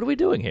 what are we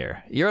doing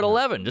here? You're at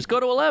 11. Just go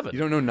to 11. You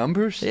don't know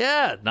numbers?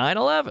 Yeah, 9,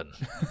 11.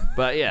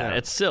 But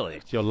it's silly.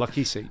 It's your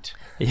lucky seat.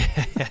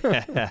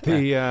 That's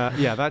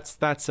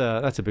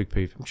a big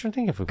peeve. I'm trying to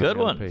think if we've got Good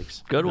one.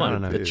 peeves. Good one. I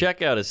don't know. The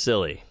checkout is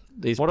silly.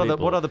 What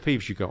other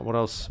peeves you got? What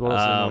else is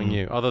annoying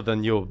you other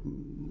than your?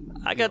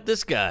 I got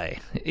this guy.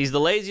 He's the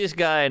laziest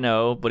guy I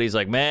know, but he's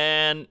like,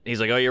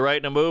 oh, you're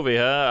writing a movie,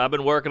 huh? I've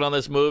been working on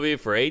this movie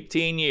for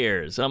 18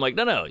 years. And I'm like,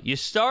 no, you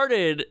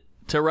started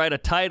to write a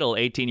title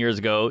 18 years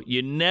ago.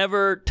 You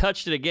never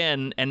touched it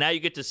again, and now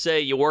you get to say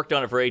you worked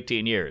on it for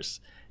 18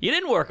 years. You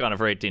didn't work on it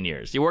for 18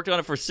 years. You worked on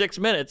it for 6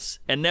 minutes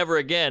and never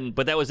again,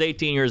 but that was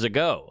 18 years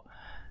ago.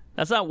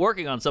 That's not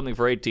working on something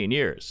for 18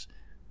 years.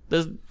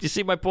 Do you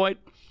see my point?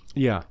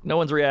 Yeah. No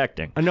one's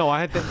reacting. I know.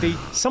 I had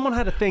someone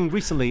had a thing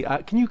recently.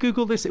 Can you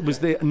Google this? It was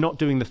the not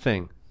doing the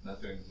thing.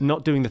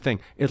 Not doing the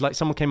thing. It's like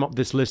someone came up with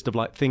this list of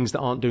like things that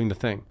aren't doing the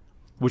thing,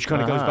 which kind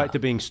of goes back to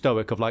being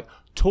stoic of like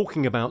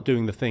talking about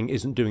doing the thing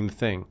isn't doing the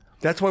thing.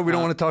 That's why we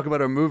don't want to talk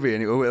about our movie. I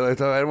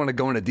don't want to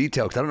go into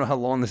detail because I don't know how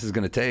long this is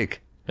going to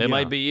take. It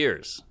might be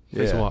years.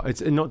 It's what?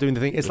 It's not doing the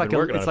thing. It's like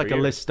a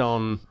list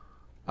on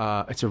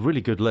It's a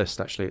really good list,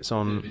 actually. It's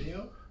on.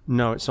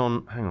 No, it's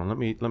on. Hang on, let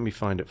me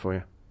find it for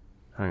you.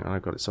 Hang on,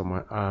 I've got it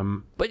somewhere.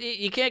 But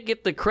you can't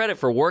get the credit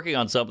for working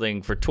on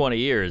something for 20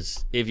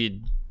 years if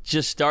you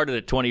just started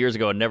it 20 years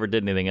ago and never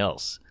did anything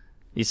else.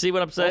 You see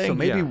what I'm saying? So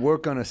maybe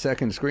work on a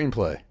second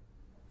screenplay.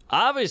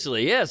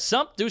 Obviously, yes.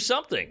 Do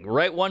something.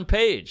 Write one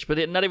page, but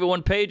not even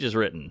one page is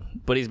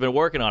written. But he's been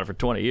working on it for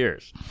 20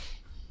 years.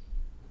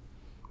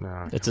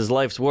 No, It's his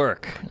life's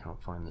work. I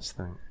can't find this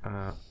thing.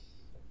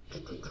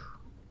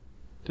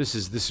 This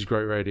is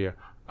great radio.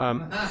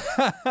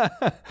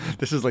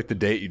 This is like the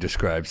date you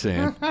described,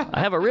 Sam. I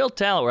have a real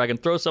talent where I can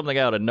throw something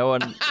out and no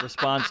one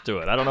responds to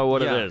it. I don't know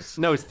what it is.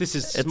 No, this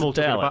is small a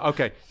talent. talk about.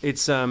 Okay,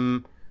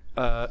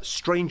 it's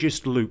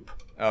strangest loop.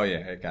 Oh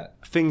yeah, I got it.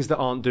 Things that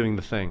aren't doing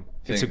the thing.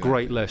 It's a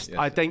great list. Yes.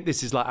 I think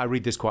this is like I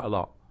read this quite a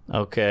lot.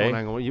 Okay.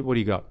 Hang on, what do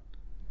you got?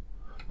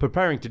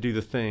 Preparing to do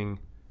the thing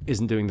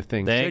isn't doing the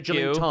thing. Thank Scheduling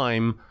you.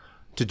 time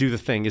to do the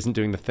thing isn't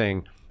doing the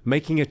thing.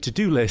 Making a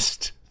to-do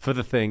list for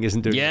the thing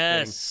isn't doing the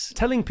Yes. thing.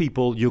 Telling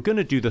people you're going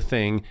to do the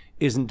thing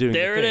isn't doing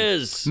There the it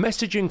thing. is.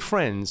 Messaging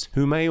friends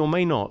who may or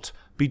may not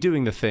be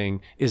doing the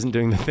thing isn't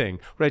doing the thing.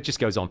 Right, it just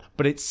goes on.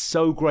 But it's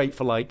so great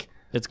for like...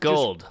 It's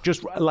gold.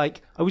 Just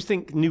like, I always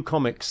think new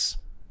comics,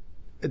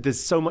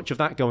 there's so much of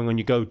that going on.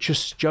 You go,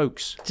 just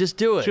jokes. Just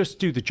do it. Just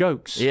do the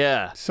jokes.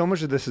 Yeah. So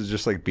much of this is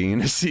just like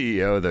being a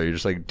CEO, though. You're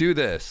just like, do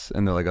this.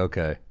 And they're like,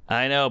 okay.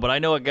 I know, but I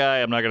know a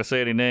guy, I'm not going to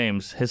say any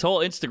names. His whole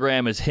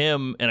Instagram is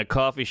him in a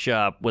coffee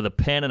shop with a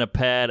pen and a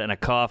pad and a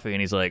coffee, and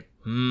he's like,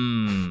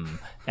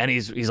 And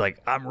he's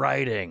like, I'm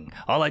writing.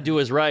 All I do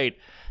is write.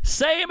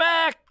 Same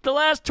act the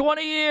last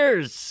 20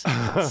 years.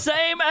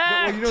 Same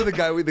act. Well, you know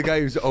the guy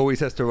who always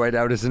has to write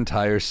out his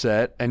entire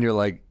set, and you're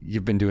like,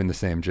 you've been doing the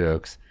same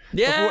jokes.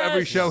 Yes, Before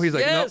every show, he's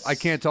like, yes. nope, I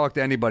can't talk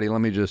to anybody. Let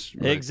me just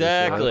write this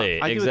Exactly.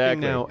 shit. I do a thing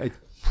now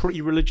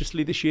pretty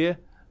religiously this year,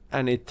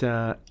 and it's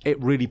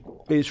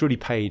really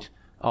paid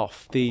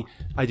off.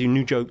 I do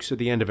new jokes at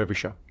the end of every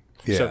show.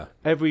 Yeah. So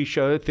every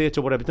show,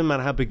 theatre, whatever, doesn't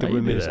matter how big the you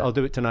room do is, that? I'll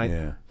do it tonight.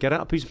 Yeah. Get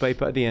out a piece of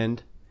paper at the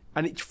end,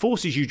 and it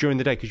forces you during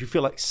the day because you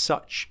feel like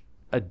such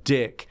a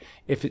dick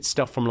if it's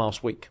stuff from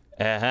last week.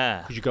 Uh-huh.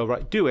 Because you go,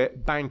 right, do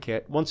it, bank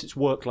it. Once it's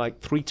worked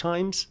like 3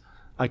 times,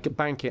 I could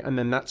bank it, and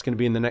then that's going to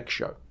be in the next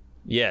show.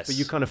 Yes. But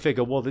you kind of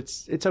figure, well,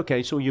 it's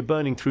okay. So you're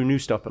burning through new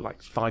stuff at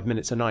like 5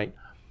 minutes a night,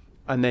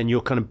 and then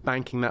you're kind of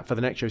banking that for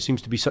the next show. It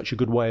seems to be such a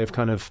good way of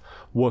kind of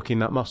working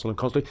that muscle and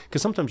constantly.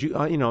 Because sometimes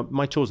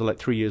my tours are like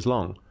 3 years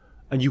long,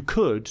 and you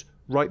could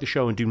write the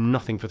show and do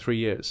nothing for 3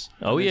 years.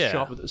 Oh, and then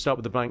yeah. Start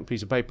with a blank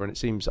piece of paper, and it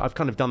seems I've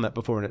kind of done that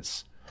before, and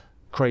it's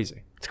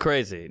crazy. It's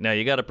crazy. No,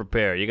 you got to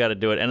prepare. You got to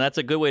do it. And that's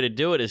a good way to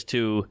do it is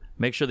to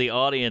make sure the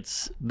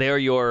audience, they're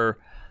your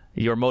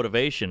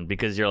motivation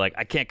because you're like,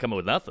 I can't come up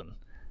with nothing.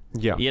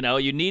 Yeah. You know,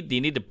 you need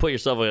to put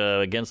yourself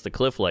against the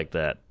cliff like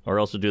that or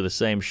else you'll do the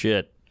same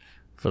shit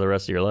for the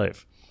rest of your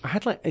life. I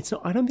had like it's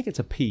not. I don't think it's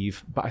a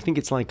peeve, but I think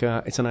it's like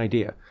it's an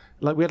idea.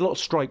 Like we had a lot of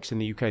strikes in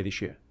the UK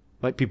this year.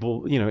 Like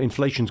people,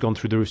 inflation's gone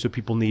through the roof, so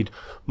people need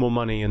more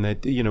money, and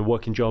they're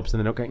working jobs and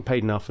they're not getting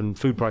paid enough, and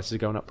food prices are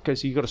going up. Okay,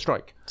 so you got to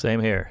strike.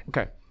 Same here.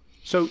 Okay,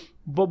 so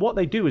but what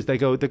they do is they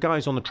go, the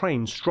guys on the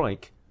train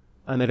strike,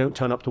 and they don't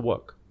turn up to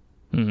work,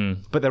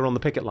 but they're on the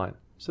picket line,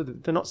 so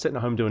they're not sitting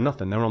at home doing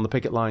nothing. They're on the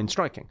picket line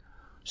striking.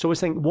 So we're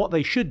saying what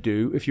they should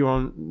do if you're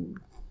on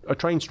a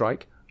train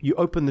strike, you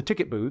open the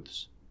ticket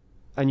booths,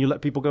 and you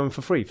let people go in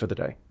for free for the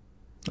day.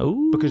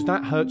 Ooh, Because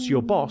that hurts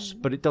your boss,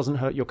 but it doesn't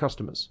hurt your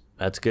customers.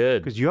 that's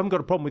good. Because you haven't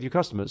got a problem with your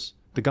customers.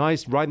 The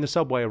guys riding the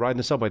subway are riding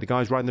the subway. The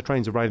guys riding the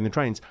trains are riding the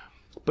trains.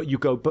 But you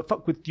go, but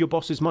fuck with your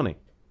boss's money.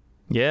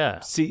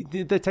 Yeah. See,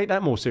 they take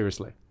that more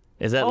seriously.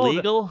 Is that Oh,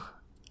 legal?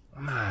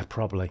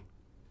 Probably.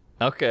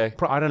 Okay.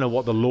 I don't know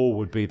what the law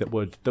would be that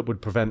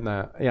would prevent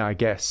that. Yeah, I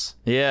guess.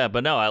 Yeah,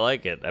 but no, I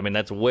like it. I mean,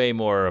 that's way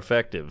more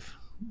effective.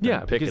 than Yeah,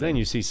 because picketing. then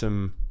you see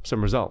some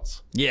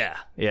results. Yeah.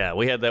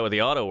 We had that with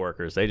the auto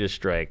workers. They just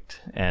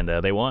striked, and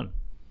they won.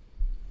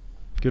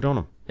 Good on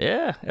them.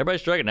 Yeah,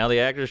 everybody's striking. Now the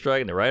actors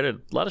striking, the writer,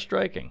 a lot of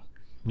striking.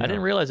 I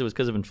didn't realize it was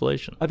because of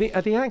inflation. Are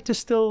the actors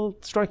still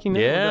striking now?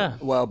 Yeah.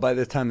 Well, by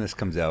the time this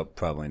comes out,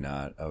 probably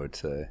not, I would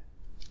say.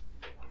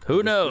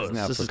 Who knows?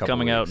 out This for a is couple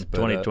coming out weeks, in but,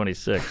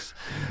 2026.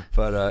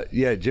 But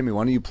yeah, Jimmy,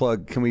 why don't you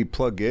can we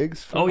plug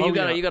gigs? Oh, you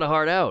yeah. got a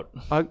hard out.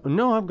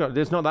 No, I've got.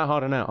 There's not that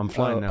hard an out. I'm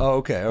flying now. Oh,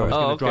 okay. All I was right.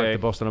 going to okay. drive to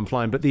Boston. I'm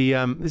flying. But the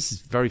this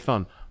is very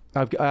fun.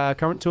 I've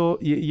current tour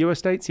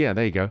US dates. Yeah,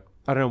 there you go.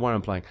 I don't know where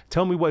I'm playing.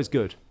 Tell me where's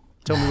good.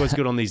 Tell me where's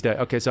good on these days.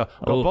 Okay, so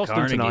I've got Boston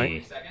Carnegie.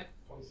 tonight.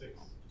 26.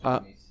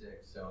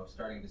 So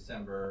starting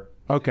December.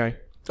 Okay.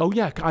 Oh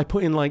yeah, I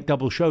put in like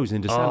double shows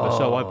in December,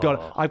 so I've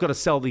got to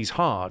sell these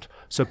hard.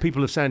 So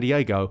people of San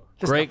Diego,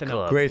 there's Great nothing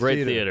club. else. Great Great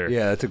theater. theater.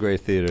 Yeah, that's a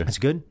great theater. It's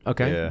good.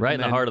 Okay. Yeah. Right in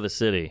the then- heart of the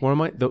city. Where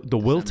am I? The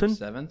Wilton.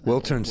 7th.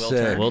 Wiltern's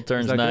sick.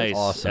 Wiltern's Is that good? nice.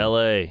 Awesome.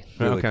 L.A.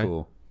 Really Okay.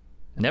 cool.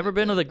 Never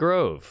been to the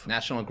Grove.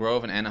 National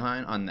Grove in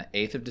Anaheim on the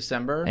 8th of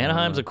December.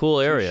 Anaheim's a cool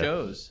 2 area.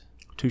 shows.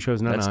 2 shows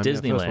in That's Anaheim. Yeah,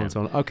 first Disneyland. one's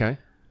on. Okay.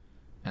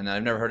 And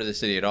I've never heard of the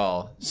city at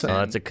all. Oh,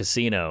 that's a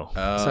casino.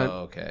 Oh, So-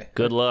 okay.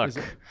 Good luck.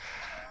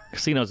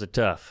 Casinos are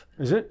tough.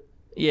 Is it?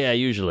 Yeah,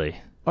 usually.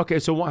 Okay,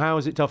 so how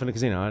is it tough in a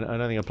casino? I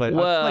don't think I played. I've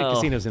Well, played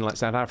casinos in like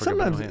South Africa.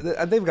 but Sometimes not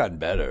here. they've gotten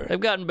better. They've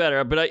gotten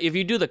better, but if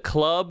you do the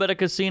club at a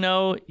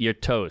casino, you're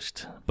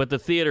toast. But the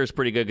theater is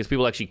pretty good because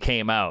people actually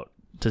came out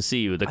to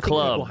see you. The I think people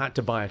club, had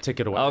to buy a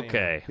ticket or whatever.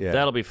 okay, Yeah.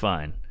 that'll be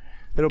fine,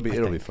 It'll be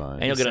fine.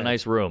 and you'll get a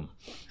nice room.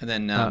 And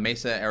then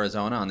Mesa,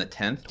 Arizona on the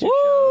 10th. 2 shows.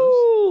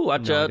 Woo!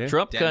 Watch No out, idea.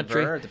 Trump Denver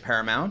country. at the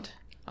Paramount.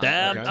 on the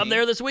I'm 13th.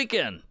 there this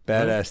weekend.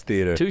 Badass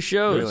theater. 2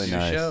 shows. Really Two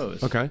nice.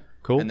 shows. Okay,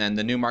 cool. And then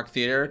the Newmark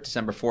Theater,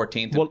 December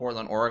 14th in Well,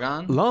 Portland,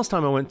 Oregon. Last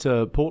time I went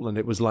to Portland,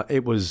 it was like The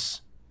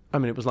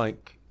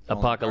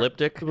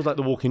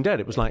Walking Dead.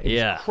 It was like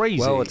Yeah. crazy.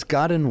 Well, it's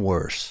gotten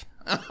worse.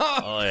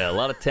 Oh yeah, a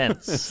lot of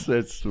tents.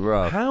 It's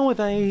rough. How are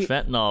they?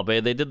 Fentanyl,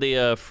 babe. They did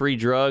the free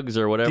drugs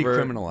or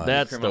whatever. Decriminalized.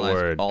 That's the Criminalize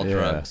word. all Yeah.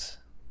 drugs.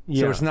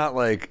 Yeah. So it's not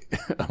like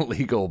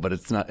illegal, but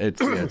it's not.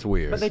 It's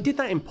weird. But they did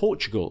that in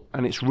Portugal,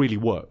 and it's really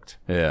worked.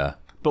 Yeah.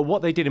 But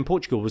what they did in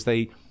Portugal was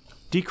they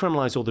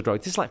decriminalized all the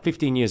drugs. This is like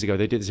 15 years ago.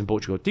 They did this in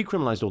Portugal.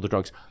 Decriminalized all the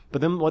drugs. But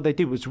then what they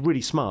did was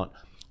really smart.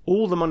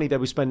 All the money they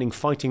were spending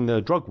fighting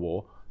the drug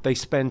war, they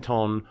spent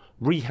on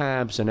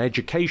rehabs and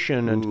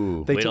education.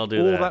 And they we took don't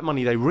do all that. that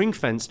money, they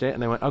ring-fenced it,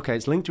 and they went, okay,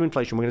 it's linked to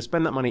inflation. We're going to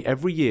spend that money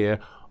every year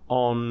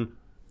on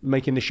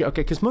making this shit.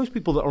 Okay, because most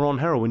people that are on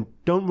heroin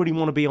don't really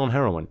want to be on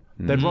heroin.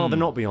 They'd rather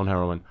not be on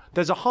heroin.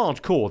 There's a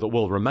hardcore that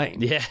will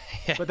remain. Yeah.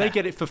 But they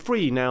get it for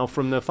free now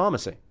from the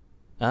pharmacy.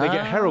 They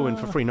get heroin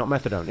for free, not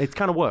methadone. It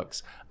kind of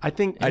works. I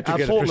think I had to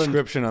get a Portland,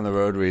 prescription on the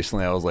road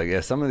recently. I was like, yeah,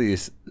 some of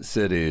these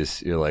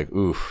cities, you're like,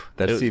 oof,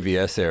 that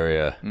CVS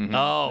area.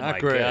 Oh my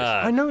great.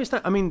 god. I noticed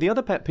that. I mean, the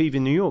other pet peeve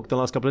in New York the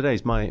last couple of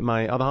days,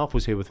 my other half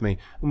was here with me,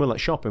 and we're like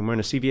shopping. We're in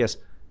a CVS.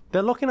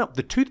 They're locking up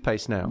the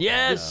toothpaste now.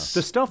 Yes.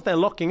 The stuff they're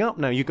locking up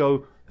now, you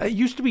go, it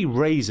used to be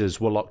razors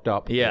were locked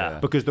up. Yeah.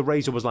 Because the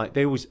razor was like,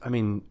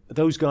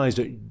 those guys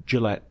at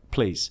Gillette,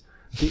 please.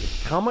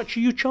 How much are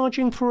you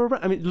charging for a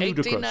I mean,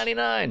 ludicrous.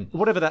 $18.99.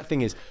 Whatever that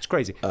thing is, it's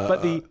crazy.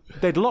 But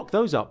they'd lock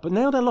those up, but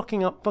now they're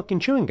locking up fucking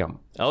chewing gum.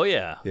 Oh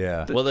yeah.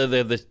 Yeah. Well,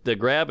 the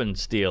grab and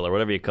steal or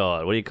whatever you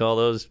call it. What do you call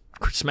those?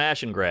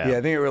 Smash and grab. Yeah,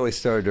 I think it really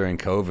started during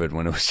COVID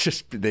when it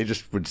was they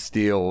just would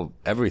steal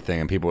everything,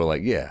 and people were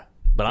like, yeah.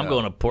 But I'm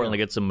going to Portland to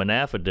get some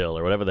Manafadil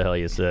or whatever the hell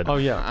you said. Oh,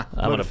 yeah.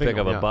 I'm going to pick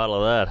up a bottle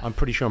of that. I'm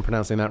pretty sure I'm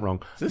pronouncing that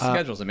wrong. This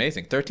schedule's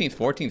amazing. 13th,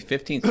 14th,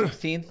 15th,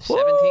 16th, 17th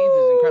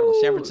is incredible.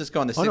 San Francisco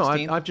on the 16th.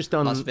 Oh, no, I've just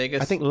done. Las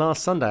Vegas. I think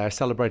last Sunday I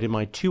celebrated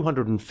my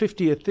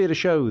 250th theater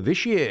show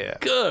this year.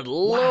 Good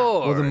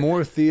Lord. Well, the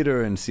Moore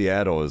Theater in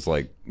Seattle is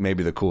like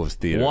maybe the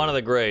coolest theater. One of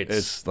the greats.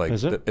 It's like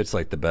Is it? it's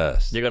like the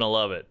best. You're going to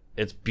love it.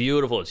 It's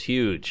beautiful. It's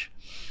huge.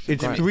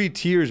 It's 3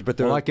 tiers, but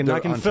they're Well, I can they're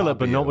fill on it, top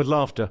but of not you. with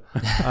laughter.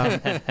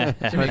 Let me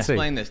Let's see.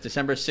 explain this.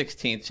 December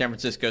 16th, San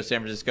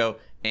Francisco,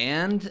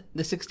 and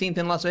the 16th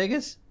in Las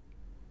Vegas?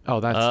 Oh,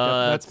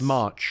 that's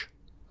March.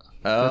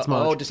 That's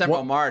March. Oh, December,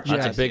 What- March.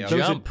 That's I a big see. Okay.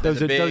 jump.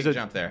 There's a big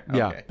jump there.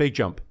 Yeah, Okay. big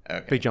jump.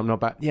 Okay. Big jump, not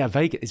bad. Yeah,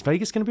 Vegas. Is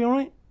Vegas going to be all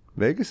right?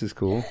 Vegas is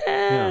cool.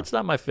 It's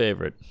not my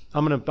favorite.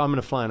 I'm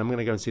gonna fly, and I'm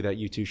gonna go and see that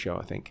U2 show.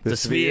 I think. The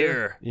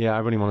Sphere. Yeah, I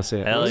really want to see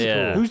it. Hell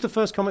yeah. Who's the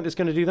first comic that's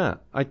going to do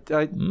that? I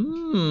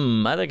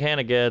think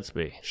Hannah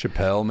Gadsby.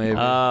 Chappelle, maybe.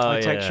 I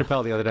yeah. texted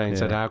Chappelle the other day and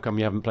said, "How come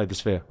you haven't played the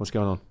Sphere? What's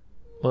going on?"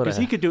 What Because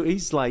a- he could do.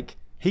 He's like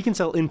he can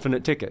sell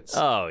infinite tickets.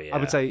 Oh, yeah. I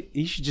would say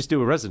he should just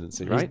do a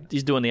residency, right?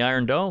 He's doing the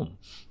Iron Dome.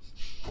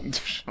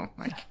 Oh,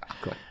 my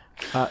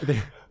God.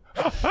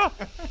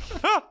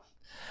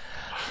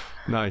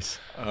 Nice.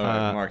 All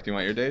right, Mark, do you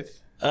want your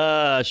dates?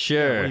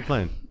 Sure. What are you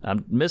playing?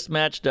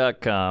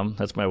 Mismatch.com.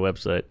 That's my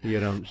website. You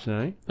don't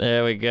say.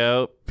 There we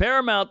go.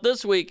 Paramount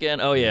this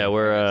weekend. Oh, yeah.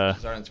 We're,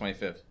 Start on the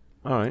 25th.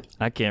 All right.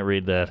 I can't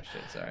read that.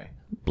 Shit, sorry.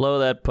 Blow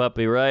that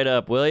puppy right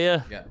up, will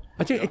you? Yeah.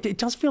 I tell you, it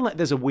does feel like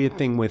there's a weird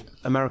thing with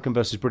American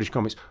versus British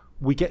comics.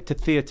 We get to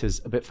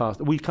theatres a bit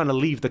faster. We kind of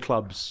leave the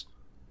clubs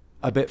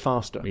a bit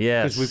faster.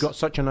 Yes. Because we've got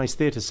such a nice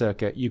theatre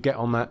circuit. You get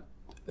on that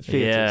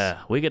theatres. Yeah.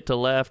 We get to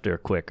laughter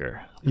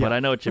quicker. But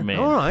I know what you mean.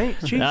 All right.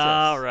 Jesus.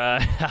 All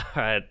right. All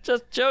right.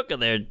 Just joking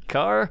there,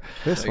 Carr.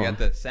 This So we one. got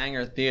the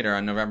Sanger Theater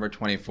on November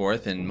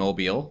 24th in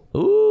Mobile.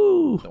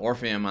 Ooh. The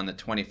Orpheum on the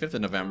 25th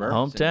of November. It's in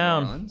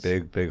Hometown. New Orleans.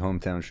 Big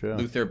hometown show.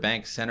 Luther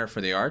Banks Center for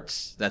the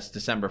Arts. That's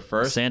December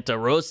 1st. Santa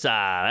Rosa.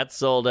 That's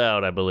sold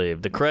out, I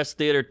believe. The Crest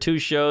Theater, 2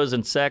 shows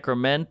in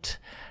Sacramento,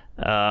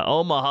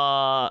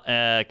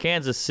 Omaha,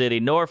 Kansas City,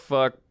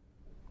 Norfolk,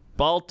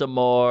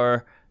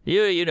 Baltimore.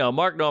 You know,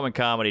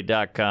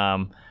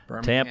 MarkNormanComedy.com.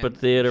 Birmingham, Tampa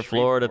Theater,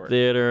 Florida Shreveport.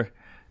 Theater.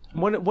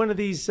 When are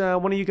these?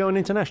 When are you going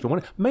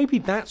international? Maybe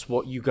that's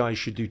what you guys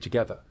should do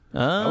together.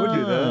 I would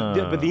do that.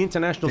 Yeah, but the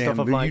international Damn, stuff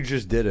of but like you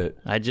just did it.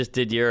 I just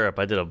did Europe.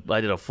 I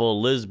did a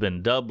full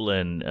Lisbon,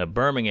 Dublin,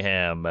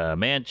 Birmingham,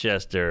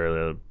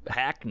 Manchester,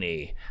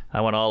 Hackney.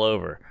 I went all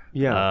over.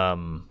 Yeah.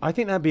 I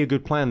think that'd be a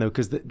good plan though,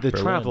 because the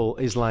travel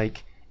is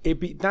like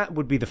that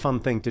would be the fun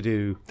thing to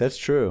do That's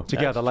true.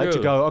 together. That's Like to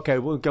true. go, okay,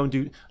 we'll go and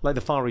do like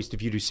the Far East.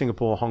 If you do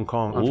Singapore, Hong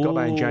Kong, I've got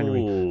that in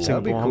January. Ooh.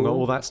 Singapore, Hong Kong,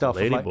 all that stuff.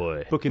 of, like,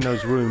 Ladyboy. booking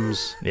those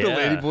rooms. Yeah. The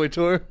Ladyboy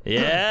tour.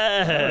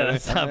 Yeah,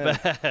 that's not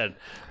bad.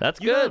 That's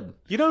good.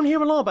 You don't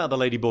hear a lot about the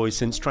Ladyboys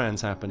since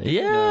trans happened.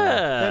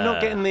 Yeah. They're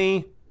not getting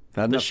the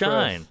Not The enough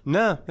shine. press.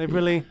 No, they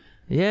really.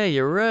 Yeah,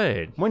 you're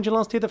right. When did you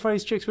last hear the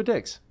phrase "chicks with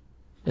dicks"?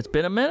 It's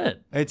been a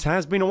minute. It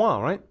has been a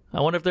while, right?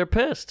 I wonder if they're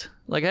pissed.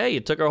 Like, hey, you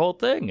took our whole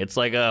thing. It's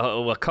like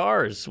a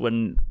Cars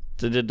when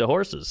they did the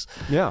horses.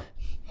 Yeah.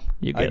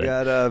 You I get it.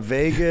 got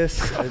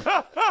Vegas.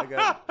 I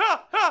got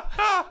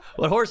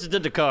What horses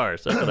did to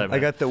Cars? That's what I meant. I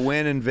got the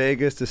win in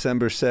Vegas,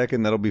 December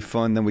 2nd. That'll be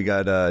fun. Then we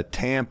got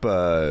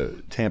Tampa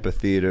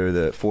Theater,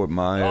 the Fort Oh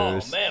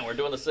Myers. man, we're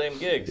doing the same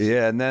gigs.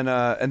 Yeah, and then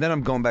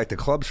I'm going back to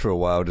clubs for a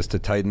while just to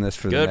tighten this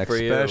for the Good next for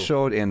you.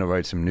 special and to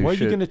write some new Where are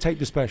shit. you going to take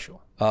the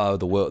special? The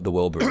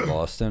Wilbur of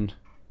Boston.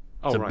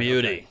 It's a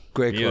beauty. okay.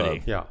 Great Beauty.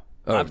 club. Yeah.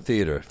 Oh,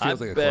 theater. I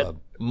Feels like a bet club.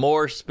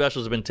 more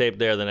specials have been taped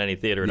there than any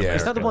theater in Yeah.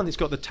 America. Is that the one that's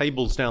got the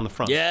tables down the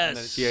front?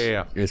 Yes. And then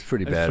yeah. It's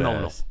pretty It's badass.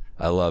 phenomenal.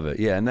 I love it.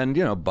 Yeah, and then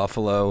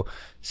Buffalo,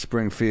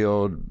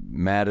 Springfield,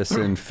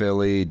 Madison,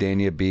 Philly,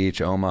 Dania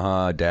Beach,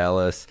 Omaha,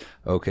 Dallas,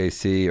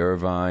 OKC,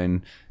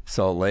 Irvine,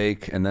 Salt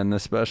Lake, and then the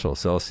special.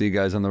 So I'll see you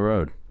guys on the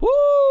road.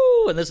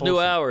 Woo! And this new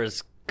hour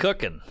is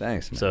cooking.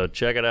 Thanks, man. So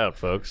check it out,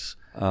 folks.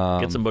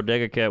 Get some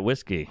Bodega Cat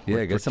whiskey. Yeah,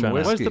 We're get some trying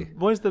to- whiskey.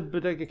 Where's the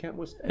Bodega Cat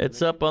whiskey?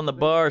 It's up on the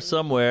bar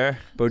somewhere.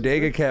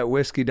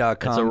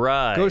 BodegaCatWhiskey.com. It's a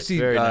ride. Go It's see.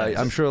 very nice.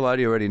 I'm sure a lot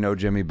of you already know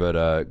Jimmy,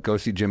 but go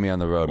see Jimmy on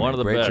the road. One man. of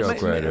the Great best.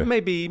 joke writer.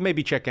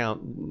 Maybe check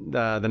out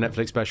the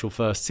Netflix special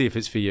first. See if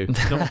it's for you.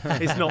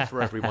 It's not for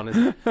everyone, is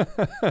it?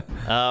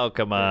 Oh,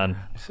 come on.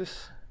 This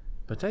is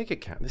Bodega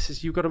Cat. This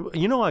is I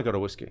got a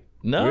whiskey.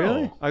 No.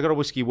 Really? I got a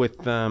whiskey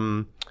with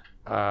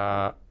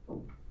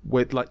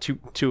like two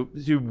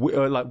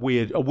like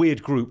a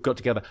weird group got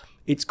together.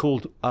 It's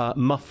called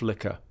Muff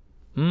Liquor.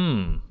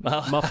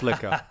 Muff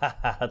Liquor.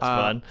 That's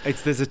fun.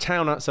 There's a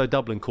town outside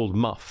Dublin called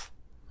Muff,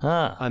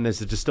 Huh. and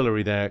there's a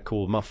distillery there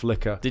called Muff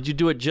Liquor. Did you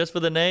do it just for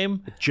the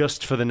name?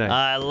 Just for the name.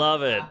 I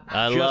love it.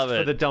 I just love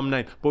for it. the dumb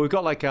name. But we've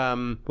got like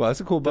Well, that's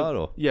a cool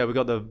bottle. yeah, we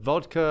got the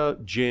vodka,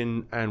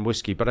 gin, and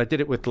whiskey. But I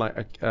did it with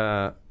like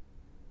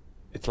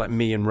it's like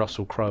me and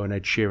Russell Crowe and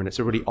Ed Sheeran. It's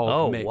a really odd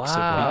Oh, mix.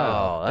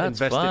 wow. Of, I That's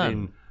invested fun.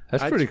 in.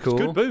 That's pretty cool.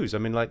 It's good booze. I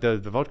mean, like the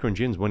vodka and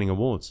gin's winning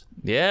awards.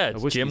 Yeah,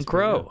 it's whiskey's Jim pretty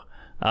Crow.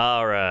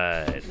 All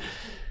right.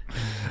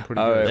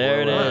 Pretty All good. right,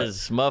 There well, it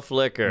is. Muff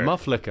Liquor.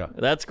 Muff Liquor.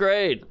 That's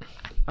great.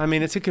 I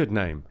mean, it's a good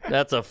name.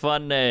 That's a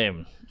fun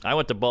name. I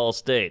went to Ball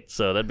State,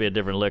 so that'd be a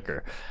different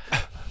liquor.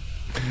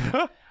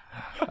 All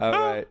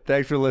right.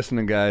 Thanks for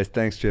listening, guys.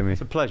 Thanks, Jimmy. It's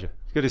a pleasure.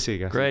 It's good to see you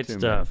guys. Great too, man.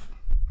 stuff.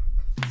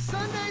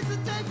 Sunday's the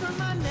day for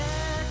my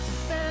next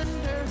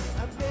offender.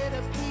 A bit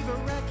of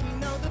peeves, you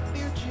know the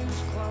beer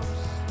juice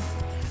close.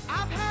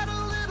 I've had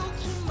a little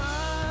too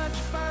much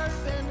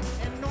bourbon,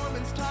 and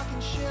Norman's talking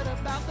shit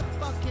about the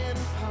fucking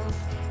Pope.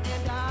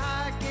 And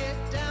I get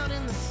down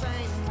in the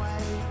same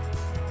way.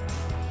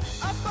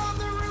 Up on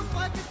the roof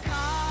like a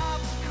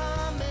cop's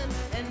coming,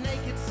 and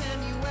naked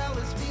Samuel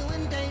is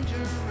feeling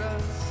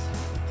dangerous.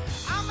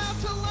 I'm out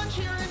to lunch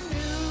here in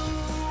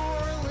New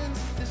Orleans.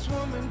 This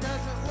woman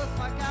doesn't look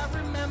like I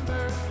remember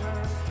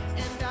her,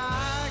 and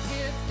I